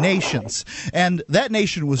between nations, and that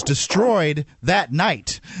nation was destroyed that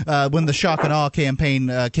night when the shock and awe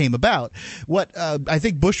campaign came about. What I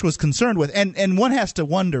think Bush was concerned with, and one has to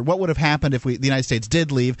wonder what would have happened if the United States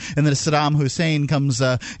did leave, and then Saddam Hussein comes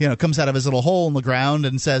out of his little hole in the ground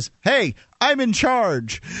and says, "Hey, I'm in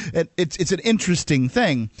charge." It's an interesting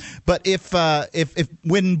thing. But if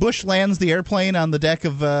when Bush lands the airplane on the deck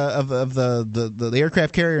of the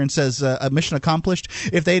aircraft carrier and says mission accomplished,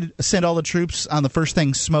 if they'd sent all the troops on the first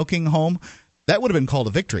thing smoking home, that would have been called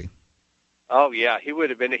a victory. Oh yeah, he would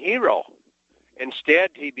have been a hero. Instead,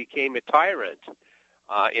 he became a tyrant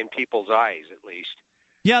in people's eyes, at least.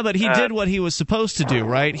 Yeah, but he did what he was supposed to do,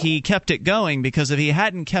 right? He kept it going, because if he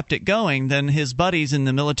hadn't kept it going, then his buddies in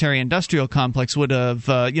the military-industrial complex would have,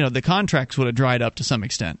 the contracts would have dried up to some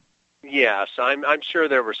extent. Yes, I'm sure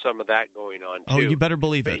there was some of that going on, too. Oh, you better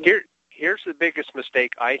believe it. Here's the biggest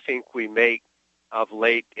mistake I think we make of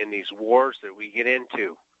late in these wars that we get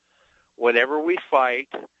into. Whenever we fight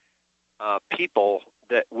people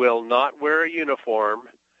that will not wear a uniform,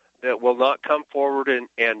 that will not come forward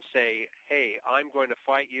and say, "Hey, I'm going to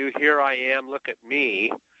fight you. Here I am. Look at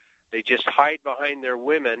me." They just hide behind their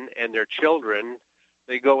women and their children.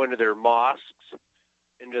 They go into their mosques,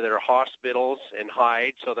 into their hospitals, and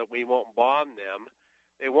hide so that we won't bomb them.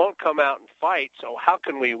 They won't come out and fight, so how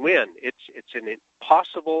can we win? It's an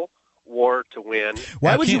impossible war to win.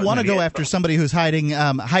 Why would you want to go after somebody who's hiding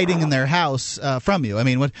in their house from you? I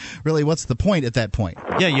mean, what's the point at that point?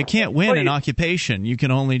 Yeah, you can't win an occupation. You can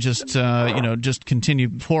only just continue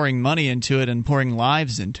pouring money into it and pouring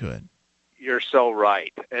lives into it. You're so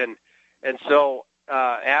right. And so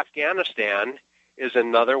Afghanistan is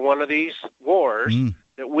another one of these wars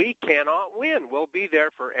that we cannot win. We'll be there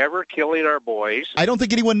forever killing our boys. I don't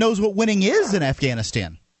think anyone knows what winning is in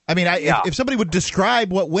Afghanistan. I mean, if somebody would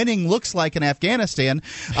describe what winning looks like in Afghanistan,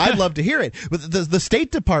 I'd love to hear it. But the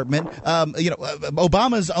State Department,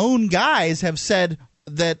 Obama's own guys have said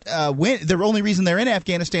that the only reason they're in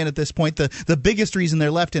Afghanistan at this point, the biggest reason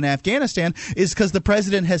they're left in Afghanistan, is because the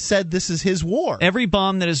president has said this is his war. Every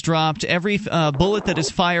bomb that is dropped, every bullet that is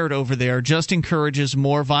fired over there just encourages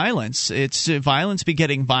more violence. It's violence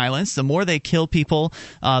begetting violence. The more they kill people,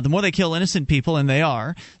 the more they kill innocent people, and they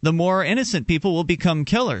are, the more innocent people will become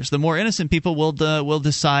killers. The more innocent people will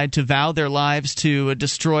decide to vow their lives to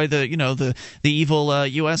destroy the evil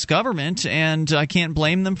U.S. government, and I can't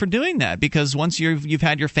blame them for doing that, because once you've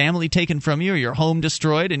had your family taken from you, or your home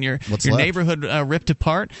destroyed, and your neighborhood ripped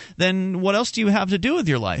apart, then what else do you have to do with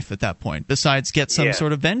your life at that point besides get some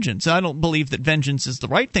sort of vengeance? I don't believe that vengeance is the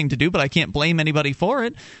right thing to do, but I can't blame anybody for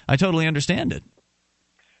it. I totally understand it.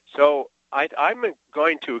 So I'm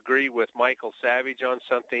going to agree with Michael Savage on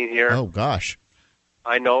something here. Oh, gosh.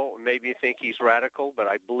 I know maybe you think he's radical, but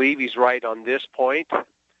I believe he's right on this point.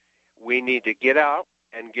 We need to get out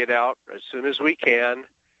as soon as we can.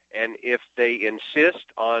 And if they insist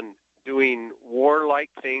on doing warlike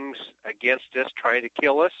things against us, trying to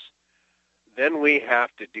kill us, then we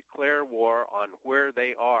have to declare war on where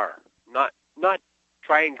they are, not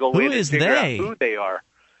try and go in and figure out who they are.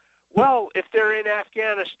 Well, if they're in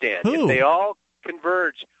Afghanistan, if they all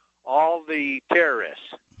converge, all the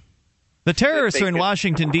terrorists. The terrorists are in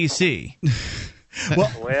Washington, D.C.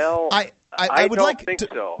 well, I would don't like think to,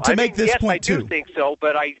 so. to make this yes, point, I too. do think so,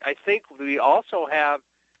 but I think we also have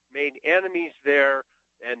made enemies there,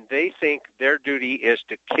 and they think their duty is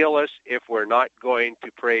to kill us if we're not going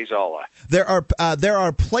to praise Allah. There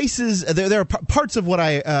are places, there are parts of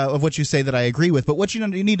what you say that I agree with, but what you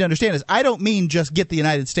need to understand is I don't mean just get the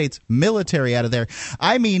United States military out of there.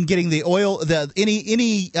 I mean getting the oil,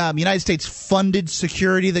 any United States funded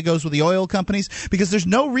security that goes with the oil companies, because there's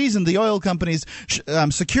no reason the oil companies'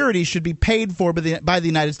 security should be paid for by the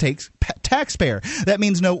United States taxpayer. That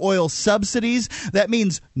means no oil subsidies. That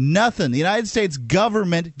means nothing. The United States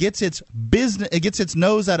government gets its business, it gets its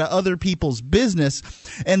nose out of other people's business,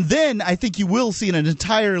 and then I think you will see an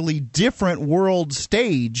entirely different world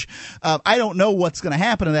stage. I don't know what's going to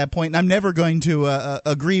happen at that point, and I'm never going to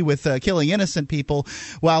agree with killing innocent people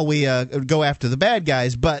while we go after the bad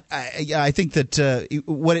guys. But I think that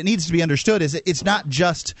what it needs to be understood is it's not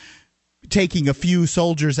just taking a few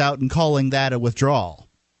soldiers out and calling that a withdrawal.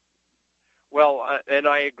 Well, and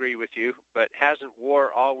I agree with you, but hasn't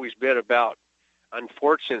war always been about,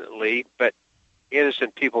 unfortunately, but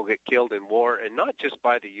innocent people get killed in war, and not just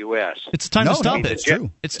by the U.S. It's time to stop it. It's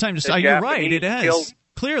true. It's time to stop. You're right. It has.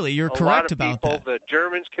 Clearly, you're correct about that. The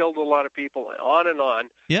Germans killed a lot of people, on and on,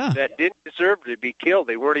 that didn't deserve to be killed.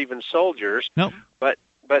 They weren't even soldiers. Nope. But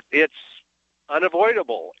it's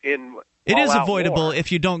unavoidable in It is avoidable war.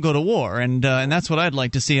 if you don't go to war, and that's what I'd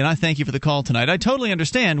like to see, and I thank you for the call tonight. I totally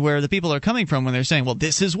understand where the people are coming from when they're saying, well,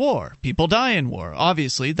 this is war. People die in war.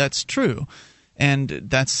 Obviously, that's true, and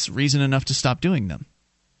that's reason enough to stop doing them.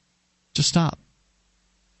 Just stop.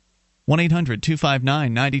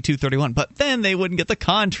 1-800-259-9231. But then they wouldn't get the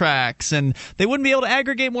contracts, and they wouldn't be able to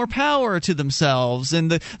aggregate more power to themselves.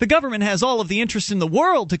 And the government has all of the interest in the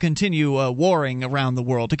world to continue warring around the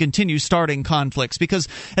world, to continue starting conflicts. Because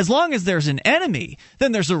as long as there's an enemy,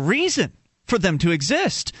 then there's a reason for them to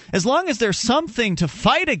exist. As long as there's something to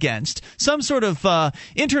fight against, some sort of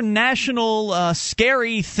international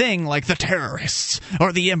scary thing like the terrorists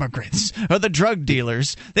or the immigrants or the drug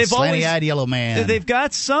dealers, slanty-eyed yellow man. They've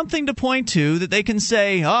got something to point to that they can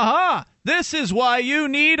say, aha, this is why you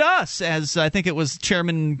need us, as I think it was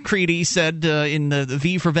Chairman Creedy said in the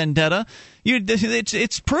V for Vendetta.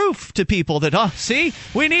 It's proof to people that, see,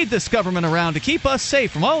 we need this government around to keep us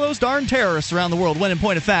safe from all those darn terrorists around the world, when in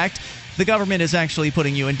point of fact, the government is actually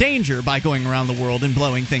putting you in danger by going around the world and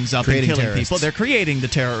blowing things up and killing people. They're creating the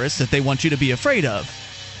terrorists that they want you to be afraid of.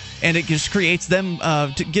 And it just creates them,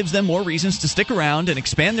 gives them more reasons to stick around and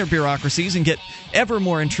expand their bureaucracies and get ever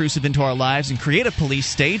more intrusive into our lives and create a police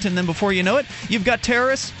state. And then before you know it, you've got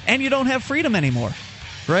terrorists and you don't have freedom anymore.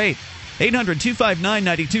 Great.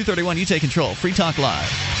 800-259-9231. You take control. Free Talk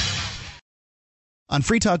Live. On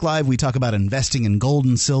Free Talk Live, we talk about investing in gold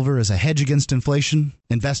and silver as a hedge against inflation,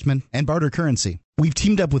 investment, and barter currency. We've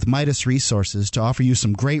teamed up with Midas Resources to offer you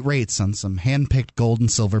some great rates on some hand-picked gold and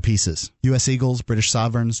silver pieces. U.S. Eagles, British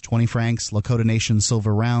Sovereigns, 20 francs, Lakota Nation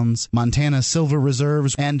silver rounds, Montana silver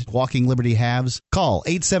reserves, and Walking Liberty halves. Call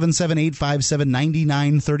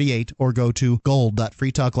 877-857-9938 or go to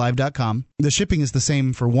gold.freetalklive.com. The shipping is the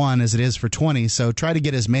same for 1 as it is for 20, so try to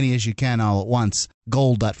get as many as you can all at once.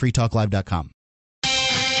 Gold.freetalklive.com.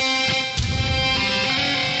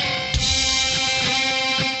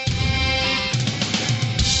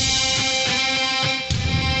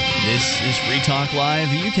 This is Free Talk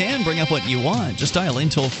Live. You can bring up what you want. Just dial in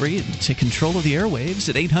toll-free and take control of the airwaves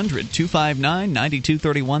at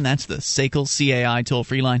 800-259-9231. That's the SACL CAI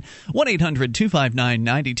toll-free line,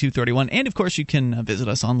 1-800-259-9231. And, of course, you can visit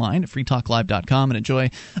us online at freetalklive.com and enjoy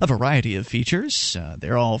a variety of features.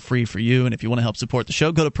 They're all free for you. And if you want to help support the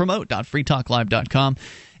show, go to promote.freetalklive.com.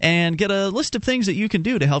 and get a list of things that you can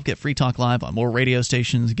do to help get Free Talk Live on more radio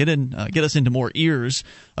stations, get us into more ears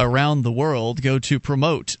around the world. Go to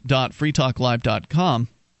promote.freetalklive.com.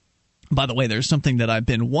 By the way, there's something that I've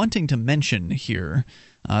been wanting to mention here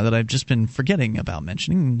that I've just been forgetting about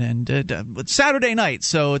mentioning, and it's Saturday night,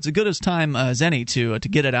 so it's as good a time as any to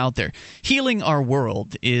get it out there. Healing Our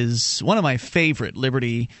World is one of my favorite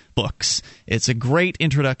Liberty books. It's a great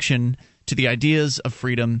introduction to the ideas of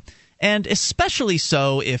freedom, and especially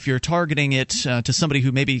so if you're targeting it to somebody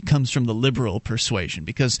who maybe comes from the liberal persuasion,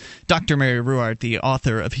 because Dr. Mary Ruwart, the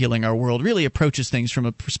author of Healing Our World, really approaches things from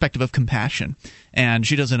a perspective of compassion, and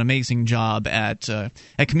she does an amazing job at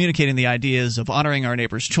communicating the ideas of honoring our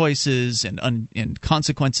neighbors' choices and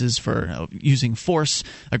consequences for using force,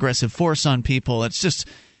 aggressive force on people. It's just...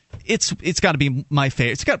 It's got to be my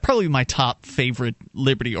favorite. It's got probably my top favorite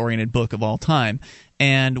liberty-oriented book of all time.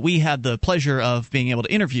 And we had the pleasure of being able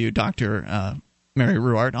to interview Dr. Mary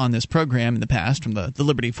Ruwart on this program in the past from the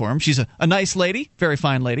Liberty Forum. She's a nice lady, very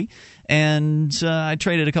fine lady. And I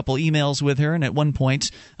traded a couple emails with her, and at one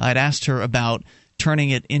point I'd asked her about turning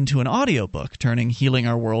it into an audiobook, turning Healing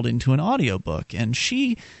Our World into an audiobook. And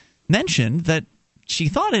she mentioned that she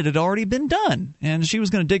thought it had already been done, and she was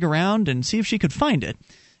going to dig around and see if she could find it.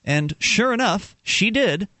 And sure enough, she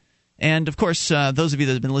did. And, of course, those of you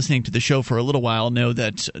that have been listening to the show for a little while know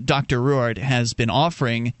that Dr. Ruwart has been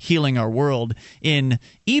offering Healing Our World in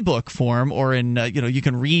ebook form, or in, you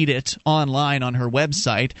can read it online on her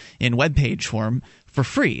website in webpage form for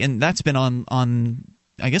free. And that's been on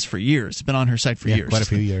I guess for years. It's been on her site for years. Quite a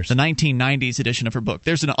few years. The 1990s edition of her book.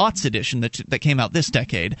 There's an aughts edition that came out this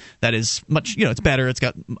decade that is much, it's better. It's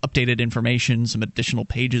got updated information, some additional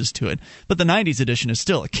pages to it. But the 90s edition is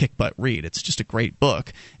still a kick-butt read. It's just a great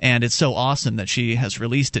book, and it's so awesome that she has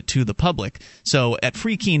released it to the public. So at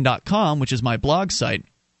freekeen.com, which is my blog site,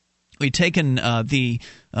 we'd taken the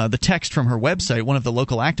text from her website. One of the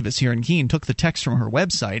local activists here in Keene took the text from her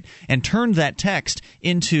website and turned that text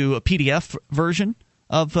into a PDF version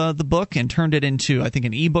of the book, and turned it into, I think,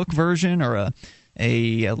 an ebook version, or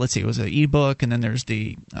let's see, it was an ebook, and then there's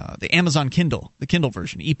the Amazon Kindle, the Kindle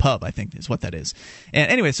version, EPUB, I think is what that is.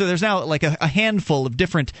 And anyway, so there's now like a handful of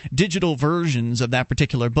different digital versions of that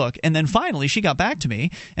particular book. And then finally, she got back to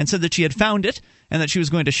me and said that she had found it, and that she was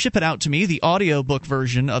going to ship it out to me, the audiobook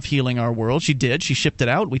version of Healing Our World. She did. She shipped it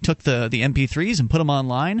out. We took the MP3s and put them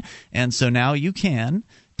online, and so now you can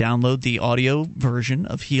download the audio version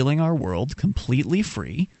of Healing Our World completely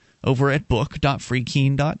free over at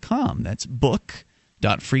book.freekeen.com. That's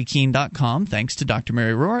book.freekeen.com, thanks to Dr.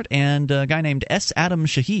 Mary Ruwart and a guy named S. Adam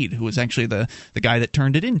Shahid, who was actually the guy that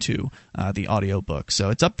turned it into the audio book. So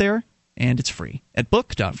it's up there, and it's free at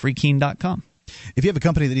book.freekeen.com. If you have a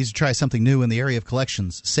company that needs to try something new in the area of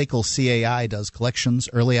collections, SACL CAI does collections,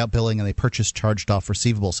 early out billing, and they purchase charged-off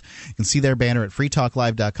receivables. You can see their banner at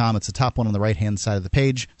freetalklive.com. It's the top one on the right-hand side of the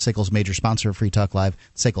page. SACL's major sponsor of Free Talk Live,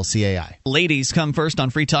 SACL CAI. Ladies come first on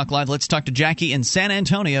Free Talk Live. Let's talk to Jackie in San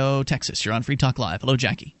Antonio, Texas. You're on Free Talk Live. Hello,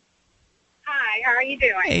 Jackie. Hi, how are you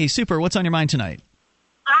doing? Hey, super. What's on your mind tonight?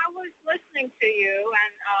 I was listening to you,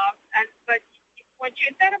 but what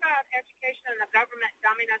you said about education and the government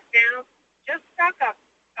dumbing us down just stuck a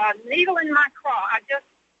needle in my craw. I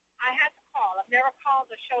had to call. I've never called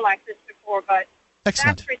a show like this before, but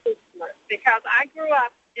Excellent. That's ridiculous because I grew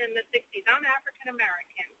up in the 60s. I'm African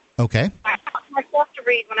American. Okay. I taught myself to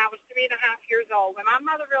read when I was 3.5 years old. When my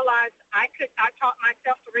mother realized I taught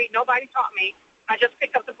myself to read. Nobody taught me. I just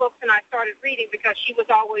picked up the books and I started reading because she was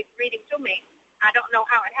always reading to me. I don't know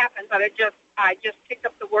how it happened, but I just picked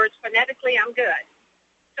up the words phonetically. I'm good.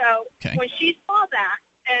 So when she saw that,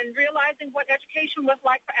 and realizing what education was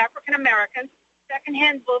like for African Americans,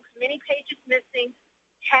 secondhand books, many pages missing,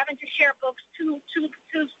 having to share books, two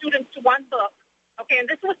students to one book. Okay, and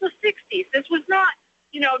this was the 60s. This was not,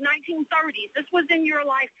 1930s. This was in your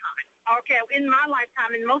lifetime. Okay, in my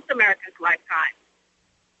lifetime, in most Americans' lifetime.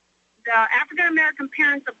 The African American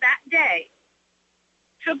parents of that day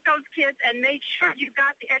took those kids and made sure you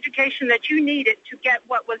got the education that you needed to get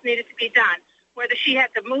what was needed to be done. Whether she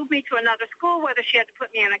had to move me to another school, whether she had to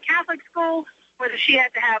put me in a Catholic school, whether she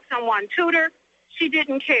had to have someone tutor, she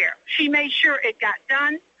didn't care. She made sure it got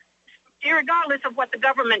done, irregardless of what the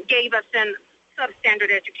government gave us in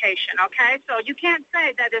substandard education, okay? So you can't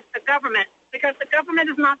say that it's the government, because the government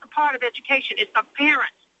is not the part of education. It's the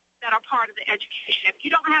parents. that are part of the education. If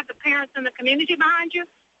you don't have the parents and the community behind you,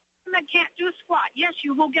 that can't do squat. Yes,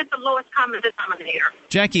 you will get the lowest common denominator.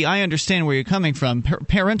 Jackie, I understand where you're coming from.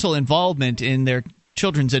 Parental involvement in their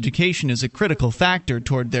children's education is a critical factor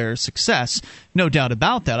toward their success. No doubt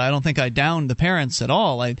about that. I don't think I downed the parents at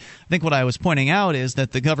all. I think what I was pointing out is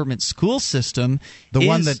that the government school system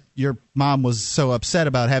one that your mom was so upset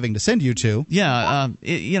about having to send you to. Yeah,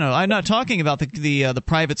 I'm not talking about the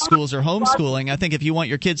private schools or homeschooling. I think if you want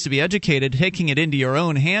your kids to be educated, taking it into your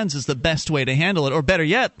own hands is the best way to handle it. Or better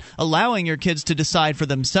yet, allowing your kids to decide for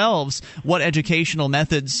themselves what educational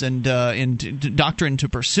methods and doctrine to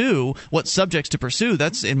pursue, what subjects to pursue.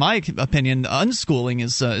 That's, in my opinion, unschooling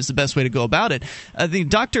is the best way to go about it. The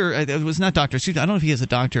doctor, it was not Dr. I don't know if he is a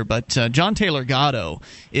doctor, but John Taylor Gatto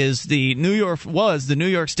is the New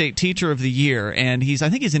York State Teacher of the Year, and I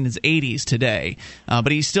think he's in his 80s today,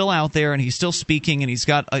 but he's still out there and he's still speaking, and he's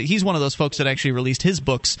one of those folks that actually released his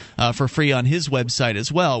books for free on his website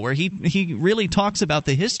as well, where he really talks about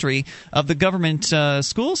the history of the government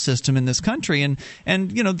school system in this country, and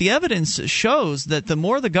the evidence shows that the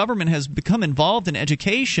more the government has become involved in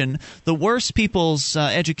education, the worse people's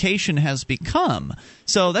education has become.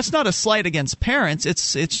 So that's not a slight against parents.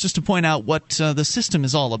 It's just to point out what the system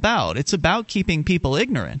is all about. It's about keeping people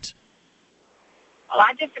ignorant. Well,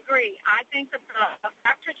 I disagree. I think that the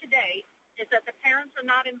factor today is that the parents are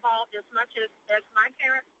not involved as much as my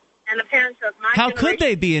parents and the parents of my How generation. could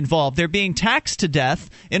they be involved? They're being taxed to death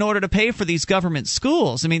in order to pay for these government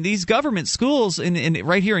schools. I mean, these government schools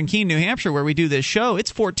right here in Keene, New Hampshire, where we do this show,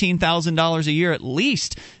 it's $14,000 a year at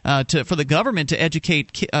least for the government to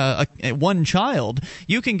educate one child.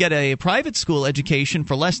 You can get a private school education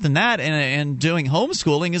for less than that, and doing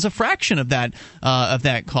homeschooling is a fraction of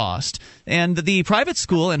that cost. And the private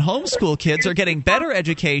school and homeschool kids are getting better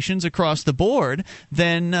educations across the board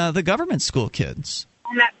than the government school kids.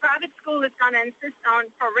 And that private school is going to insist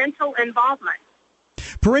on parental involvement.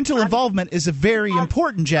 Parental involvement is very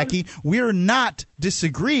important, Jackie. We're not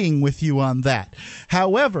disagreeing with you on that.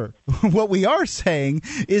 However, what we are saying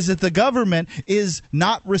is that the government is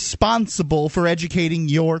not responsible for educating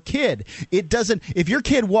your kid. It doesn't. If your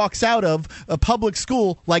kid walks out of a public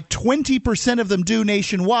school, like 20% of them do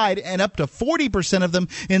nationwide and up to 40% of them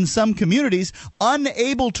in some communities,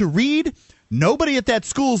 unable to read, nobody at that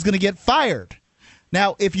school is going to get fired.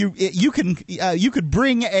 Now, if you could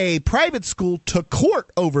bring a private school to court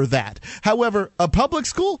over that. However, a public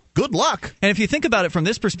school, good luck. And if you think about it from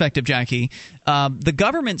this perspective, Jackie, the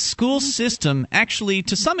government school system actually,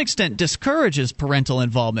 to some extent, discourages parental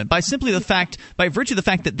involvement by virtue of the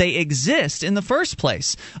fact that they exist in the first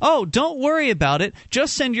place. Oh, don't worry about it.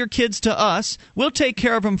 Just send your kids to us. We'll take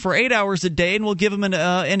care of them for 8 hours a day, and we'll give them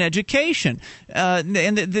an education.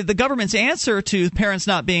 And the government's answer to parents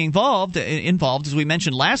not being involved, as we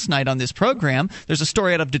mentioned last night on this program, there's a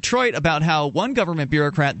story out of Detroit about how one government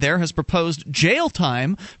bureaucrat there has proposed jail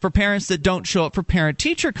time for parents that don't show up for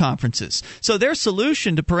parent-teacher conferences. So their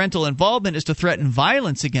solution to parental involvement is to threaten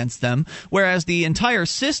violence against them, whereas the entire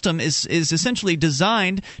system is essentially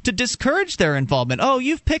designed to discourage their involvement. Oh,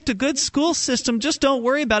 you've picked a good school system, just don't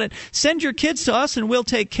worry about it. Send your kids to us and we'll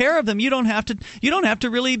take care of them. You don't have to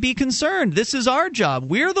really be concerned. This is our job.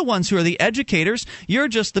 We're the ones who are the educators. You're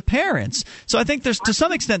just the parents. So I think to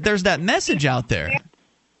some extent there's that message out there.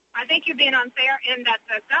 I think you're being unfair in that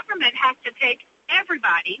the government has to take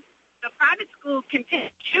everybody. The private schools can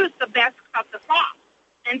choose the best of the slop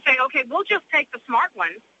and say, okay, we'll just take the smart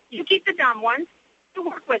ones. You keep the dumb ones. You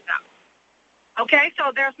work with them. Okay,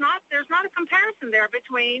 so there's not a comparison there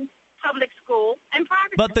between public school and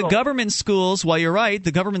private school. But the government schools, while you're right,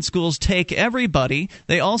 the government schools take everybody.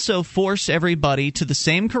 They also force everybody to the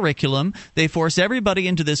same curriculum. They force everybody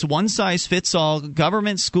into this one-size-fits-all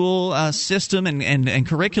government school system and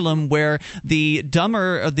curriculum where the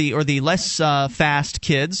dumber or the less fast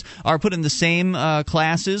kids are put in the same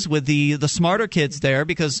classes with the smarter kids there,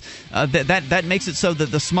 because that makes it so that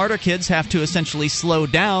the smarter kids have to essentially slow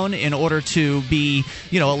down in order to be,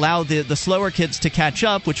 allow the slower kids to catch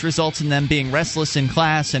up, which results in them being restless in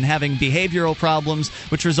class and having behavioral problems,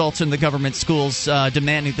 which results in the government schools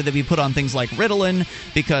demanding that they be put on things like Ritalin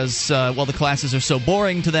because, the classes are so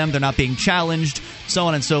boring to them, they're not being challenged, so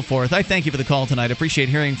on and so forth. I thank you for the call tonight. I appreciate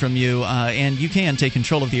hearing from you, and you can take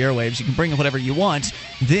control of the airwaves. You can bring up whatever you want.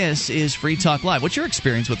 This is Free Talk Live. What's your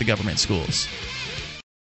experience with the government schools?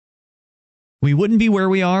 We wouldn't be where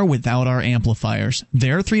we are without our amplifiers.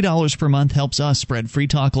 Their $3 per month helps us spread Free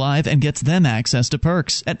Talk Live and gets them access to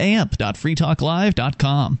perks at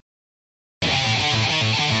amp.freetalklive.com.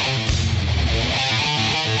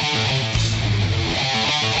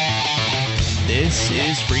 This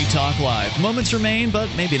is Free Talk Live. Moments remain, but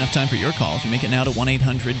maybe enough time for your call. If you make it now to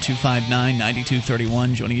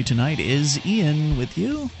 1-800-259-9231. Joining you tonight is Ian with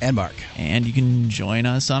you. And Mark. And you can join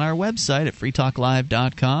us on our website at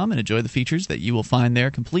freetalklive.com and enjoy the features that you will find there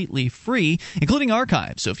completely free, including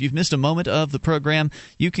archives. So if you've missed a moment of the program,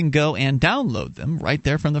 you can go and download them right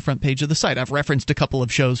there from the front page of the site. I've referenced a couple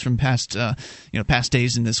of shows from past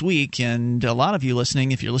days in this week, and a lot of you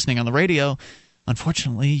listening, if you're listening on the radio,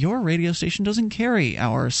 unfortunately, your radio station doesn't carry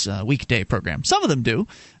our weekday program. Some of them do.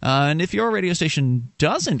 And if your radio station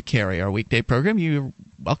doesn't carry our weekday program, you're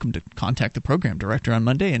welcome to contact the program director on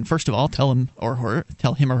Monday. And first of all, tell him or her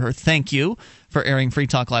thank you for airing Free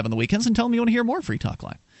Talk Live on the weekends, and tell him you want to hear more Free Talk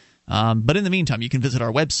Live. But in the meantime, you can visit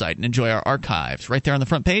our website and enjoy our archives. Right there on the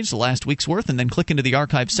front page, the last week's worth, and then click into the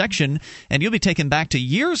archive section, and you'll be taken back to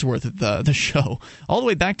years' worth of the show, all the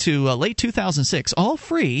way back to late 2006, all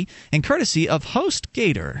free and courtesy of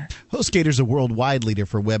HostGator. HostGator's a worldwide leader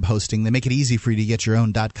for web hosting. They make it easy for you to get your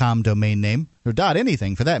own .com domain name, or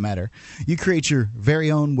 .anything for that matter. You create your very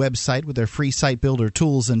own website with their free site builder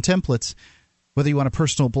tools and templates. Whether you want a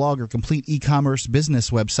personal blog or complete e-commerce business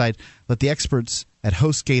website, let the experts at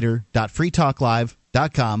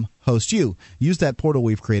HostGator.freetalklive.com host you. Use that portal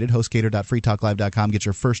we've created, HostGator.freetalklive.com. Get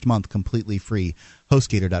your first month completely free.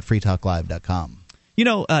 HostGator.freetalklive.com. You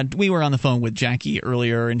know, we were on the phone with Jackie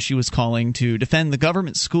earlier, and she was calling to defend the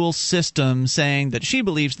government school system, saying that she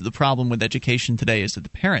believes that the problem with education today is that the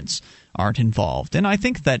parents aren't involved. And I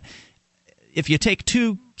think that if you take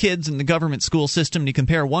two kids in the government school system and you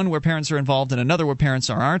compare one where parents are involved and another where parents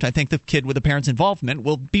aren't, I think the kid with the parents' involvement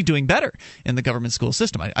will be doing better in the government school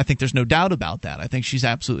system. I think there's no doubt about that. I think she's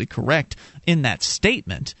absolutely correct in that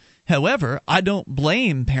statement. However, I don't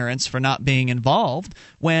blame parents for not being involved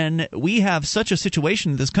when we have such a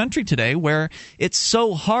situation in this country today where it's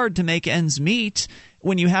so hard to make ends meet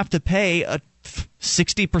when you have to pay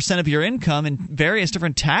 60% of your income in various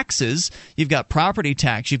different taxes. You've got property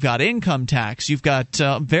tax, you've got income tax, you've got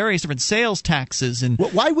various different sales taxes. And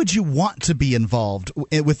why would you want to be involved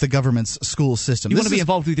with the government's school system? You want to be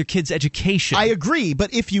involved with your kids' education. I agree,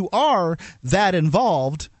 but if you are that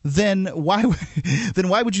involved, then why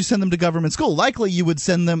would you send them to government school? Likely you would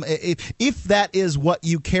send them, if that is what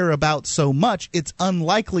you care about so much, it's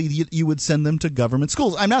unlikely you would send them to government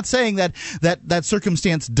schools. I'm not saying that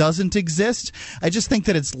circumstance doesn't exist. I just think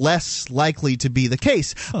that it's less likely to be the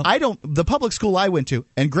case. The public school I went to,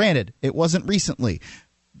 and granted, it wasn't recently,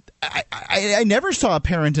 I never saw a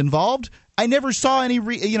parent involved. I never saw I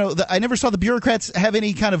never saw the bureaucrats have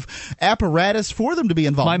any kind of apparatus for them to be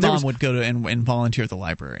involved. My mom would go to and volunteer at the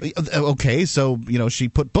library. Okay, so she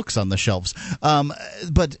put books on the shelves.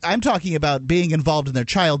 But I'm talking about being involved in their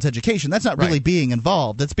child's education. That's not really being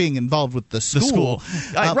involved. That's being involved with the school.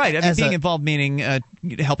 Right. I mean, being involved meaning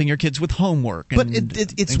helping your kids with homework. But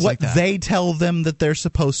it's what they tell them that they're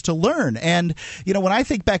supposed to learn. And when I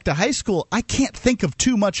think back to high school, I can't think of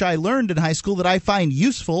too much I learned in high school that I find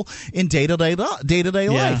useful in day-to-day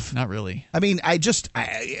life. Not really. I mean,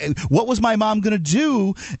 what was my mom going to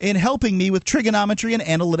do in helping me with trigonometry and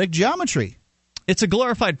analytic geometry? It's a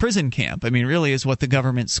glorified prison camp. I mean, really is what the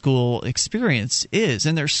government school experience is.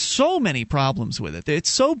 And there's so many problems with it. It's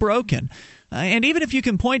so broken. And even if you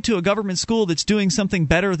can point to a government school that's doing something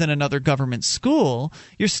better than another government school,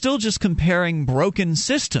 you're still just comparing broken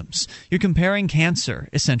systems. You're comparing cancer,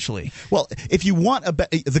 essentially. Well, if you want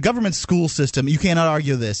the government school system, you cannot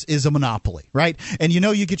argue this, is a monopoly, right? And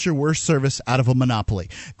you get your worst service out of a monopoly.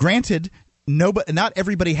 Granted, not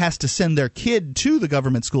everybody has to send their kid to the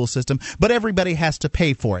government school system, but everybody has to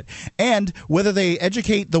pay for it. And whether they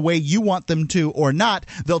educate the way you want them to or not,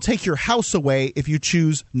 they'll take your house away if you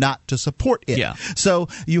choose not to support it. Yeah. So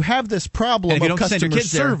you have this problem of customer send your kids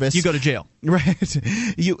service. There, you go to jail.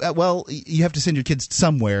 Right. You have to send your kids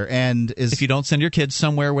somewhere, and if you don't send your kids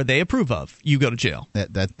somewhere where they approve of, you go to jail.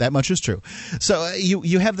 That much is true. So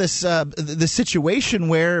you have this situation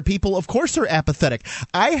where people, of course, are apathetic.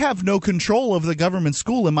 I have no control of the government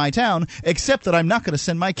school in my town, except that I'm not going to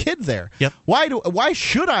send my kid there. Yep. Why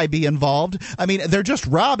should I be involved? I mean, they're just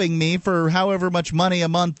robbing me for however much money a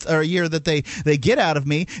month or a year that they get out of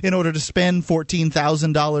me in order to spend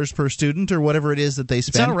 $14,000 per student or whatever it is that they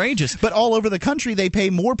spend. It's outrageous. But all over the country, they pay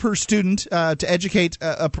more per student to educate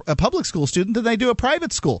a public school student than they do a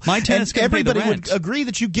private school. My tenants can pay the rent. Everybody would agree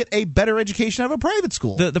that you get a better education out of a private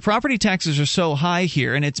school. The property taxes are so high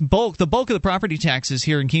here, and the bulk of the property taxes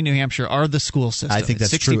here in Keene, New Hampshire are the school system. I think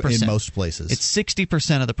that's 60%. True in most places. It's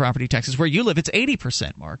 60% of the property taxes. Where you live, it's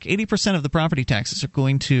 80%, Mark. 80% of the property taxes are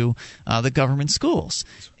going to the government schools.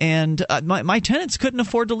 And my tenants couldn't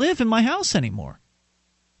afford to live in my house anymore.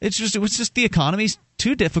 It was just the economy's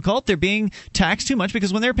too difficult. They're being taxed too much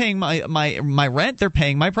because when they're paying my rent, they're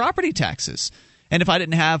paying my property taxes. And if I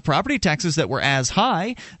didn't have property taxes that were as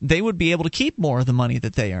high, they would be able to keep more of the money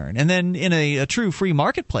that they earn. And then in a true free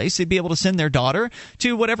marketplace, they'd be able to send their daughter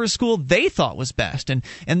to whatever school they thought was best. And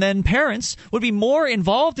then parents would be more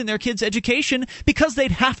involved in their kids' education because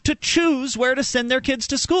they'd have to choose where to send their kids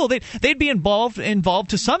to school. They'd be involved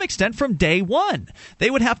to some extent from day one. They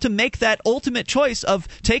would have to make that ultimate choice of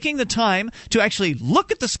taking the time to actually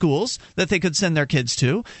look at the schools that they could send their kids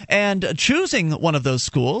to and choosing one of those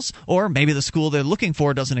schools, or maybe the school they're looking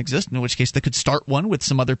for doesn't exist, in which case they could start one with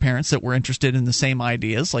some other parents that were interested in the same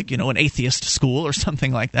ideas, like, an atheist school or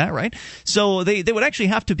something like that, right? So they would actually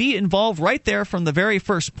have to be involved right there from the very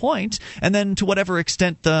first point, and then to whatever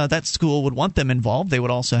extent that school would want them involved, they would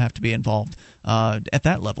also have to be involved at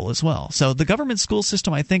that level as well. So the government school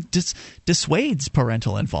system, I think, dissuades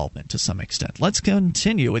parental involvement to some extent. Let's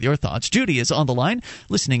continue with your thoughts. Judy is on the line,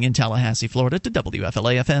 listening in Tallahassee, Florida to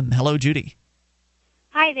WFLA-FM. Hello, Judy.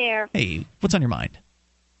 Hi there. Hey, what's on your mind?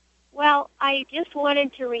 Well, I just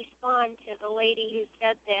wanted to respond to the lady who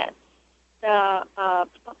said that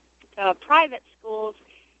the private schools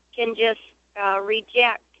can just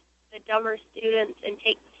reject the dumber students and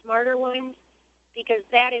take the smarter ones, because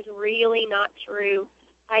that is really not true.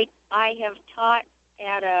 I have taught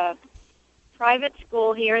at a private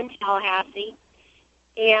school here in Tallahassee,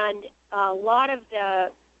 and a lot of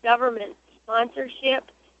the government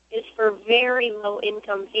sponsorship is for very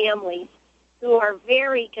low-income families who are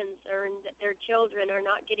very concerned that their children are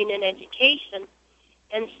not getting an education,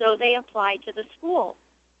 and so they apply to the school.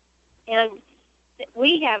 And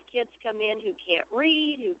we have kids come in who can't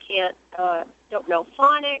read, who don't know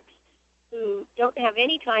phonics, who don't have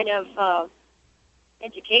any kind of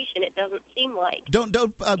education, it doesn't seem like. Don't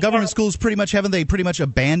government schools pretty much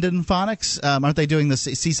abandoned phonics? Aren't they doing the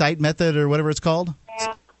CSITE method or whatever it's called?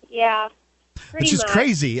 Yeah. Which is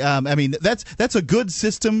crazy. I mean, that's a good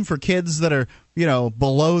system for kids that are,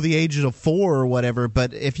 below the age of 4 or whatever.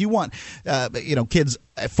 But if you want, kids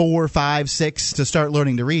at 4, 5, 6 to start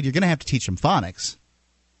learning to read, you're going to have to teach them phonics.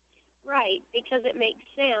 Right, because it makes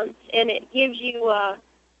sense, and it gives you a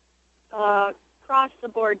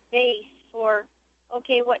across-the-board base for,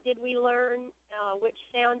 okay, what did we learn? Which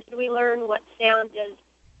sound did we learn? What sound does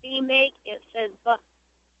B make? It says B,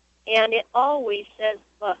 and it always says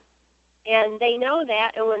B. And they know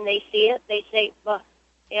that, and when they see it, they say, "Buh,"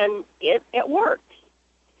 and it works.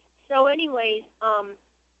 So anyways,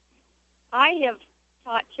 I have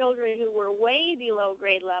taught children who were way below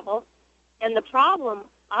grade level, and the problem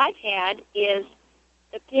I've had is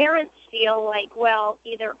the parents feel like, well,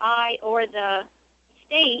 either I or the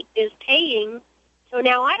state is paying, so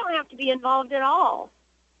now I don't have to be involved at all.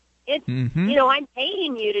 It's, I'm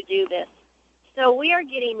paying you to do this. So we are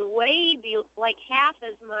getting like half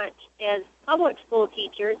as much as public school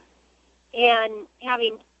teachers and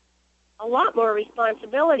having a lot more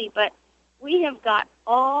responsibility, but we have got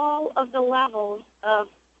all of the levels of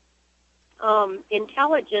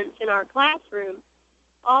intelligence in our classroom,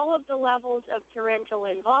 all of the levels of parental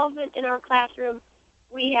involvement in our classroom.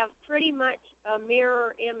 We have pretty much a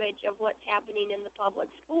mirror image of what's happening in the public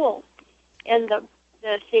schools. And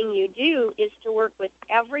the thing you do is to work with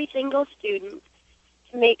every single student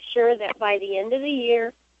to make sure that by the end of the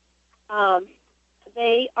year,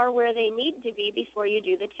 they are where they need to be before you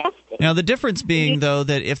do the testing. Now, the difference being, though,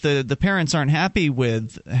 that if the parents aren't happy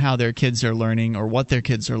with how their kids are learning or what their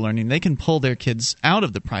kids are learning, they can pull their kids out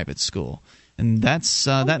of the private school. And means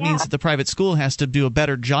that the private school has to do a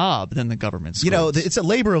better job than the government school. It's a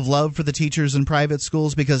labor of love for the teachers in private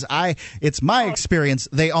schools, because it's my experience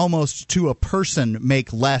they almost to a person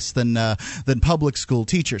make less than public school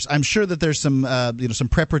teachers. I'm sure that there's some some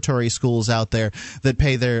preparatory schools out there that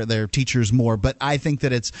pay their teachers more, but I think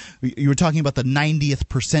that you were talking about the 90th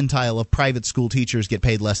percentile of private school teachers get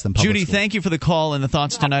paid less than public Judy, school. thank you for the call and the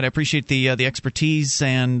thoughts tonight. I appreciate the expertise,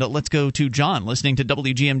 and let's go to John, listening to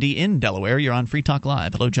WGMD in Delaware. You're on Free Talk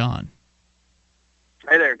Live. Hello, John.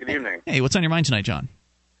 Hey there. Good evening. Hey, what's on your mind tonight, John?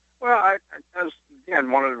 Well, I just,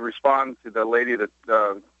 again, wanted to respond to the lady that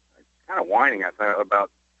kind of whining, I think,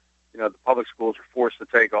 about, the public schools are forced to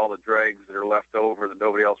take all the dregs that are left over that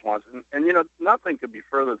nobody else wants. And nothing could be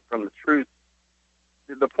further from the truth.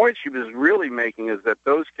 The point she was really making is that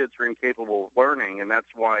those kids are incapable of learning, and that's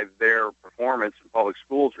why their performance in public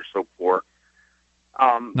schools are so poor.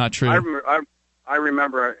 Not true. I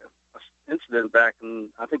remember an incident back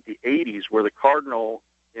in, I think, the 80s where the Cardinal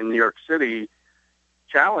in New York City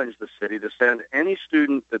challenged the city to send any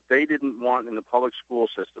student that they didn't want in the public school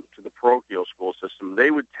system to the parochial school system.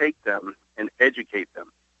 They would take them and educate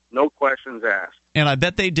them. No questions asked. And I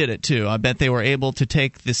bet they did it, too. I bet they were able to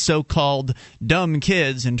take the so-called dumb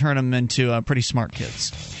kids and turn them into pretty smart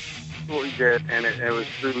kids. Absolutely did, and it was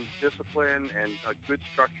through discipline and a good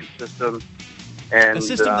structured system. And, a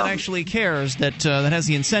system that actually cares, that has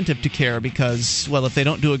the incentive to care because, well, if they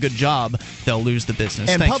don't do a good job, they'll lose the business.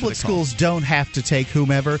 And Thanks public schools don't have to take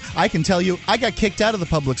whomever. I can tell you, I got kicked out of the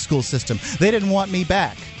public school system. They didn't want me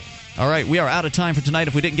back. All right, we are out of time for tonight.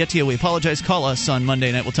 If we didn't get to you, we apologize. Call us on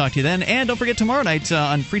Monday night. We'll talk to you then. And don't forget, tomorrow night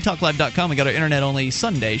on freetalklive.com, we got our internet-only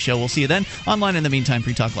Sunday show. We'll see you then. Online in the meantime,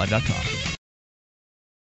 freetalklive.com.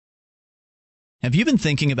 Have you been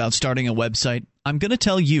thinking about starting a website? I'm going to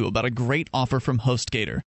tell you about a great offer from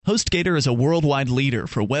HostGator. HostGator is a worldwide leader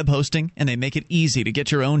for web hosting, and they make it easy to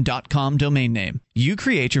get your own .com domain name. You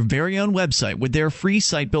create your very own website with their free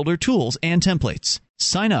site builder tools and templates.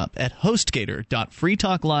 Sign up at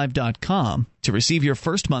hostgator.freetalklive.com to receive your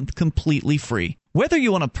first month completely free. Whether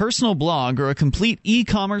you want a personal blog or a complete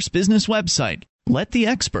e-commerce business website, let the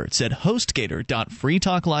experts at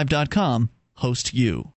hostgator.freetalklive.com host you.